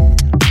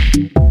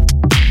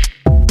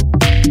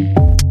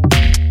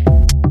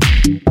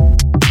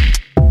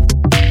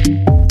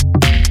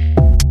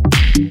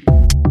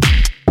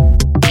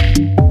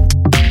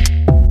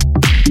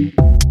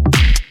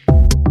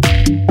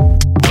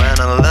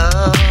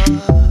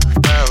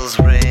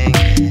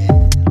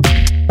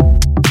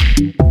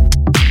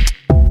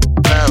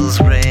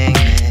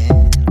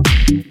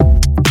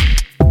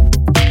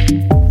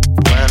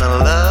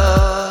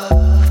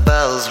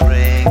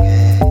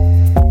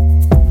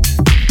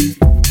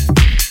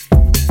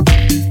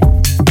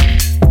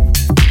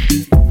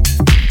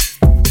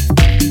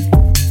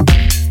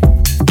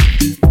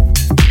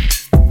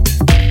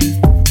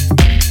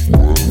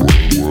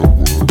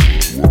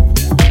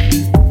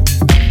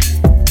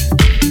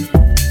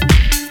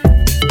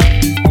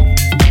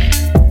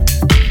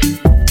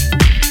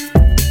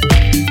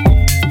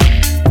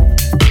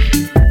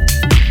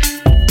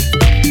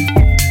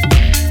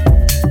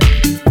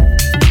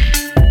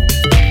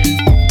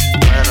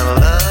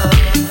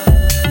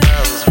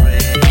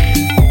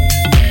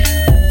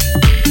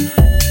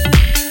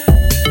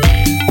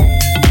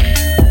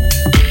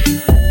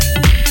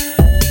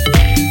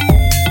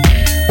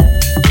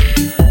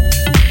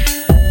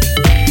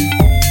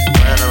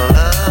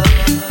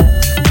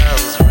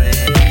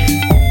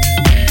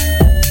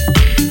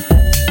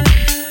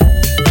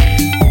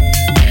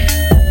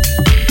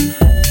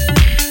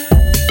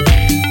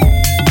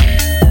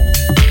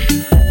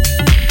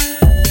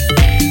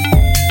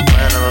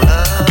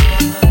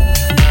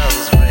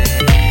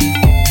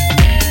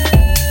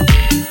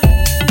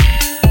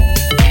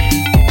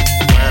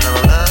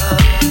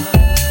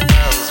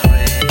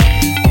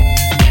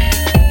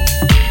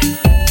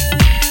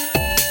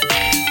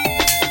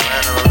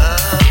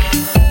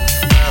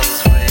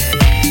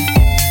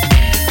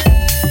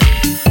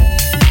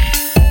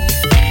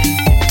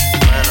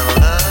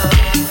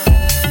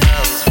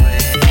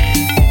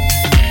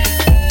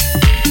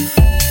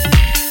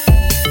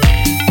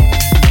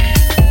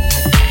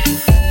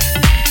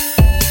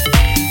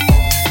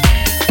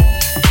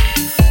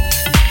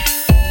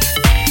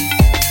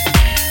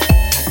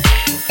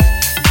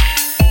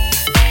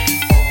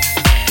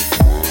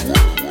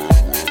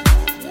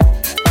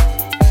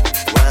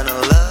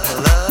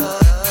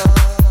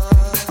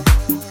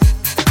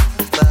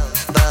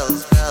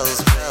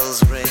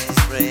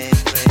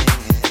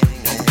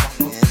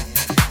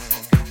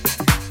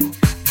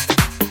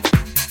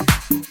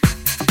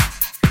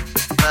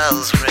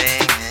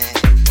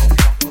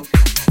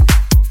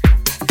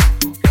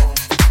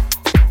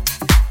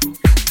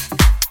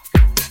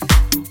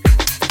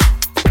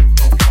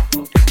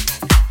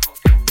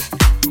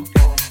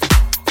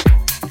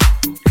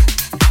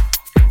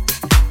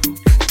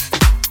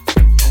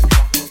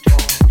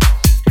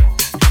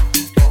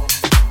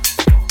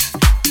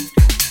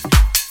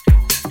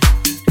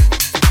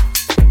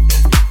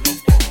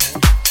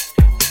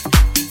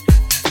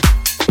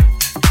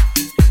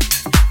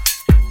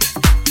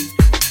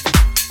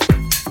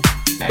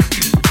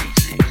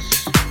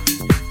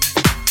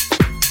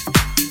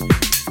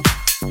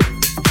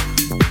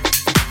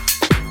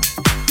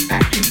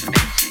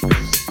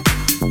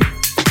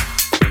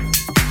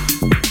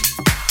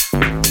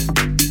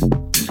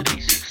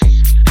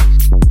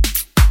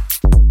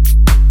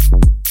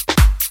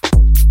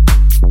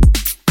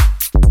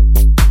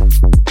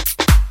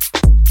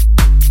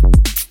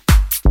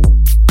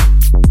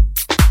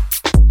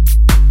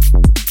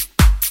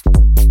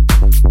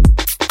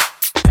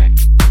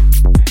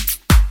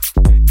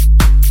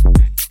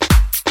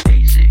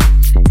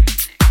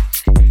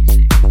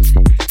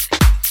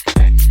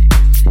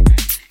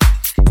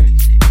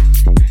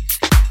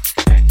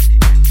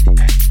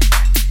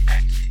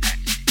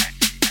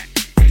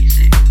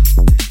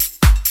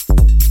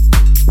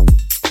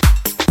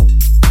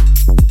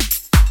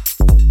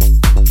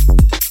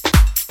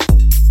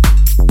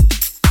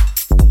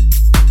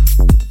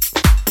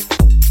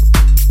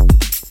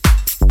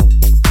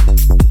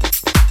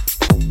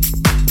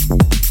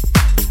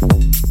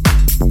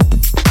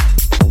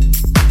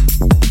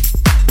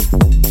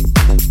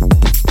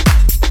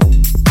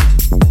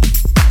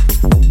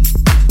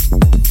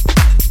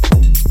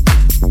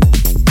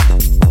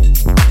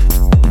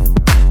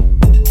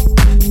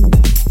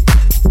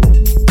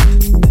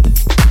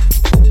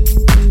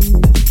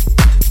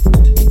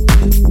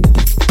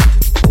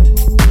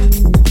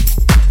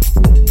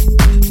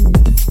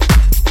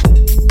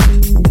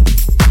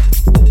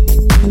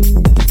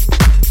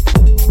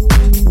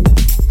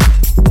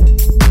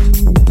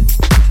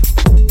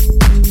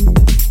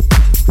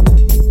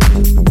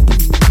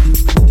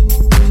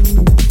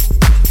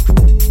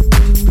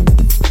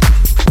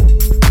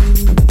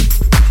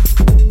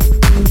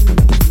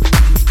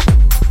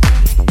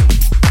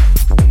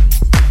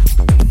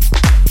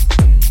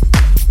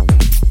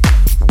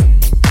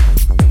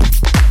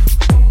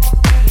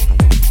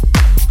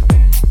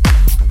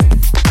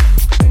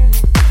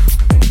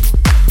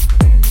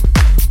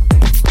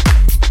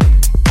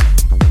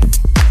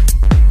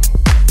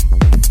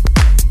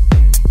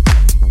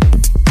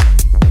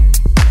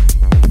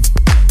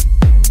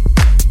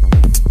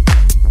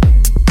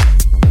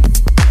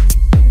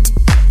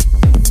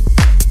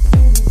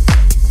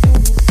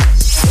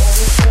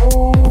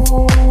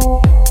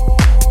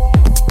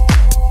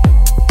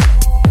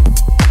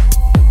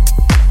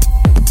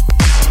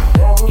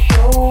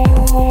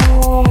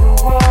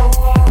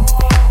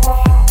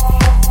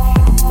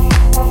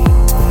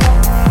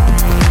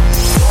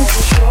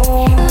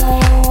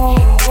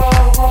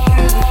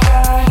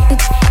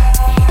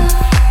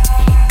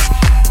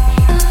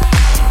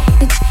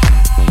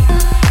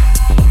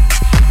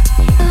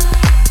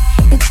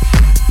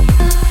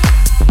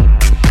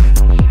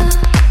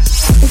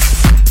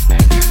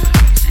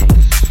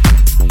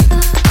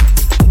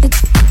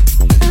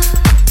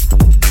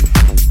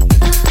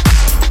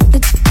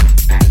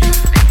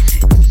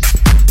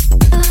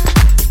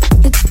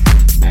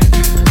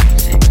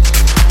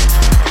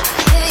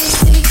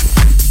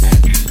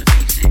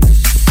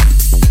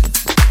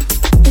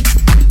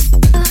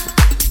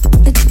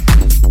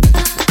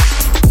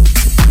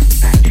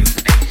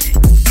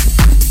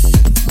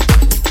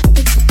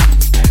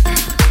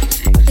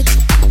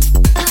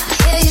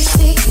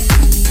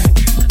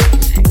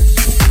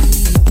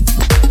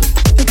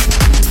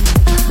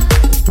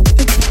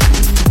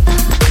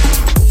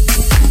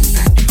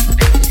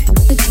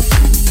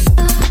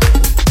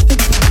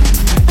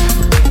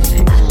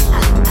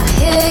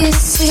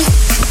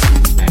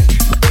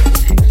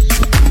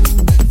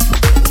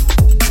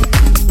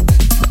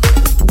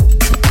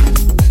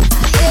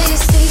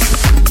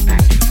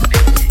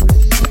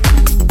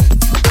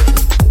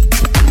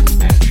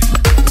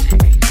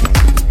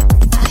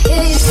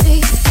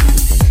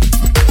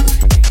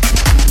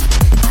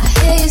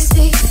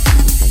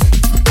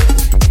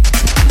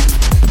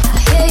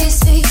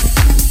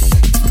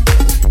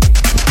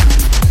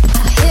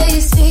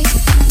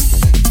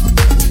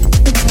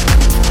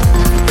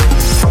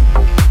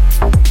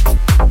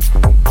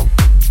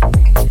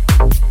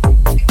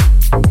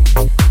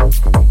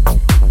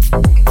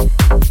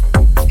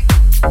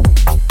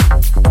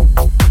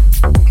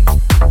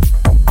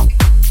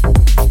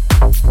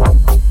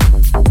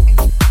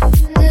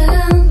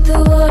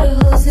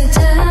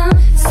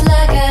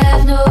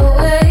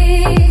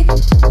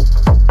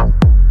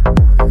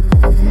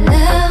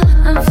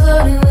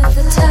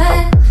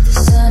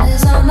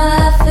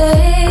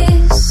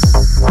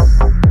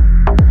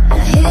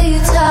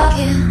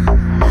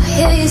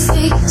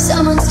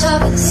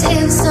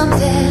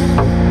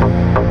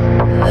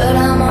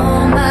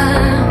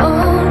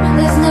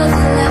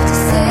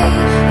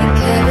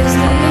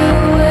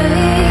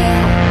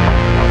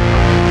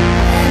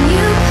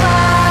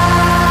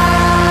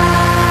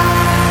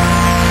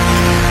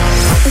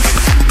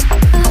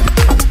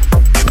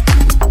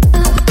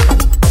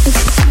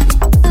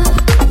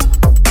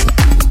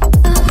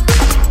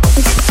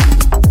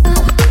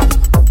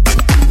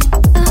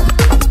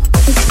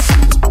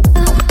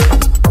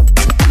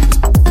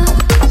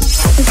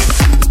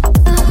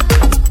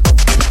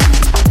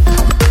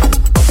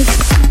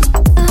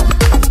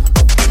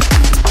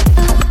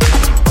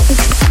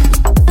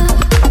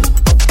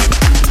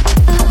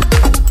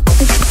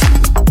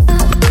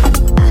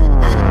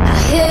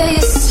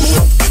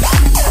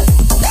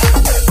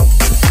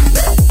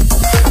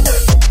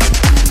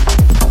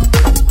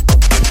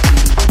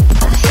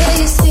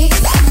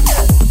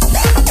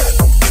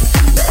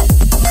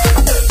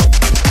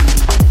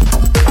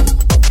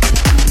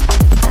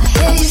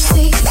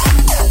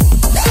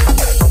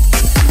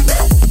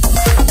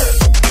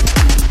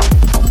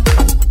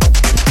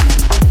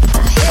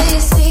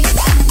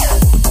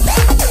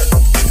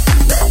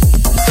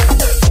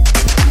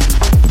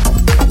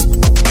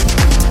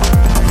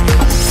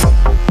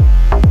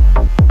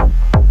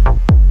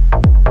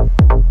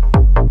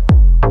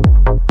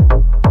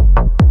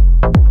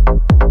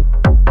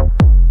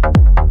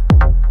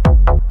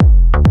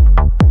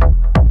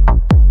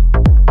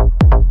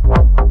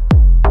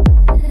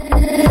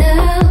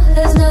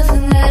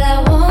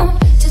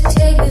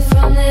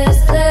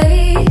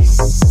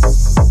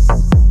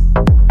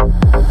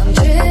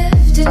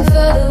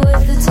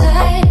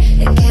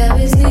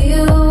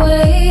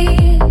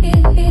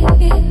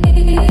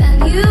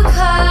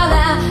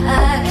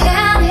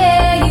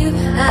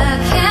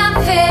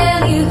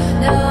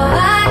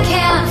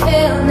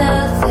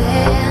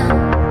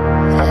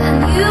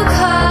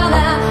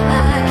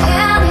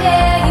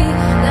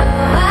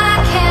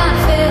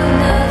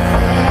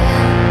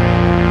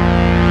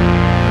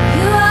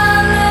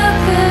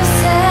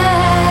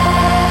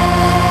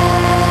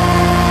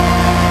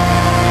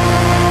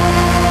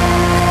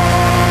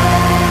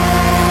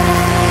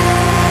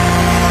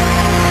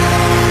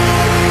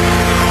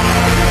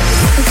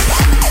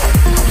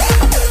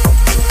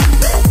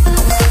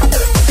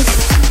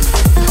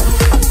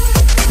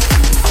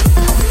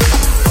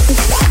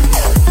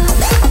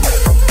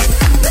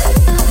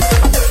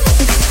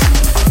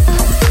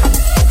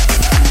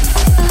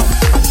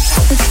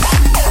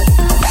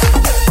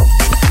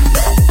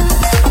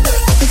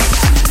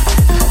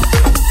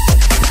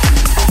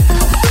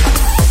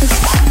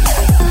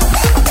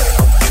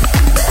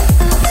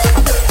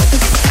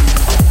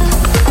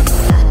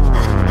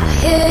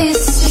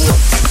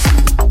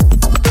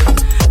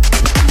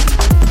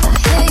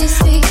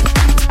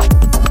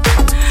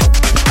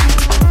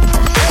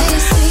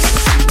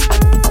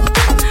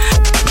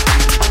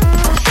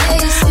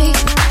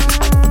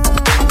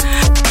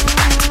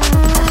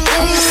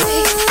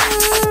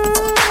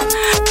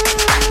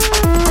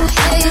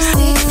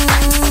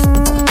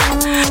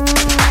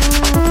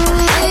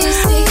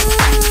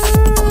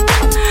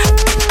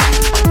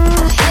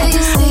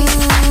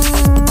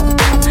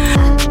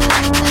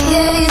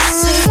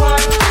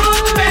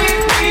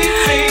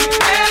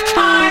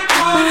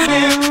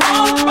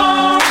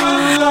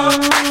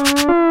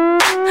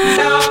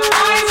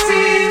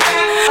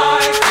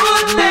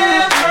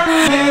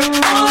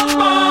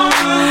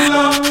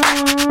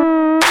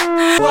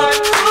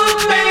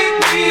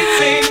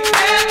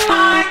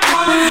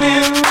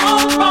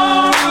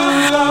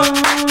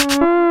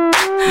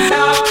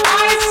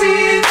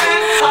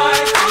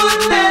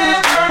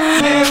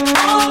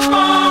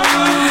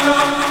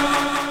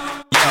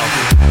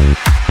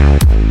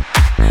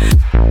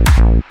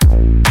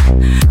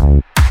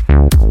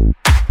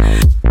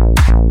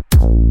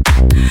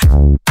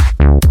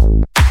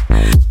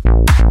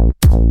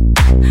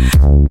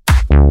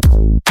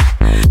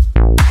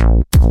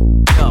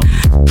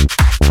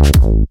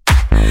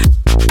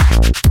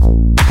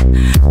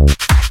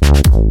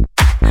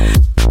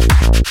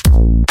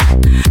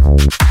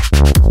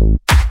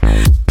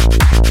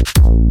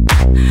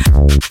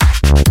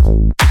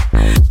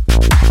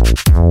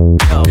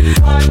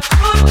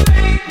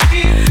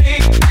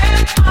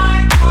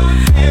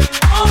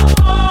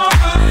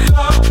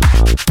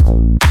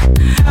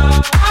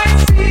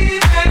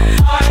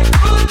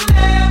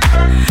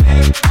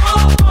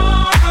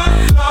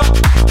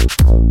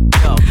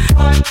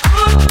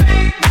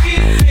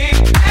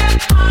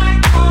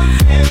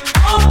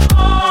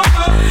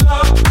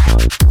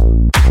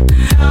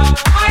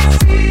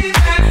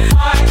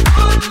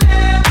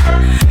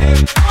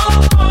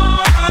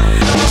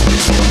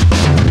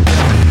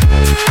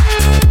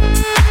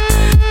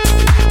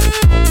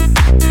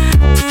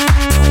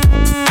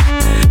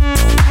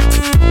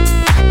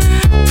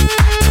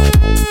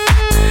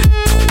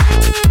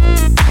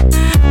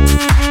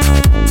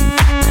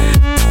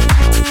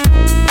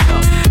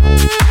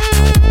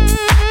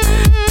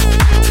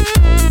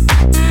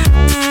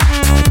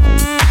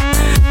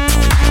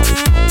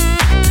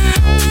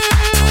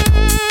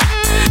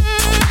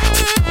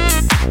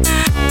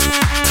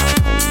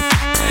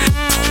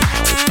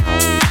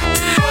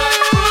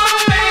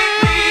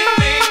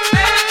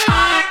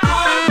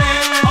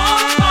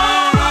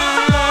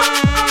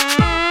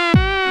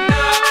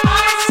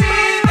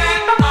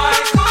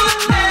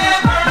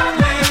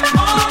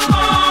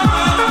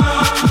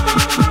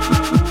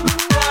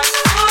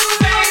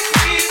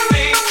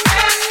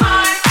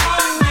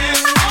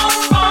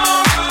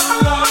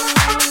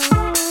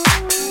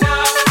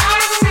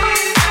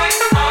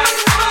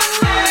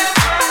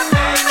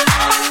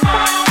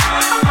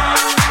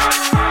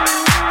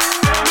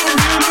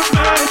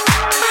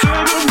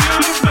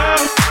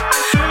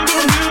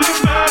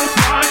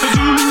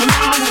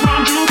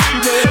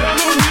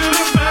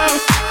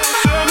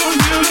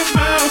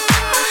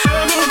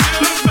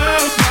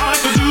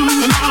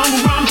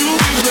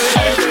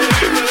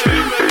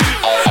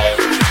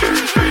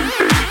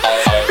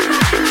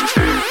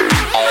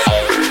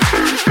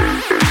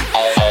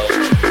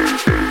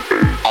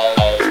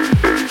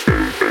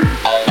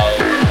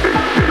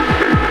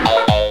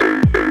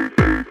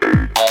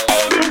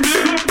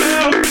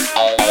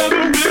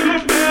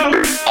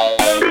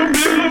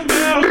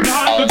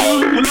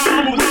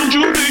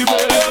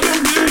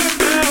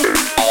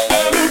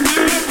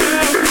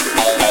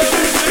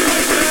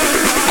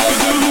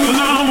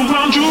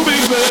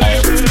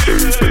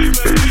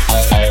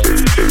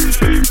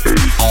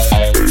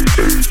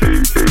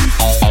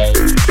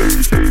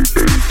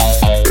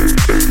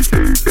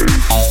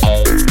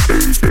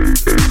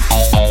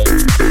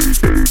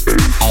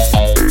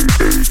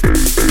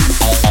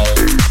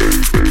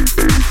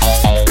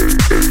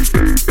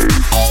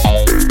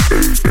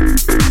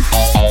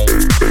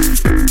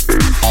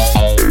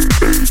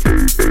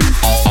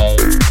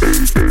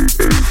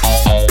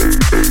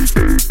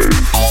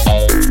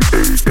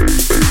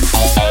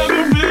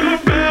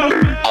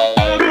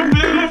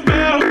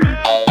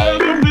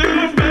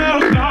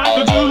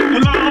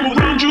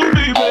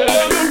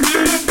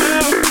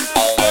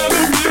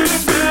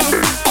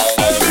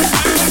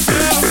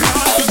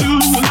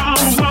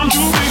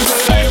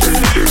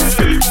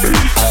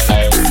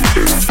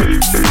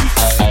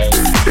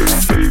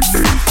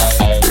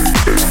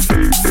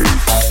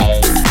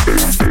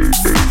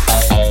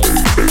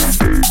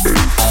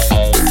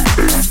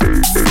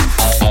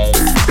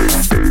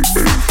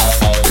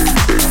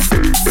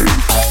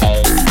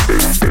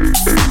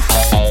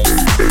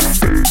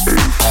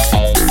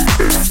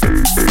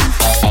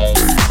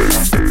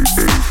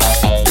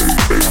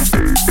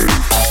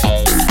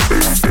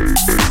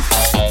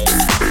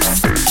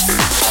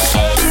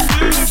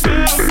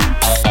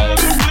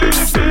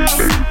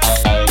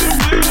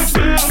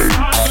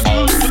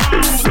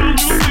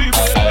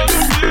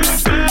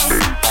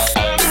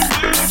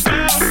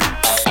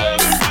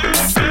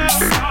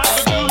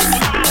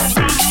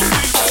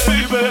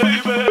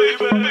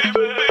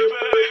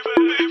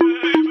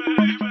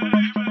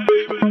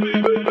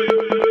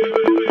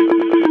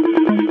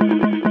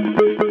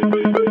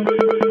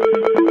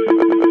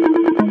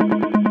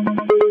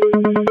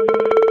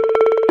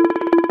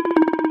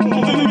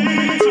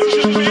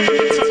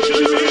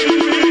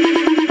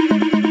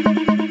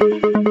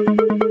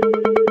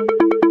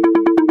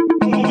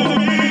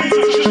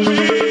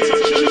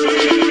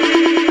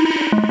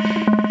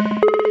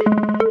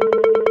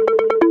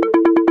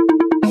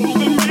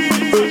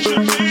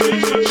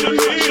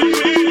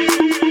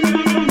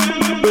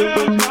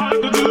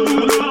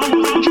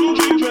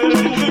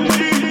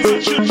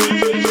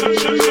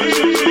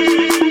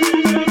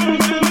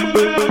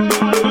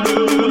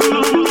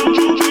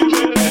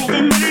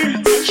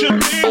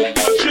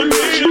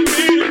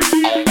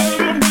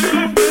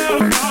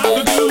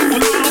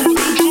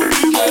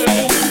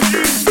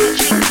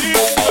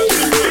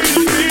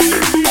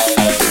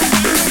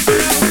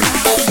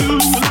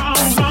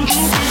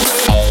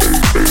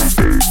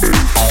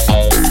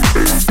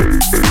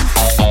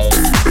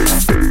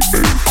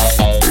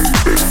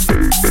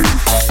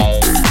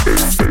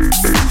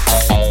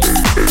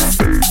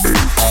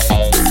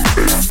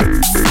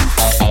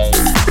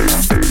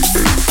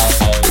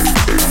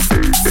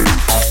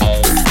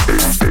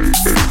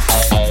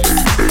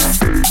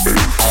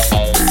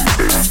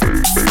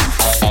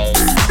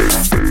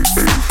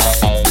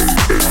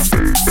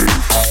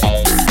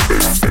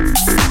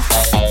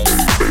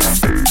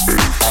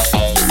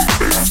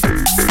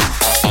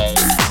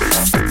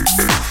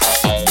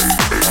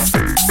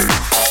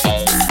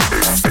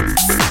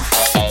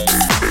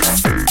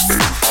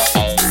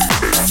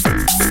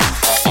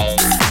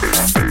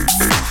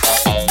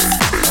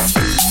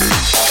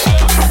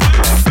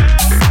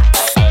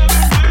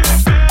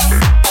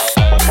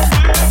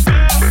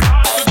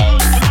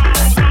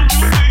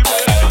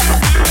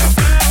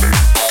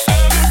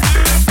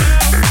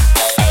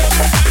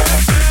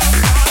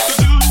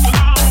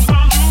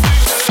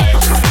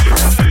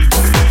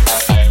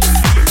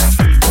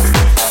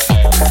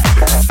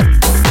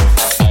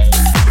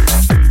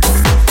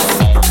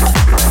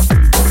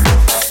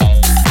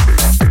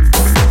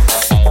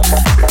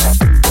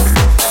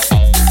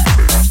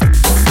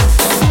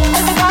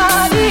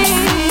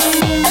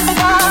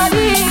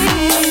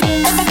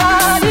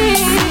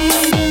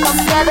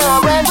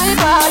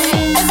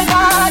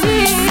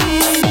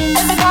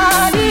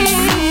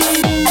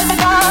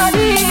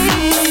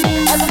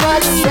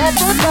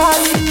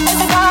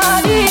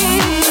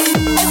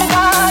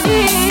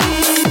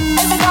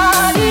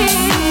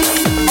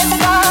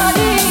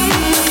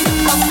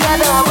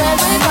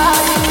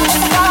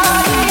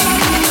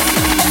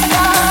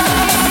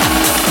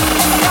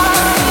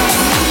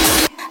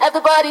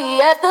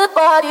 the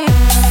party.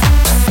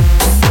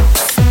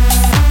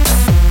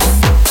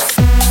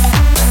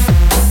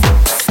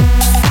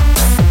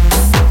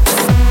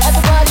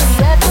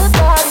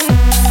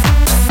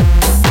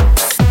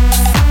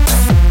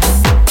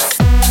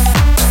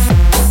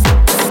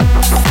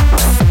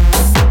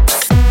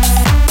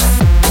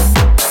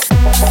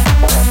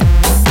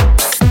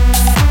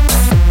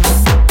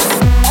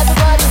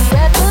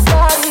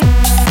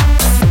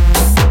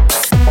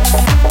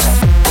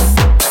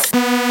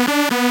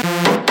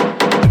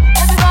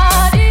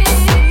 Everybody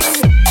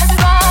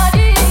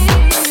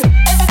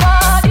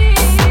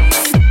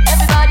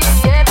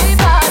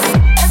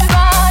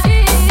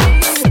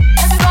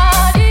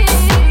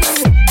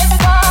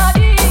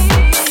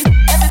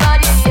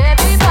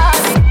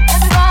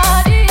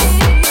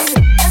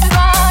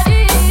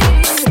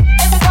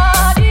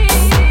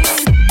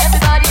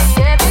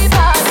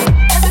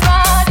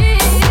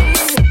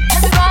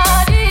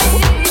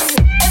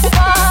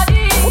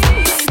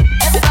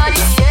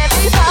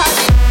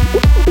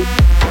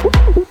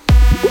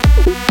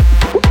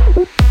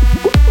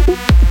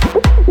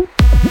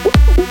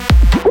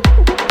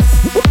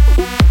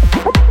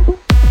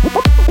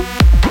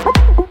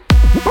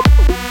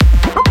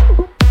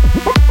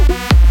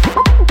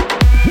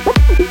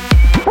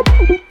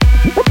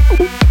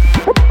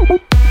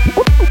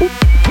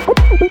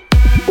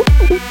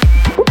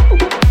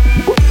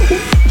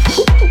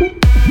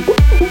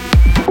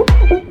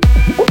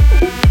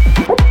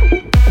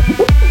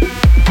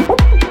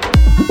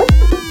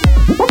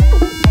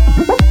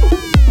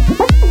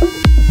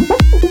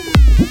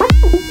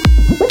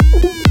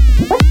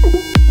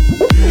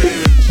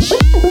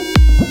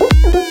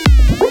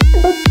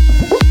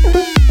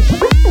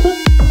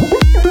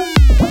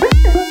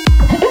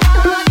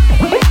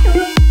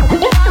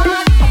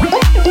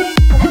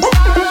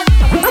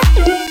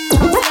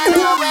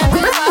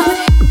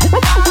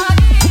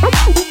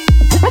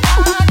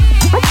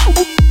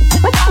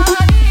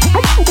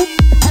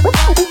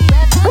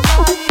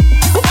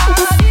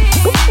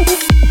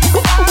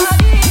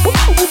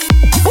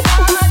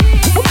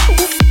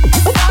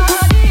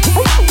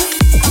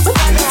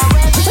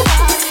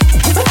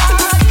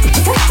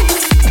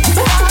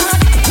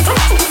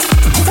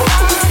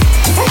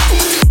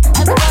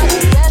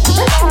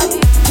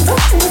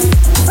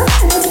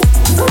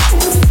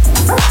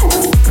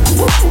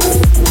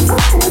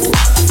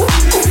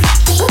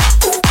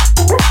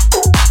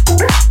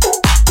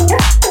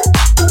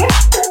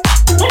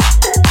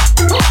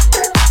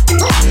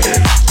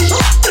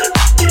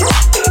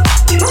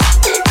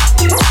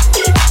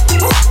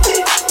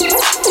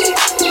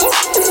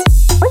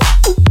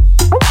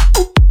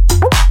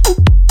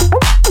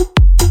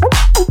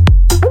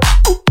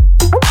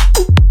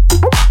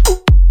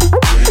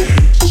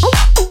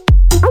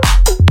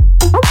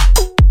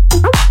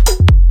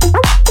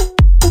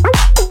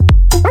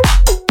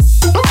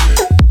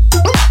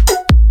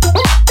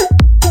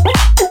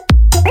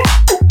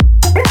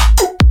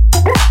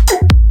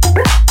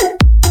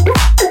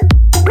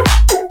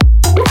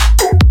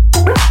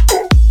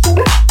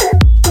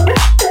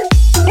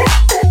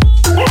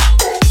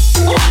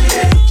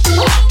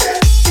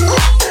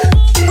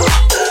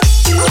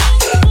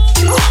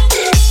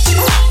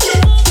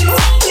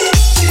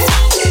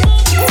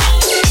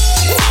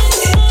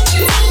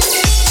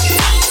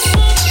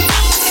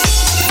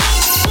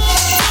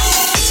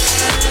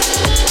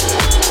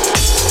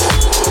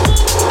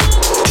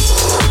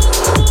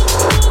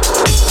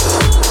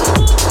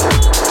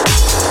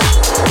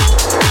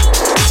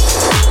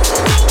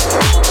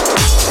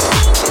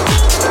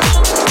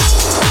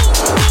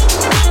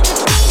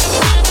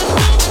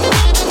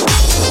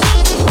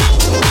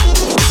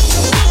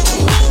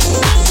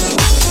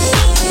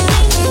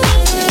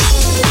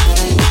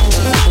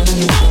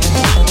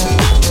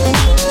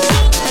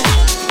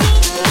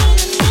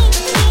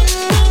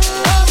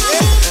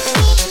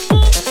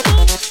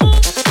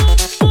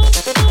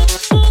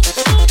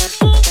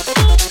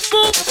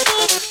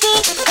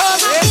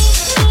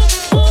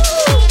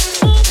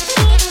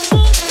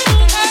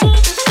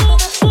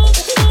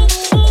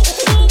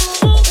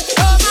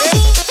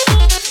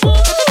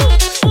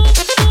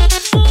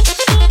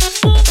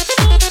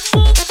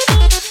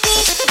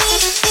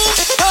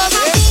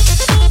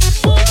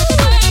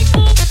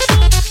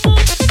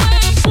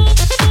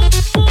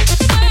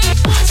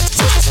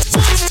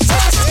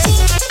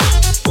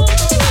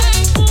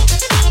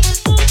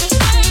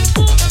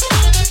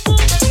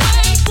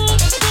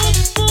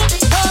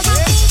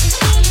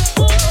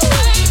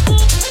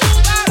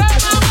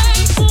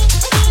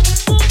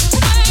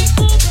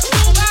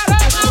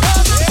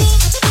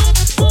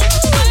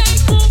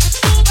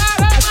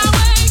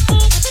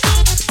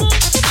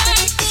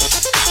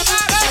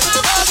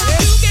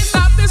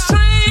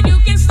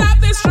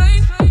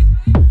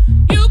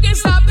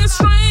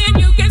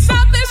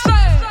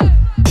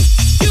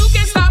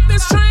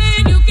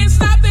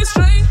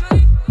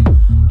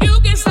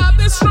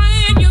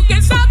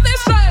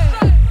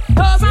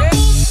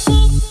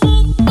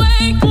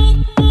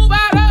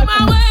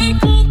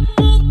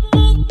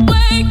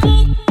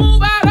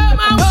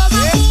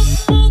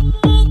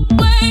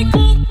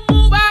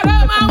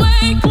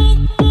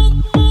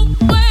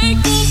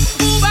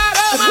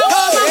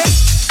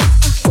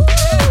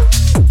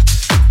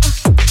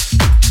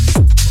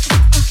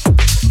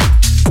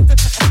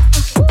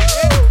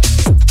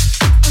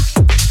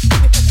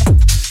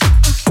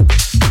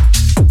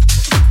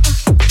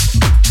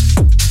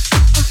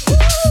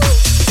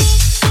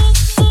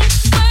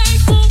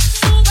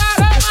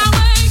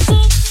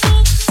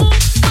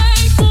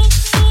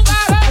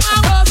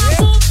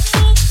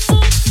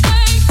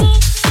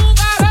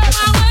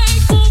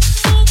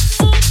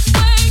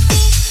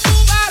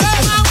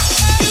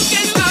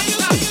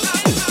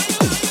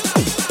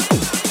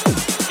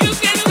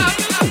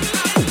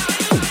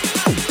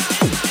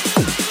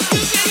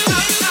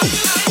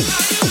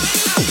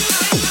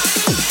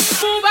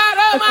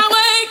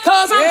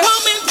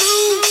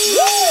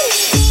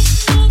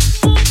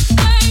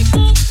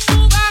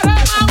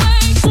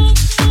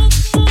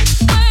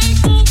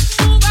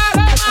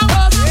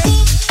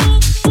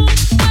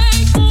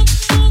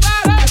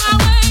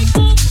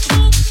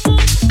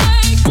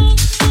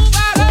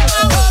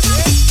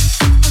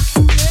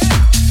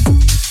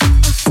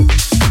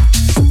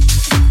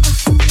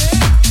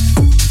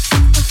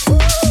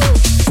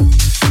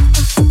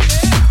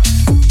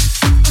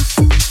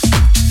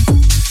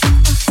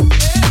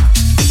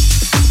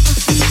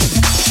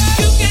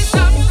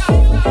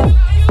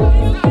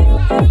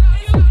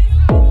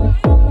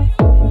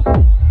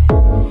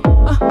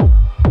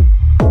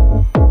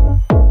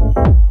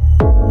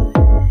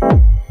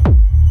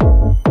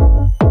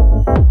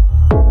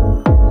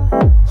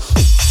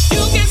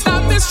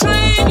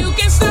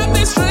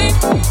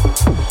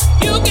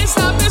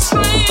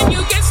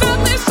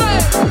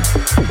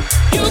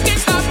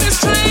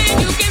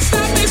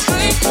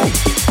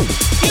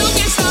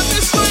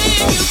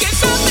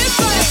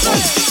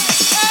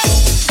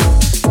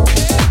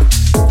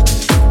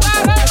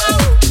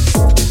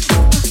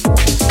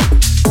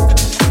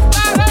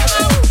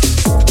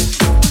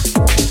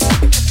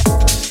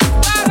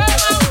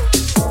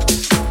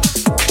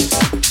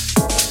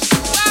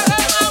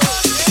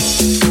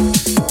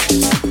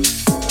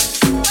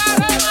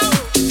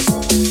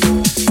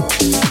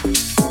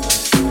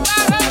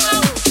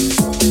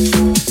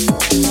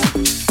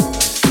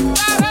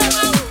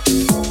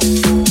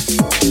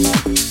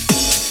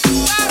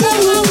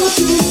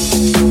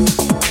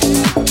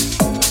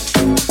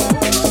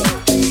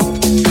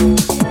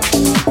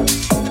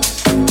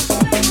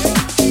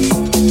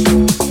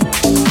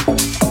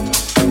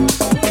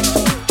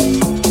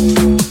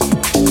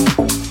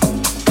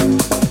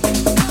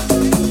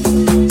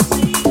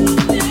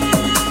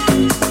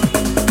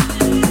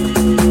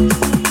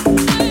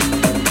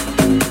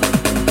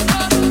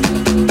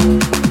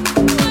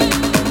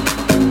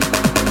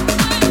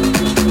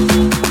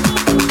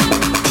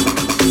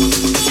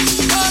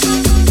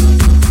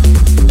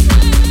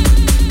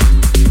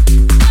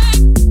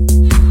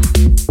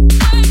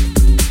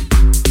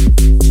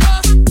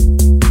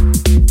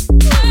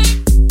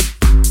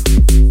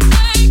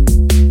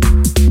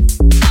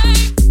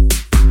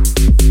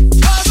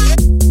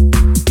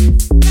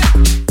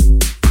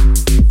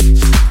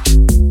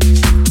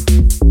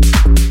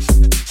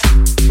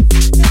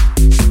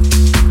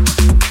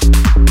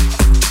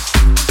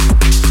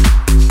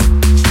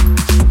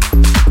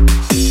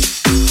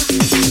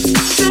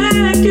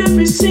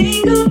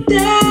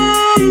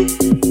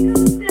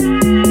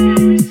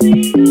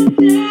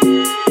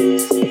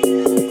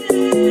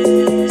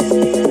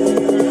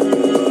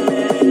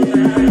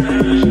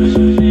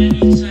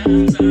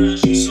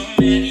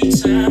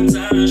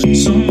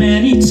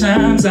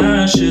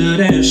should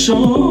have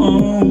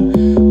shown.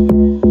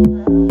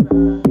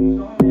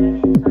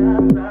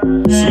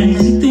 So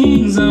many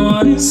things I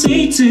wanna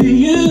say to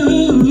you.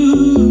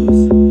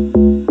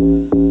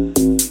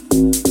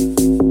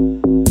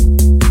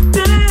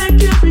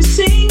 Back every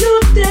single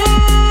day.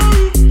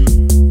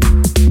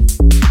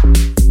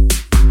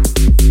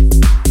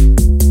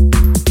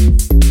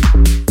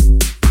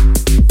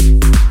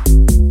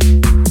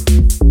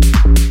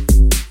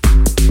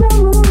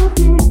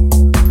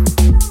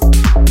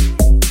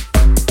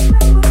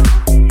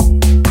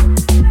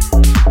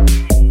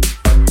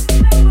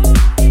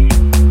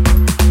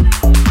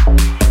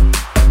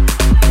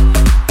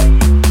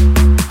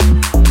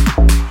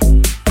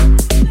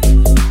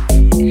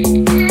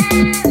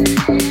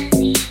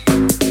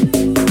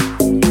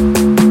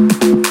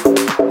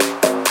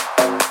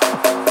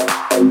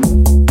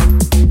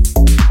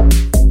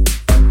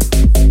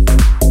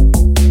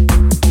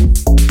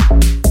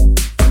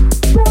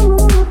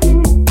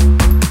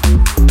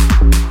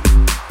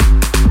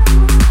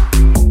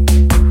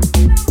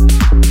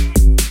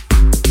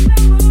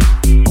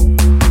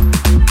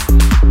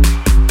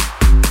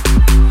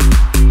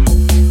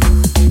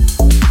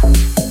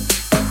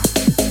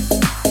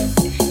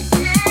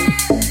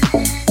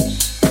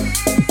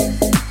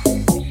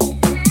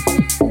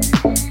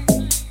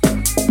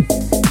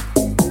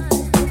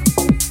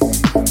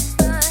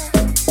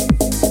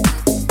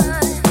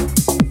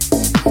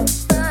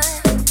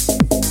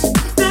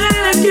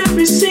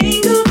 Every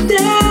single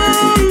day.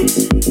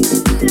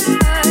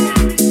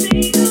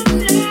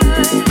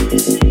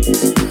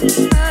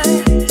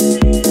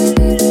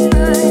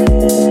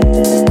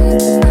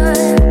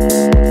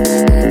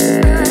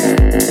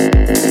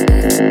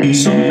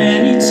 So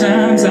many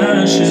times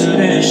I should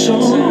have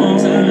shown.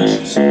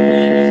 So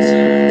many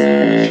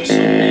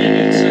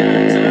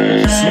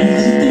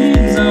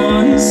things I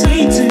wanna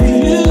say to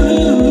you.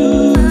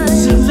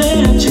 To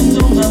let you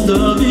know my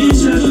love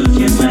is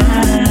looking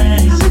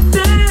right.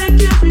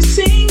 Every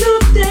single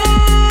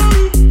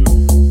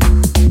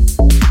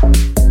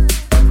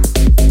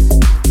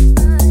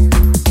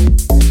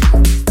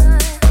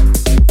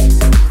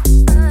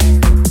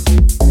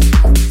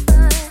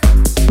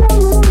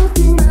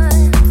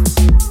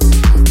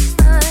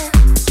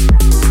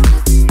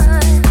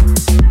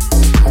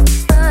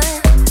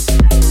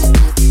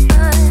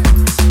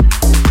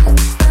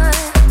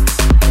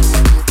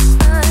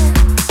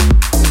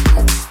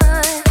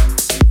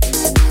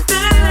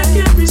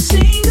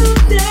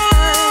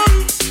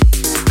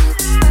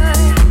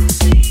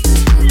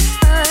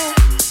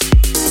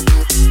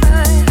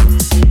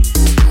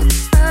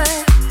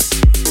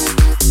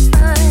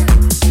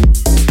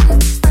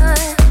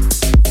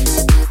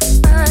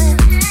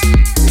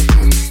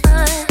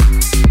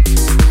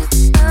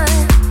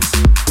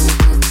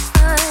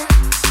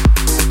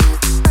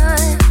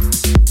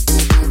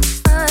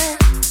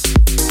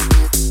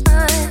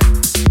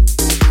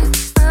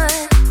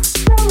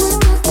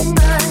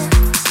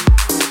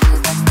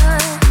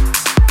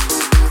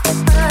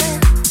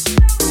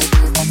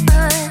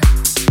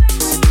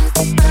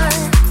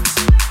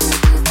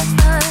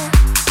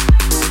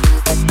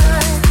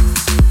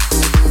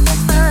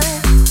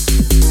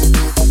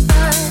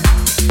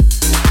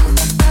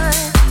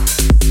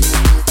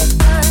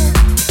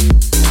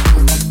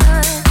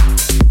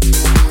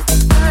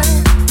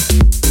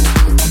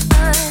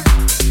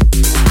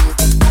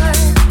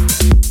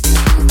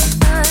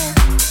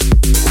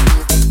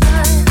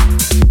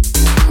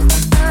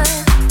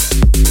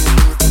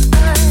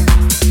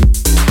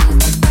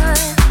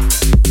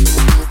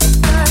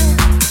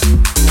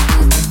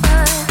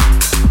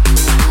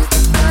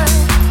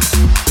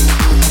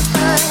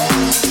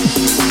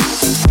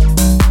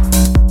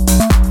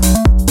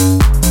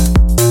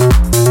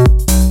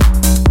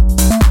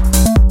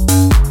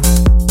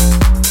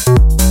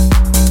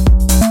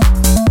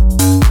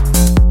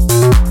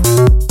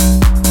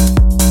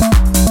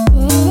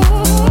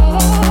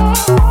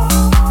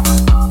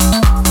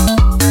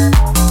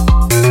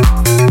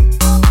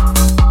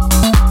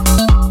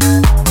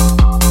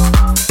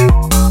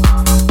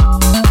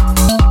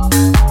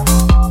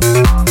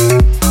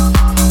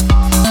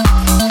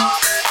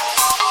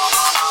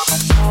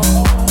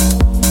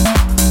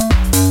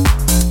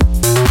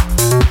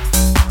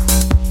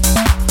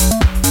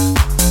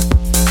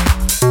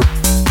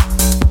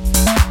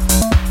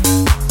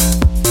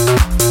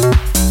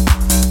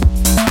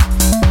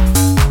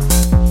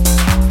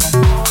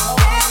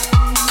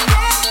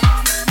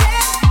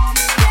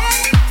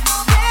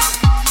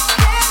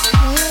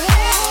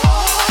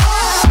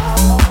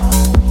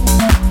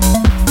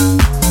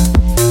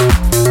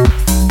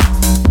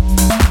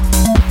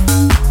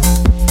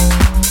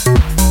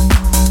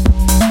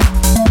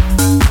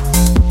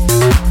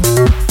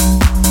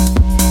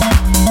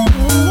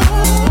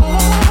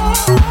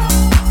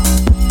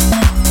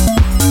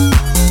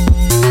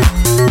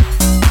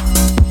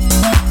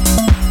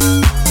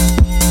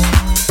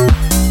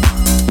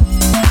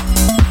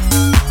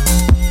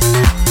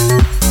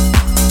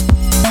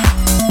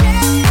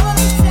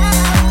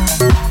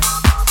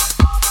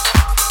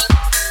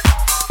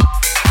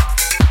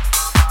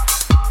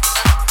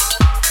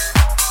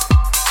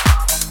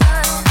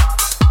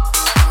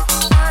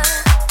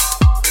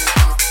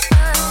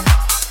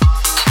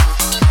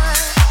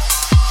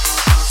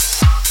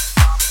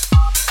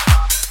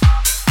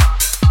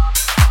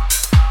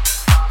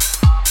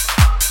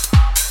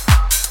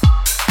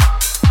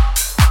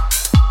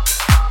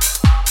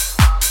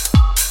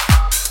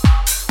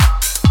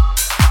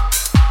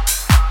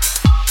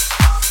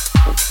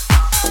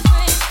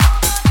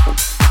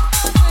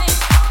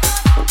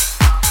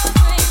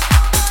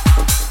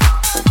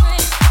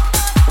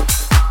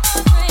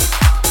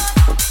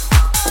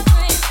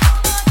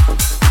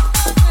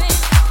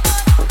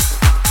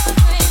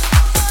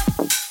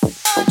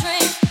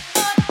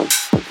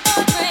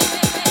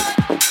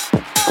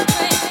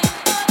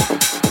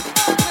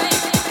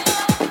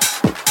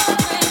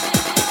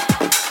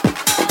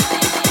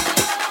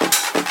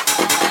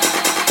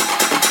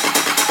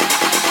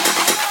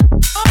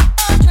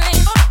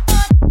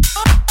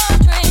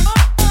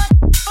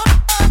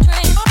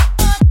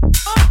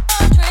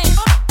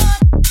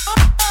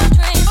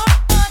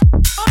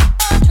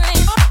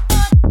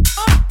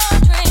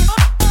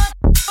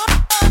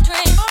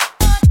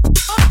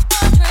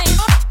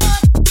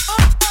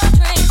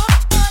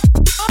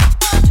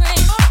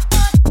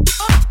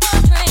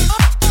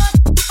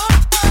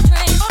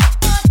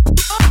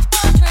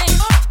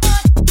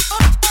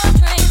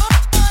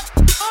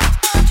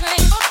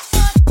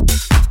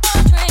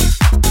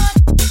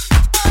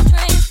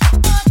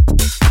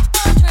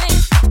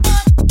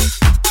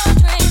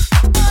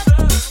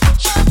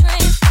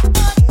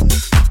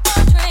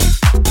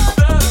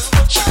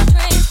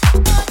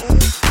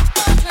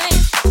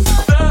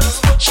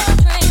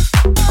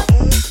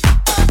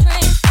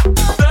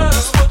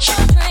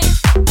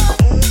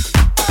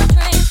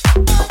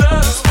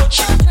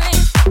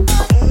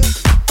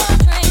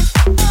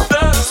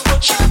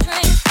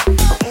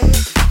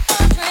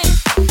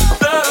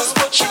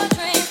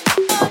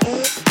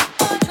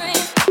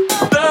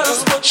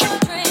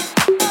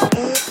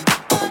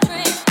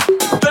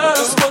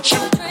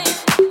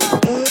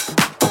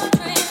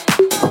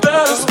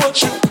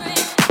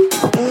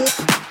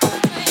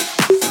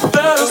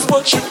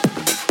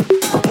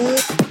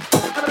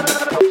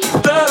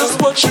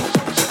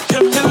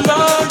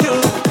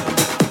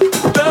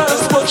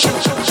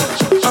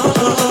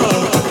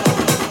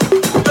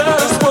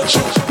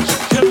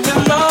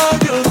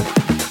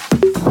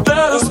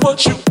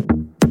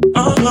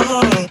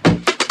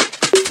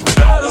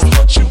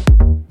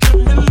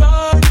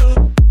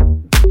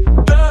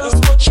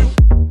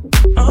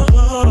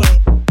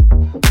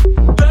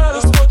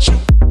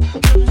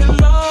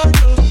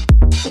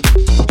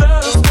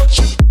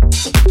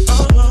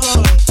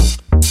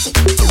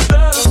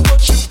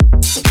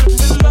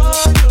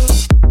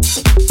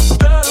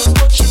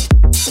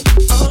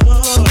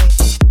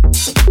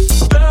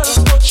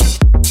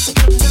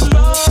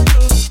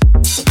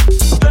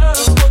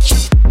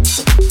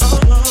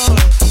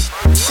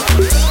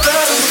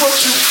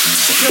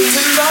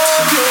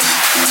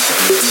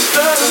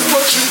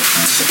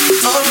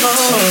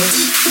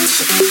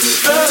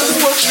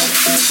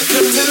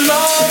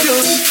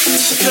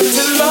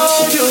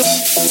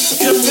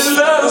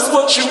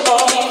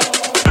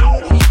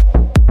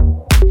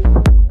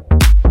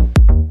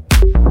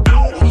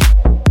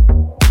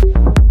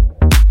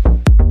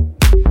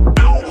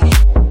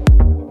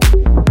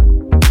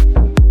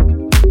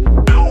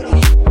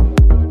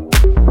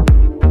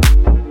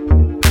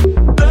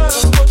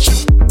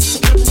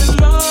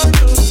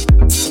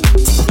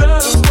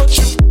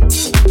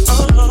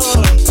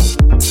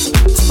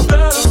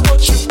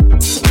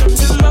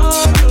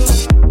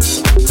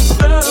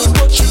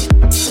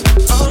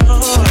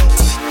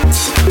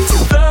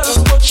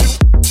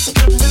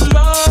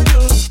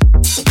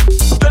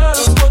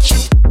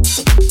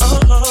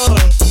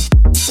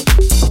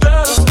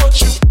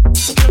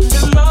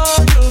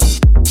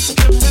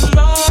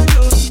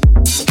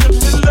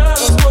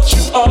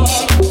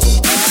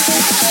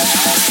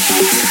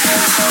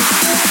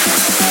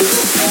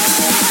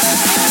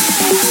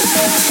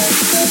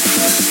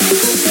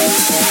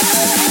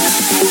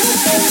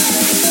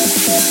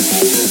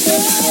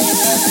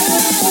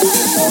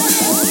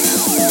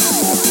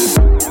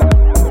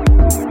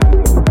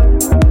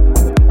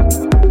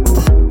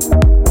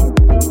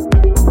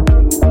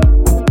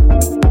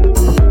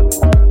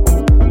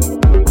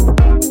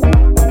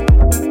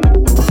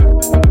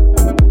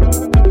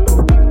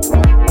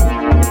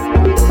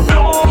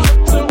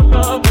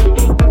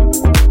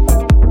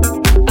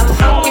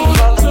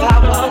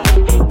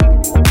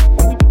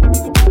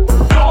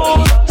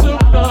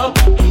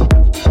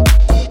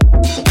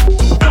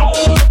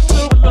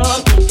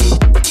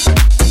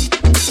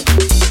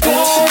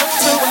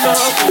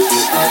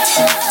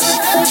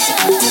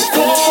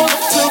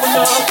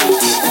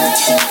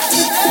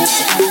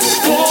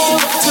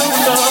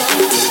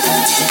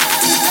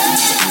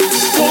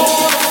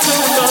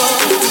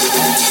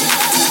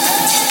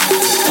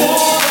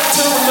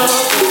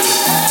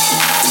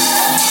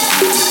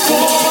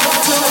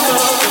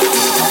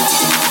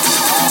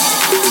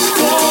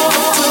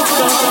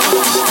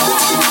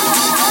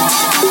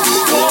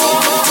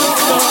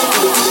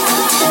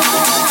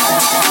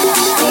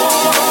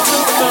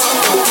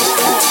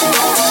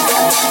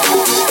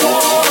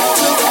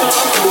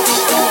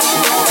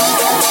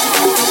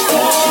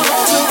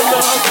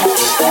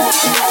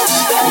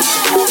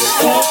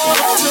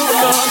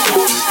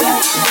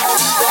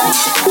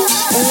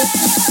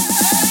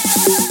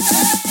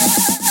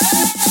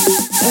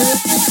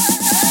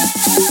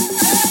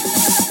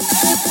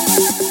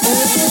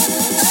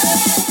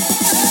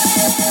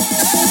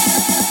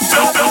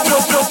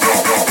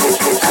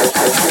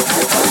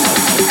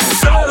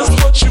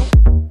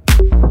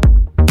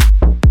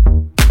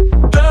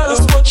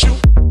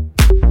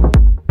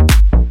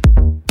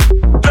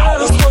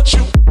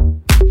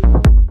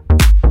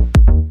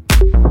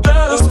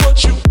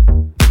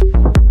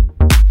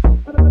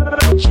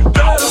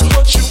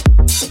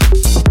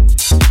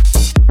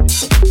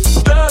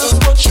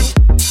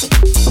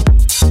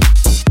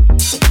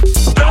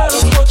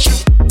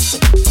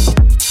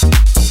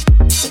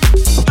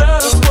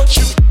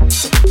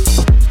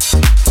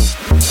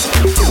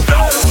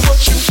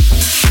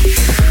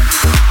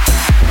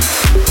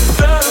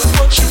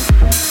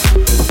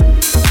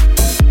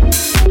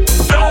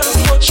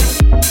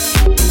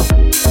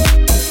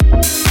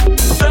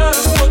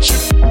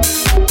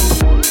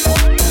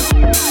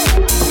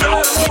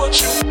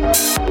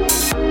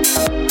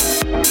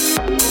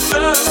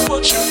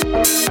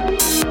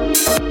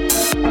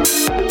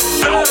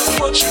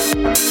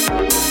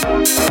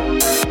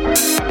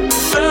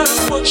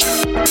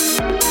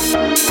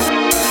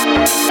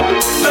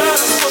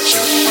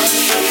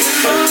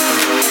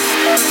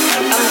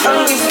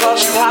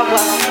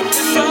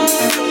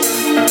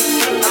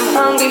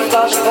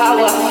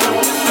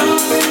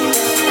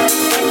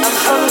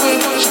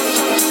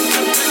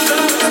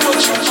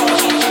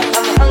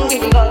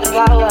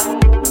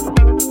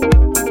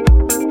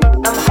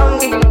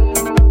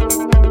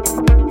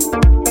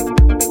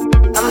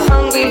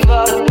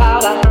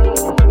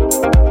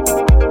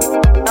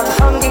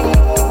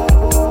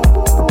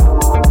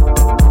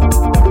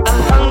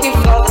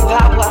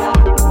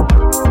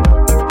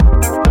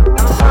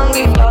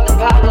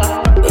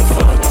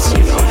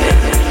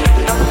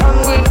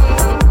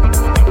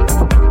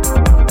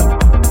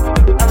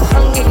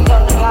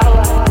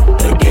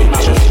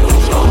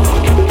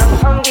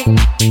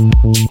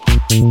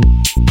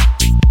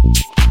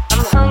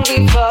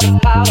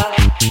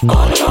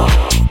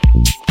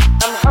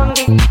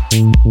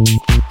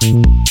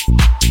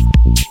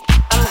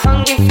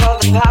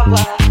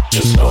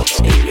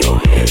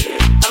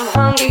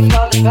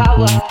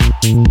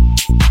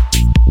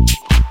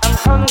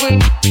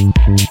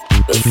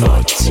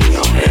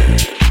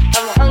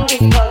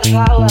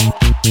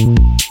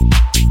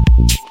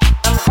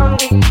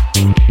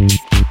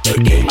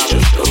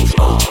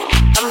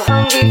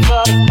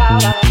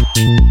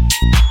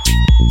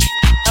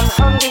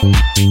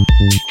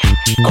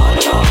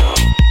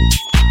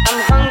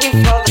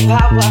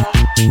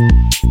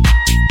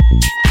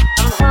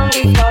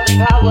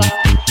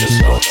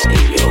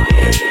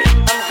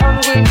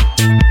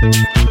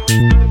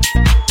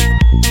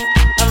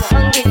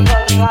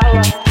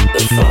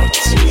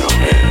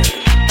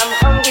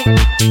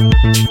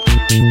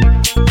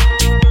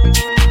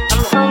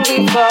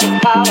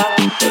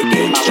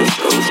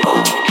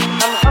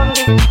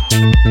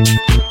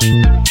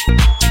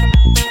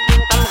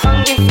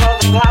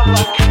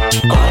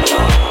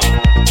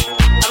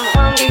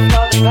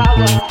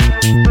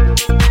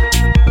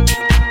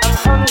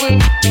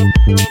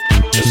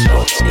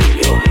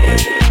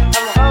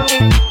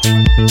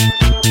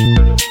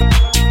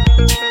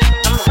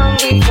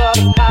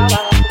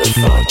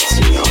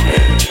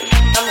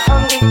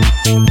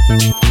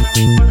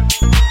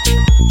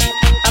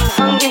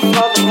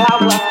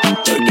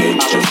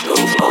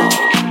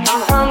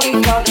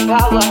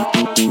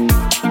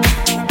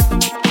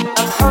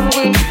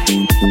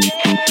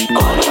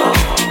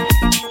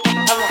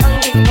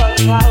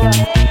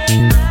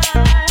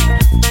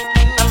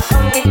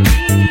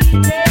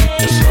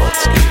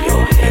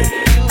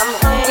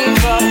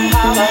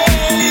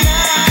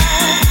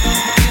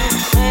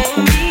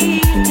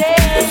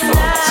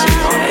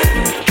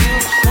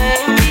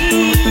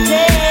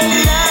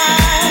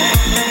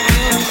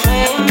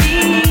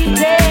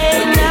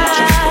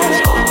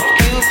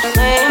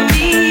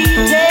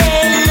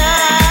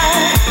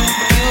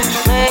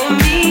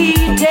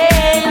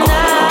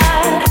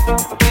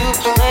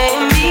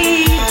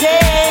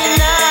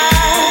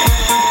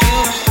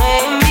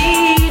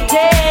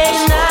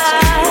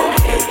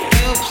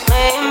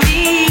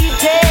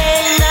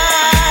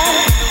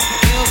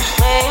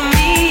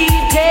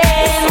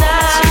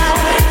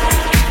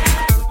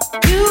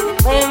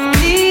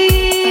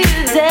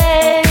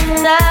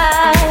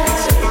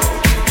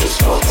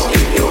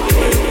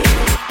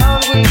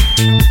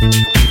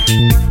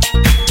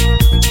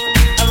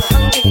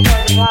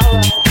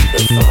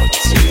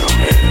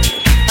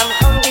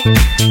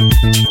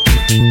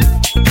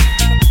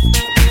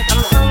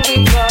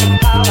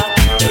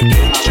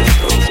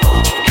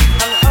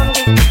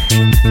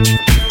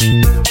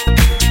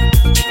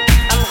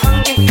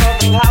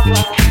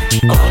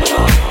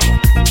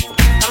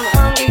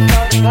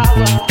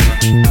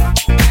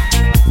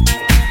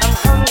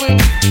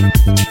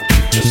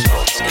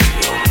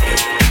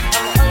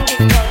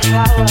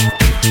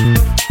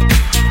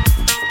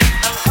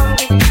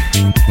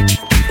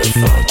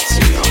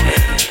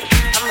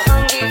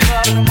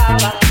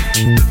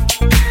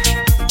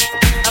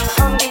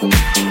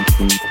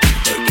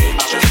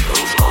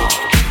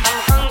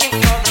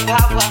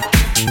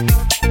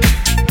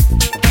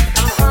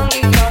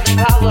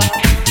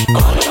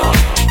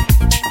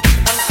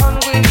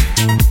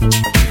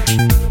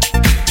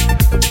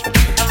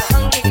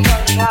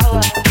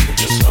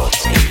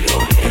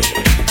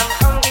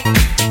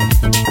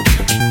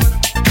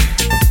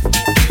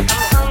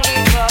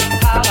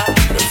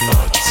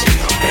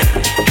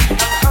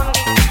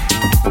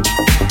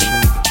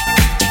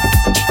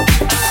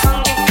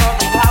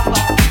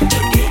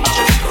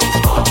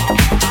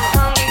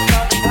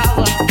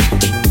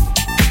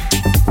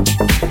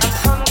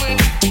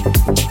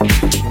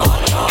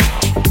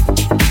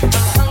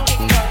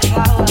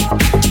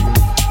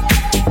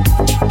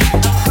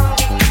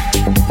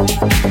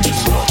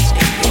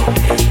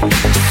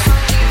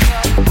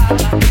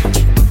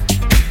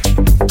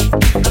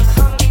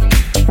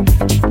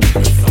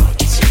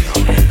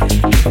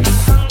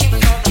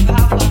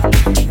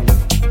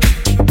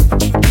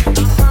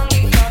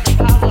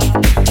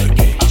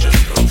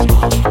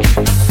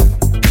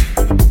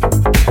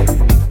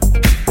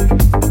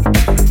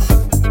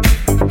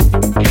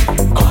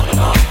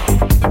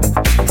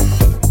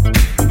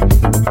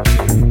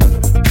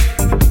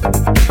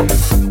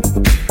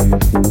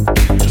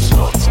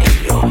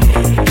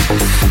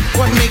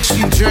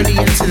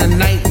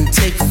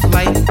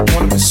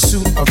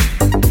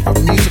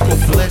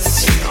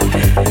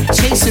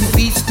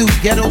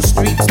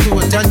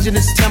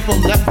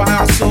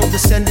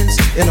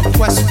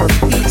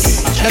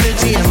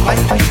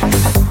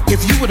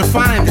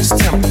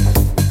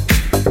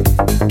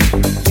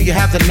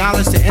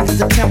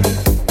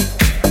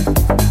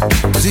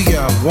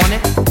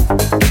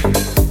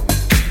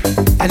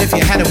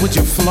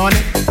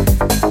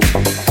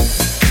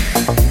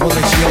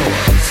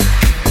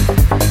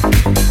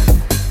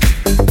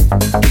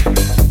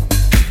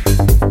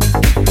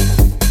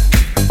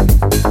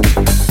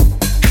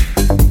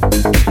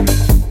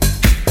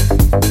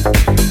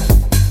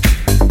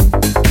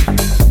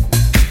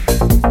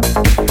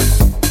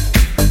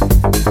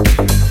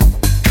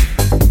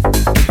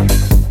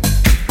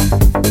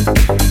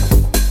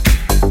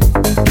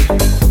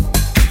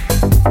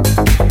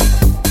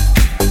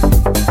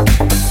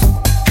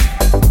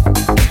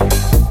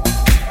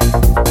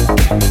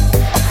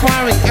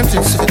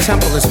entrance to the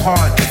temple is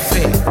hard to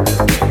fail.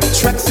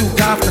 Trek through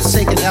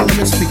God-forsaken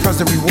elements because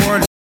the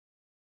reward